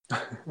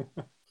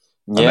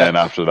 And then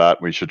after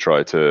that, we should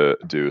try to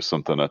do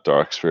something at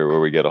Darksphere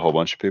where we get a whole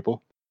bunch of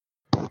people.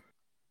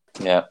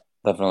 Yeah,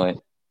 definitely.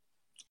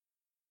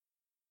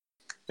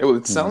 Yeah, well,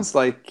 it sounds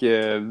like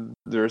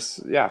there's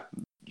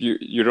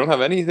you don't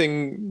have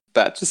anything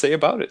bad to say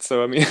about it.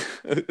 So I mean,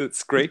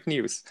 it's great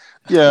news.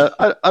 Yeah,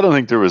 I don't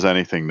think there was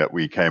anything that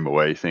we came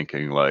away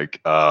thinking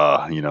like,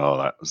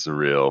 that was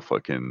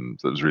that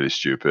was really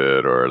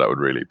stupid, or that would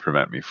really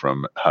prevent me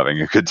from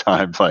having a good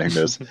time playing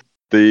this.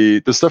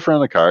 The stuff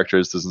around the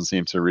characters doesn't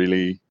seem to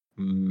really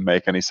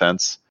make any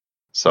sense.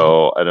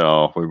 So I don't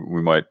know.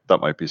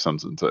 That might be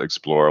something to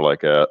explore,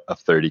 like a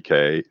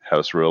 30k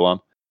house rule on.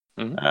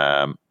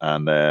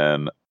 And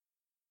then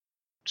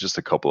just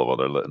a couple of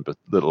other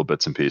little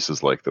bits and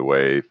pieces, like the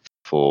way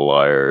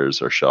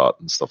flyers are shot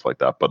and stuff like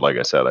that. But like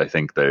I said, I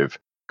think they've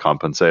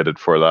compensated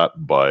for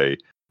that by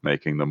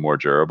making them more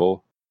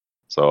durable.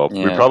 So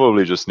we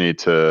probably just need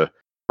to,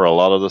 for a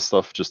lot of the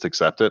stuff, just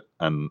accept it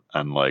and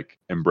like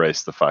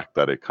embrace the fact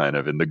that it kind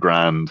of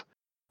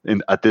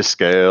at this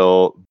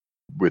scale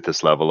with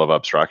this level of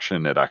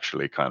abstraction, it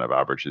actually kind of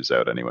averages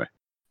out anyway.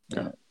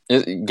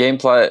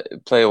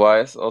 Gameplay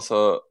wise,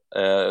 also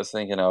I was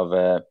thinking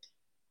of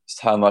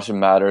just how much it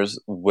matters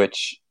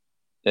which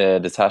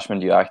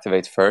detachment you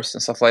activate first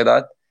and stuff like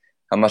that.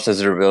 How much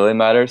does it really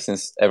matter,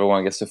 since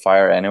everyone gets to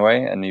fire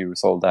anyway and you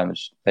resolve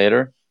damage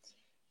later?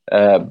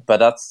 But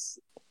that's,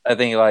 I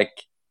think,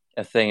 like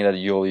a thing that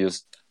you'll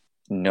just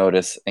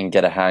notice and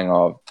get a hang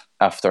of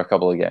after a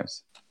couple of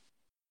games.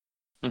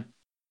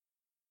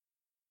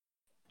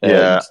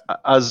 Yeah,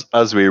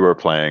 as we were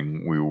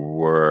playing, we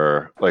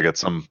were like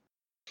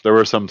there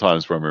were some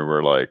times when we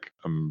were like,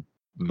 I'm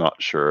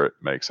not sure it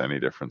makes any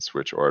difference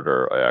which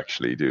order I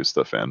actually do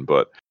stuff in,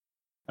 but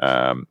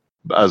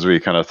as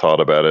we kind of thought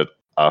about it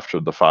after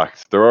the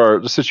fact, there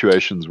are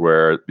situations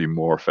where it'd be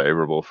more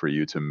favorable for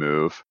you to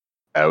move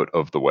out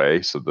of the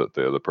way so that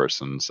the other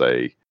person,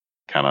 say,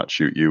 cannot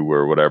shoot you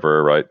or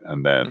whatever, right?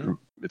 And then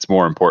it's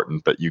more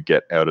important that you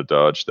get out of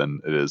dodge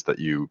than it is that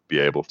you be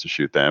able to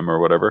shoot them or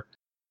whatever.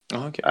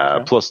 Okay.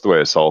 Plus the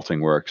way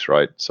assaulting works,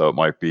 right? So it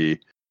might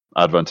be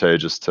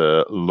advantageous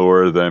to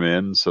lure them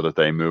in so that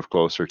they move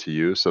closer to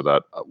you, so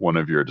that one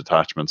of your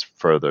detachments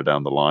further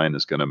down the line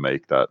is going to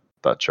make that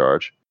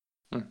charge.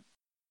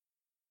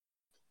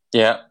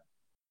 Yeah,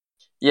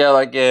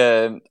 like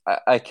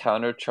I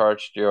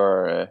countercharged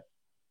your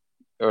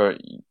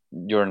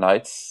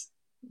knights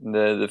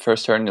the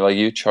first turn. Like,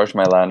 you charged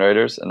my land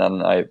raiders, and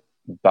then I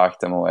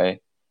backed them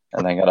away,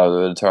 and then got out of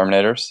the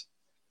Terminators.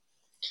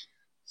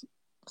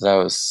 That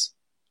was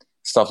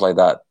stuff like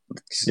that.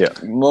 Yeah.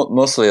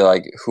 Mostly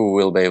like who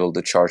will be able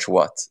to charge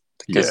what,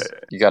 because Yeah.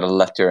 you got to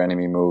let your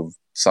enemy move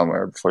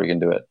somewhere before you can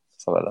do it,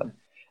 stuff like that.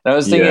 And I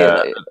was thinking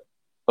Yeah.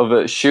 of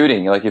a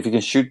shooting, like if you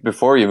can shoot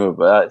before you move,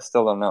 but I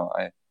still don't know.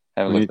 I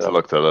haven't We looked need it to up.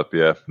 look that up.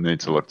 Yeah, we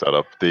need to look that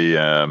up. The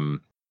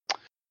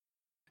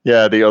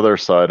other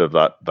side of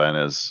that then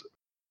is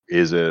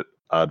it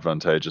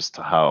advantageous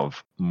to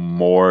have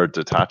more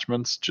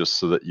detachments just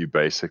so that you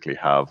basically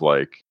have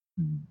like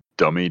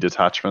dummy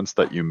detachments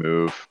that you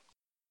move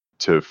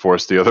to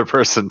force the other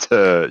person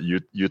to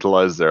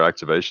utilize their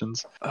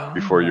activations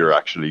before your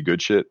actually good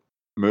shit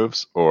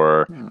moves?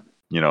 Or,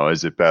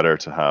 is it better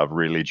to have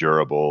really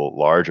durable,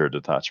 larger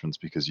detachments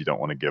because you don't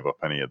want to give up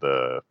any of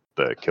the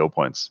kill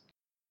points?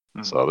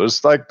 So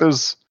there's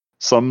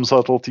some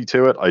subtlety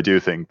to it. I do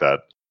think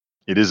that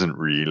it isn't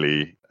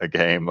really a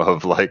game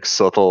of like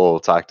subtle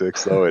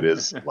tactics, though. It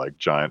is like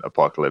giant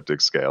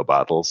apocalyptic scale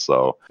battles.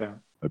 So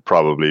it'd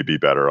probably be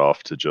better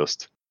off to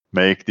just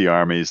make the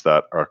armies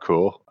that are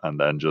cool and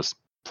then just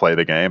play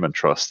the game and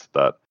trust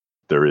that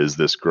there is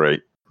this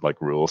great like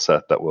rule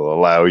set that will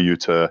allow you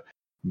to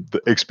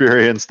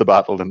experience the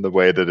battle in the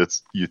way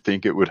that you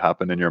think it would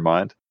happen in your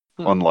mind.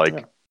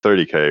 Unlike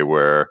 30k,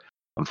 where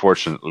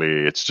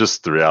unfortunately it's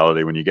just the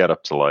reality. When you get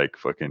up to like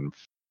fucking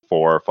 4,000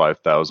 or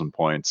 5,000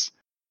 points,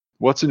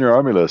 what's in your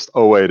army list?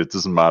 Oh wait, it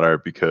doesn't matter,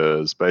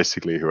 because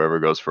basically whoever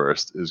goes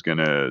first is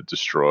gonna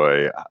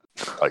destroy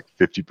like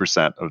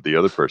 50% of the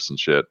other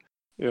person's shit.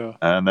 Yeah.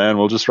 And then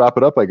we'll just wrap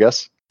it up, I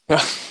guess.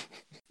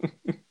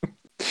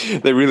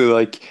 They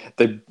really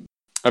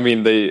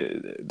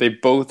they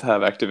both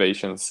have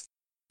activations,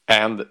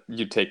 and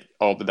you take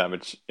all the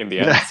damage in the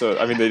end. So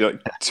I mean, they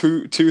like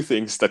two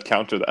things that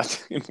counter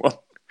that in one.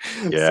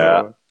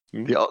 Yeah. So,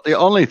 the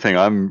only thing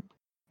I'm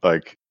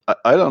like,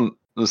 I don't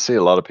see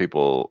a lot of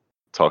people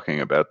talking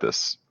about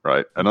this,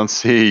 right? I don't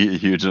see a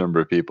huge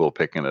number of people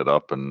picking it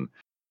up and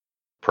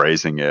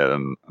praising it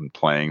and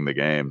playing the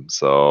game.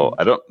 So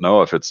I don't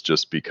know if it's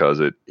just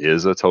because it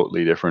is a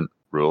totally different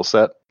rule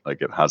set.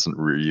 Like it hasn't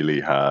really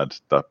had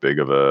that big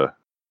of a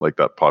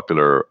that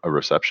popular a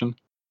reception.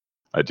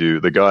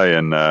 The guy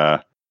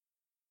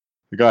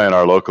in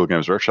our local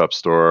Games Workshop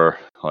store,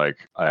 like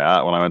when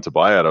I went to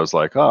buy it, I was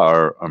like,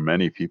 oh, are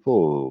many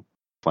people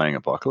playing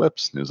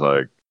Apocalypse? And he's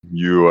like,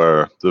 you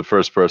are the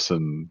first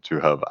person to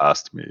have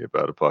asked me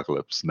about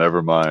Apocalypse.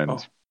 Never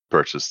mind,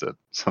 purchased it.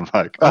 So I'm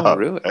like, oh,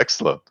 really?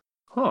 Excellent.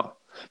 Huh.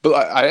 But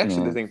I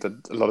actually think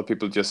that a lot of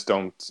people just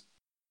don't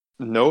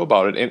know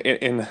about it.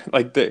 In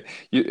like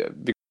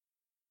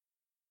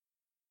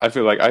I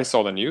feel like I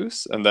saw the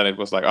news and then it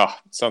was like,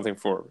 something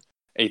for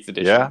 8th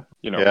edition.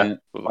 Yeah.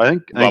 I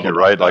think you're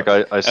right. Like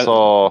I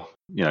saw,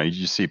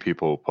 you see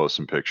people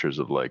posting pictures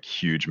of like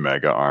huge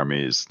mega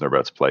armies. They're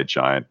about to play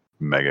giant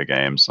mega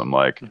games. I'm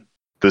like,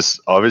 this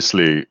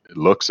obviously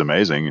looks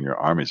amazing and your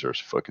armies are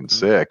fucking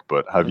sick,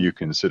 but have you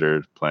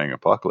considered playing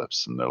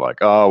Apocalypse? And they're like,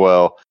 oh,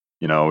 well,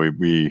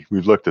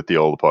 we've looked at the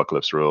old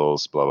Apocalypse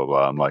rules, blah, blah,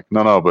 blah. I'm like,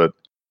 no, but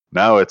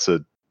now it's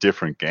a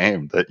different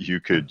game that you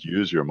could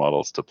use your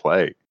models to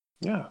play.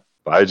 Yeah.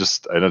 But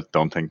I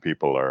don't think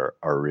people are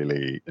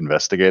really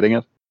investigating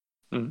it.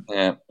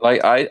 Yeah,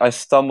 like I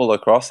stumbled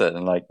across it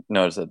and like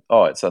noticed that,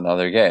 it's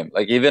another game.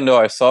 Like even though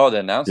I saw the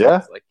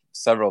announcement like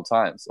several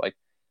times, like,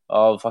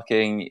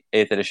 fucking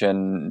 8th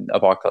edition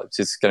Apocalypse,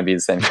 it's gonna be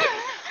the same shit.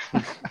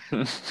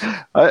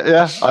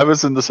 I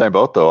was in the same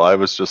boat though. I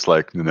was just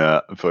like,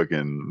 nah,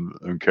 fucking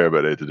I don't care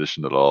about 8th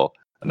edition at all.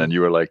 And then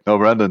you were like, no,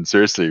 Brandon,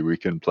 seriously, we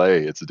can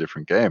play. It's a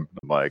different game.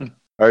 I'm like,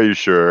 are you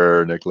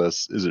sure,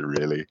 Nicholas? Is it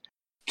really?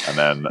 And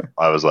then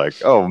I was like,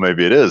 oh,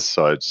 maybe it is.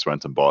 So I just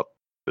went and bought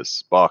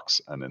this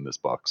box, and in this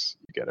box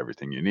you get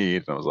everything you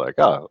need. And I was like,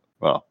 oh,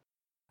 well,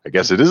 I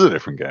guess it is a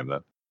different game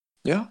then.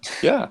 Yeah.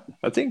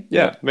 I think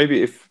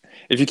maybe if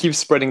you keep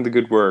spreading the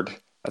good word,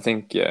 I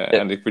think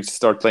and if we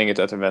start playing it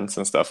at events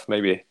and stuff,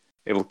 maybe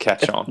it'll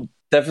catch on.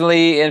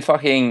 Definitely in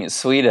fucking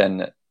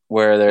Sweden,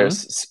 where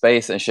there's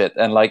space and shit.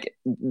 And like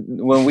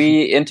when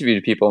we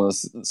interviewed people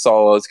and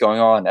saw what's going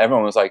on,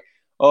 everyone was like,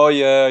 oh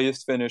yeah, I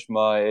just finished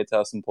my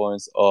 8,000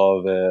 points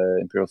of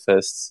Imperial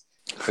Fists.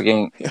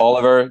 Fucking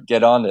Oliver,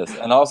 get on this.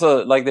 And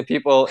also like the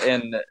people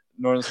in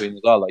Northern Sweden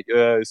as well, like,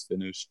 yeah, it's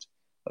finished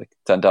like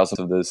 10,000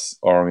 of this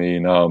army,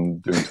 now I'm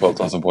doing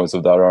 12,000 points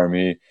of that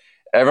army.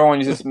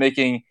 Everyone is just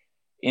making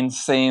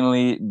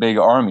insanely big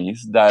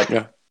armies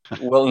that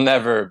will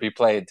never be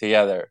played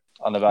together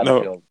on the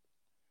battlefield. No.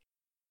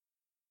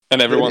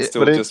 And everyone's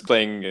still just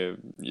playing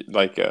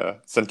like a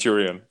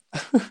Centurion.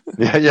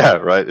 yeah,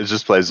 right. It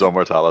just plays Zone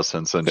Mortalis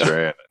and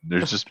Centurion.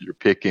 You're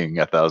picking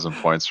 1,000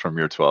 points from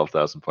your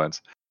 12,000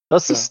 points.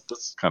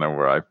 That's kind of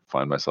where I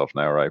find myself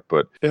now, right?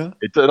 But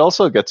it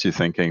also gets you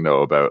thinking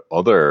though about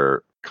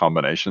other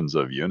combinations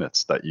of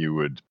units that you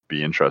would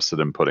be interested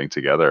in putting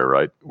together,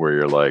 right? Where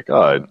you're like,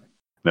 I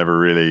never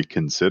really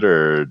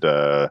considered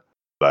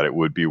that it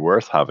would be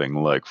worth having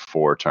like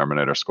 4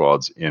 Terminator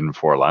squads in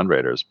 4 Land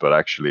Raiders, but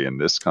actually in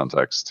this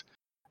context,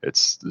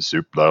 it's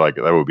super. Like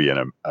that would be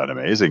an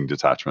amazing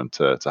detachment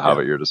to have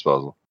at your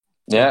disposal.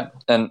 Yeah,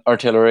 and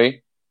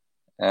artillery,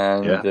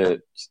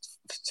 and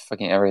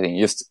fucking everything.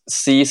 Just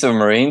Sea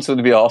Submarines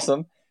would be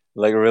awesome,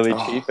 like really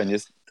cheap, and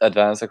just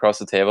advance across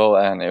the table,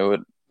 and it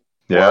would.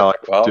 Yeah,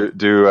 work well.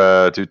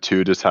 do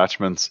 2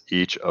 detachments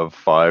each of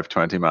 5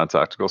 20-man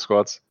tactical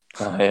squads.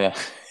 Oh yeah,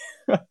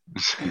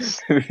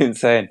 it'd be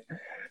insane.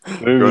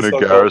 We're going to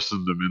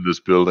garrison them in this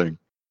building.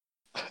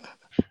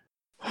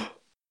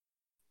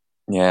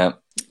 Yeah.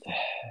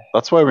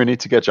 That's why we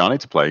need to get Johnny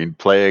to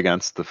play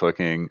against the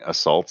fucking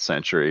assault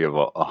century of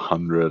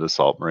 100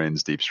 assault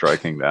marines deep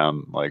striking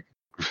down. Like,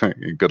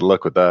 good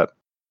luck with that.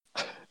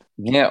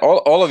 Yeah,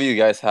 all of you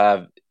guys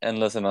have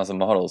endless amounts of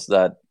models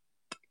that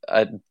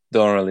I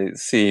don't really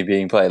see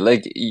being played.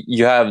 Like,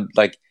 you have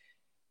like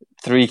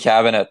 3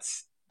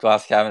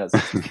 glass cabinets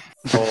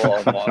full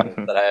of models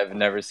that I have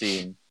never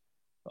seen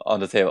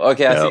on the table.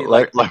 Okay, I see.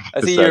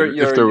 I see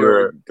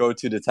your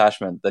go-to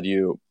detachment that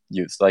you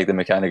use, like the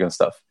mechanical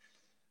stuff.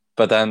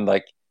 But then,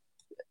 like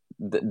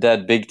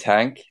that big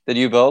tank that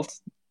you built,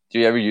 do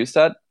you ever use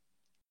that?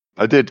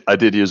 I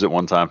did use it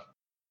one time.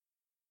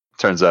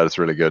 Turns out it's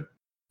really good.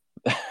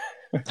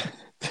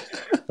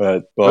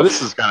 But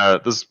this is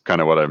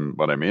kind of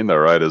what I mean, though,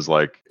 right? Is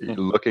like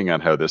looking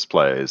at how this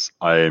plays.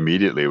 I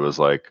immediately was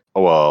like,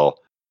 oh well,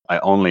 I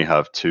only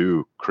have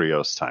 2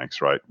 Krios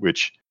tanks, right?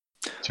 Which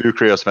 2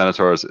 Krios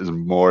Venators is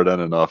more than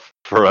enough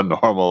for a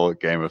normal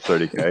game of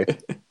 30k.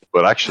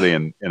 But actually,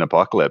 in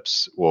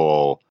Apocalypse,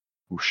 well,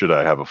 should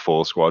I have a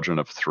full squadron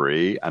of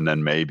 3 and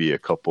then maybe a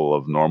couple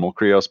of normal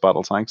Krios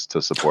battle tanks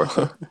to support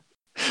them?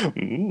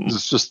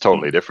 It's just a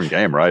totally different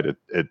game, right?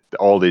 It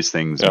all these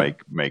things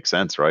make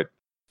sense, right?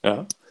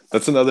 Yeah,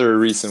 that's another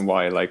reason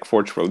why like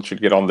Forge World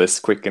should get on this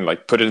quick and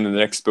like put it in the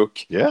next book,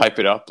 hype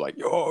it up, like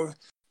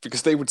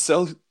because they would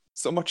sell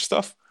so much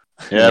stuff.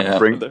 Yeah,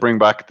 bring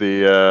back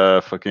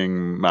the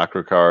fucking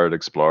macro card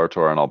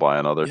Explorator, and I'll buy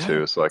another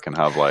 2, so I can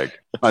have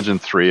like imagine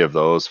 3 of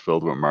those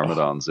filled with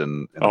Myrmidons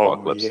in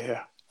Apocalypse.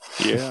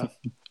 Yeah.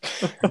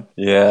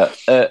 Yeah.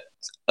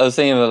 I was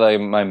thinking about like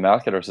my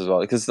Malcadors as well,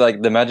 because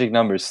like the magic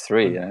number is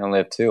 3 and I only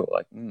have 2.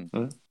 Like,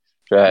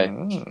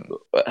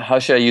 how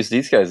should I use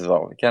these guys as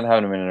well? I can't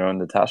have them in their own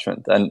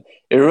detachment, and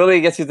it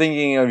really gets you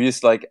thinking of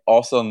just like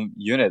awesome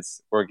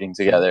units working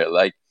together.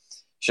 Like,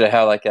 should I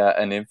have like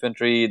an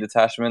infantry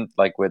detachment,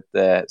 like with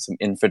some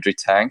infantry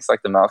tanks,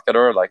 like the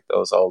Malcador, like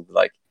those old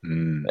like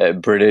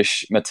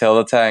British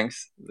Matilda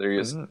tanks? They're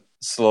just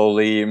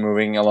slowly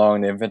moving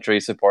along the infantry,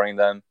 supporting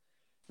them.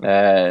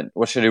 And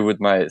what should I do with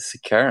my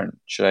Sicaran?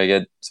 Should I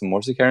get some more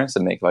Sicarans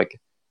and make like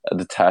a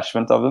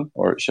detachment of them,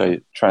 or should I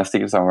try and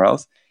stick it somewhere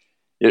else?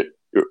 You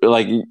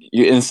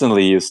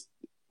instantly just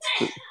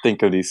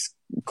think of these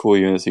cool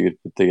units you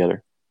could put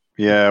together.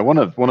 Yeah, one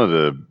of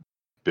the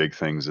big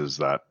things is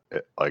that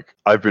like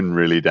I've been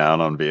really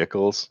down on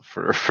vehicles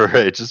for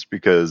ages,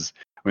 because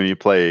when you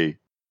play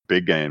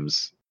big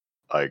games,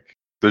 like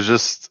it's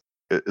just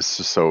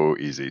so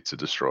easy to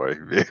destroy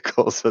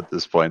vehicles at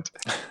this point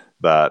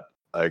that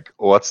like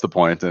what's the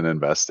point in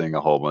investing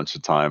a whole bunch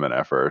of time and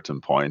effort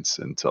and points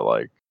into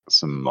like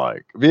some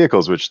like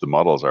vehicles, which the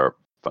models are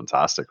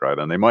fantastic, right?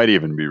 And they might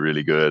even be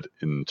really good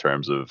in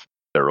terms of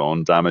their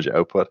own damage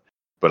output,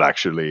 but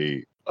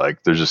actually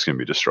like they're just going to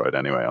be destroyed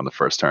anyway on the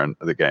first turn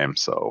of the game,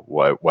 so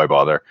why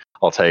bother?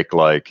 I'll take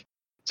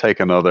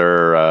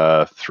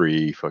another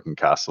 3 fucking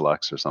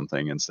Castellax or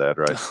something instead,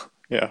 right?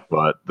 Yeah.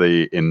 But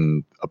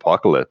in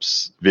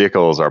Apocalypse,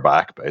 vehicles are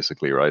back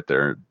basically, right?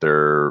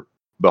 They're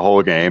the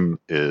whole game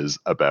is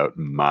about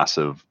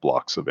massive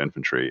blocks of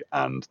infantry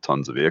and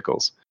tons of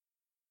vehicles.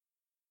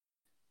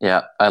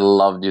 Yeah, I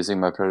loved using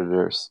my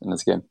Predators in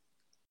this game.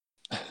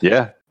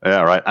 Yeah,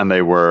 right. And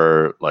they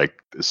were like,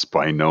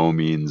 by no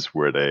means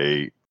were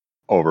they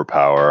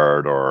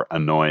overpowered or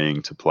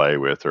annoying to play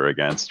with or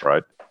against,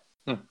 right?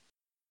 Yeah,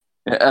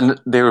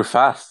 and they were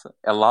fast.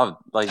 I loved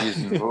like just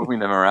moving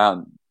them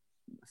around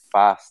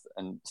fast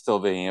and still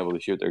being able to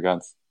shoot their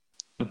guns.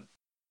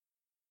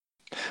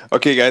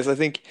 Okay, guys, I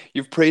think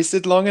you've praised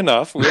it long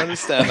enough. We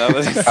understand now.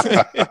 I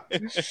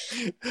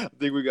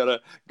think we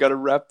gotta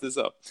wrap this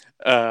up.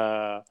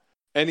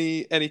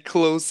 Any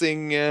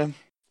closing?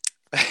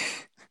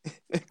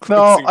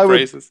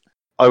 Phrases?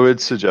 I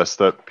would suggest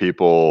that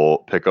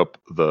people pick up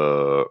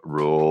the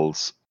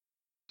rules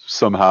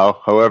somehow,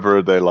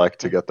 however they like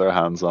to get their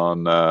hands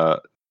on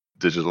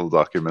digital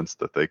documents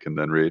that they can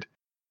then read.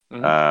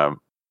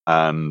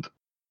 And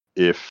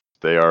if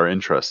they are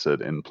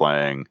interested in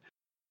playing,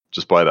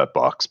 just buy that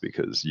box,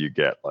 because you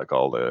get like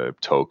all the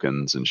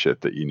tokens and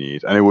shit that you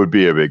need. And it would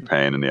be a big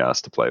pain in the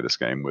ass to play this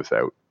game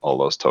without all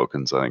those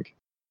tokens, I think.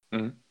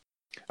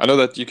 I know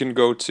that you can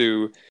go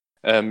to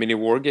Mini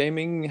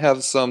Wargaming,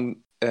 have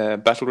some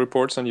battle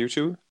reports on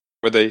YouTube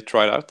where they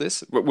tried out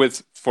this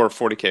for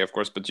 40k, of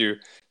course, but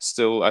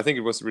I think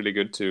it was really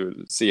good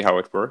to see how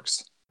it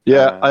works.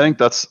 Yeah, I think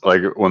that's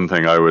like one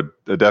thing I would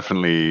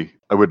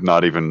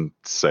not even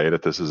say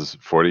that this is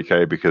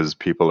 40k, because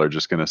people are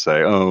just going to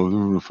say, oh, I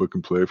don't want to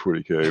fucking play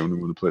 40k, I only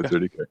want to play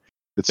 30k.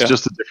 It's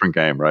just a different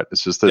game, right?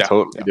 It's just a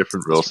totally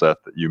different rule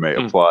set that you may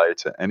apply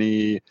to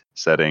any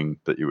setting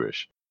that you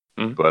wish.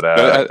 But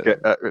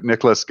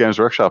Nicholas, Games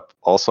Workshop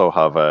also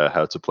have a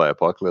How to Play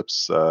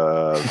Apocalypse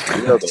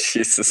video that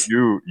Jesus.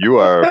 you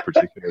are a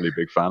particularly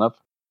big fan of.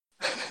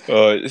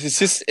 It's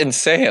just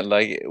insane.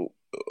 Like,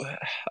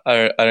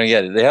 I don't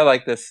get it. They have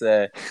like this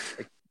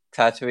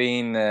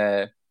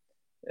Tatooine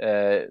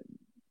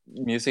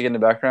music in the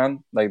background,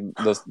 like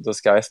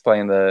those guys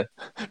playing the.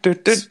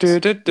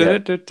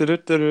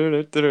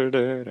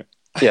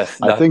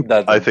 Yes, I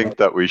think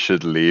that we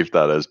should leave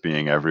that as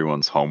being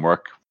everyone's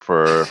homework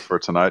for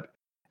tonight.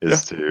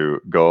 Is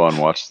to go and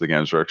watch the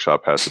Games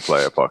Workshop How to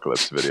Play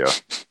Apocalypse video.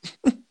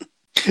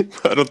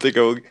 I don't think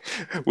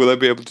will I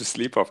be able to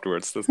sleep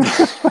afterwards. That's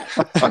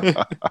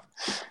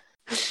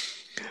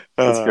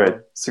great.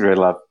 It's a great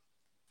lab.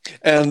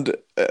 And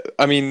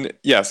I mean,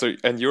 yeah. So,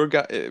 and your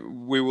guy,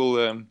 we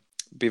will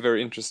be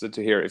very interested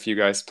to hear if you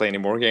guys play any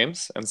more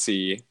games and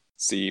see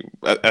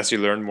as you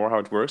learn more how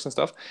it works and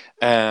stuff.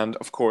 And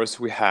of course,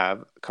 we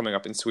have coming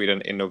up in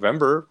Sweden in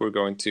November, we're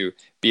going to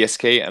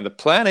BSK, and the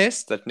plan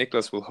is that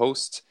Nicholas will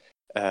host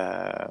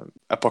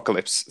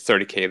Apocalypse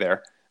 30K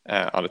there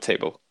on a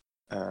table.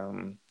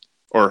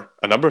 Or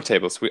a number of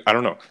tables. I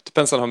don't know.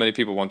 Depends on how many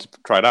people want to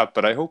try it out.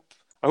 But I hope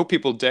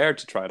people dare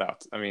to try it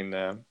out. I mean,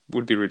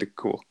 would be really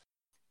cool.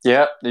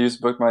 Yeah, I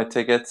just booked my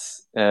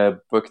tickets.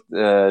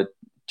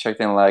 Checked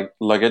in like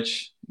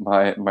luggage.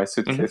 My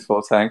suitcase full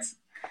of tanks.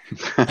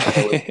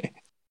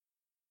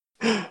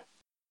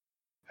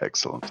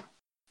 Excellent.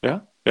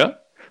 Yeah.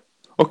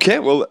 Okay,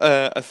 well,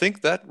 I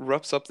think that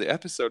wraps up the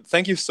episode.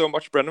 Thank you so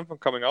much, Brendan, for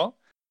coming on.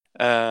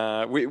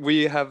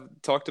 We have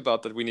talked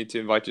about that we need to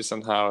invite you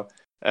somehow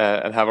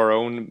and have our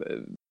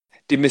own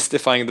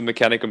demystifying the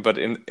Mechanicum, but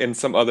in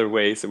some other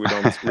way, so we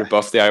don't rip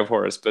off the Eye of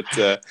Horus. But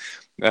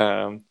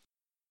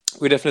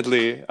we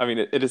definitely, I mean,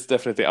 it is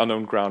definitely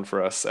unknown ground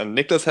for us. And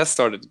Nicholas has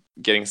started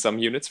getting some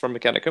units from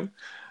Mechanicum,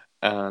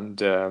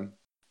 and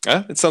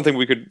it's something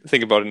we could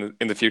think about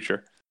in the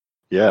future.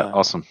 Yeah,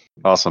 awesome.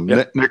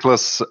 Yeah.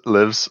 Nicholas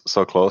lives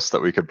so close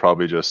that we could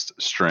probably just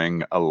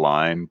string a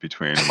line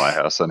between my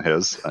house and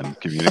his and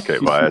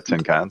communicate via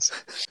tin cans.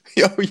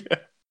 Oh, yeah.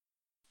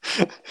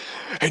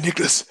 Hey,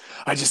 Nicholas,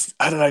 I just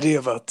had an idea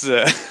about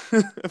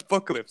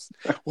Apocalypse.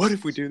 What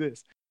if we do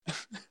this?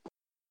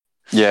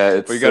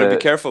 Yeah, but you got to be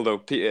careful,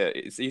 though.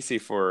 It's easy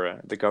for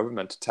the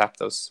government to tap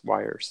those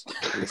wires.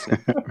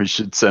 We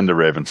should send a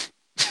raven.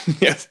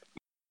 Yes.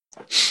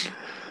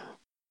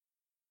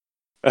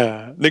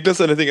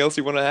 Nicholas, anything else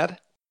you want to add?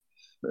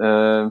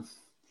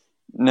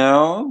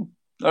 No.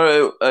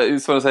 I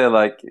just want to say,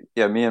 like,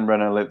 yeah, me and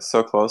Brennan live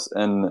so close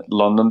in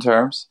London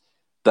terms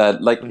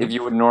that, like, if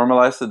you would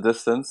normalize the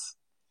distance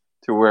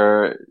to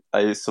where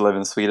I used to live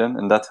in Sweden,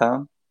 in that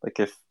town, like,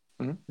 if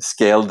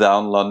scaled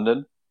down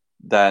London,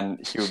 then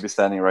he would be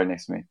standing right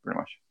next to me, pretty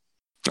much.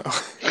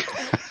 Oh.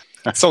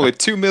 It's only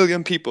 2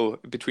 million people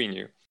between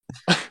you.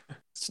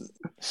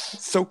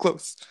 So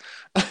close.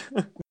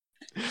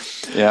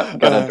 Yeah,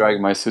 gonna drag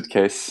my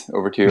suitcase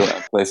over to you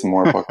and play some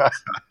more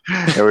Apocalypse.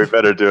 Yeah, we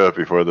better do it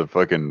before the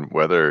fucking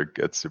weather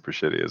gets super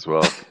shitty as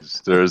well.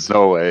 There's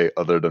no way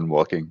other than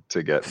walking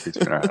to get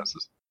between our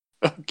houses.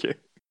 Okay.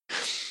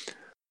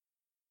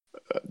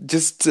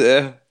 Just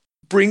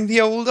bring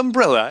the old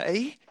umbrella,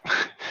 eh?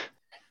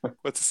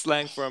 What's the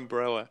slang for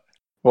umbrella?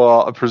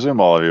 Well, I presume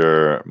all of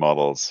your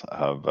models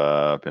have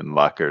been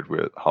lacquered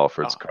with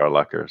Halford's car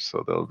lacquer,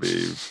 so they'll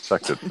be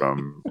protected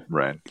from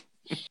rain.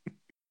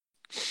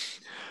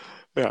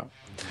 Yeah.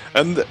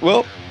 And,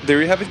 well,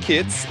 there you have it,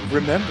 kids.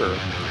 Remember,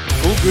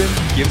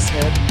 Fulgrim gives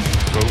head,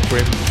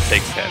 Fulgrim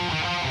takes head.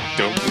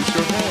 Don't lose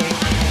your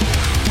head.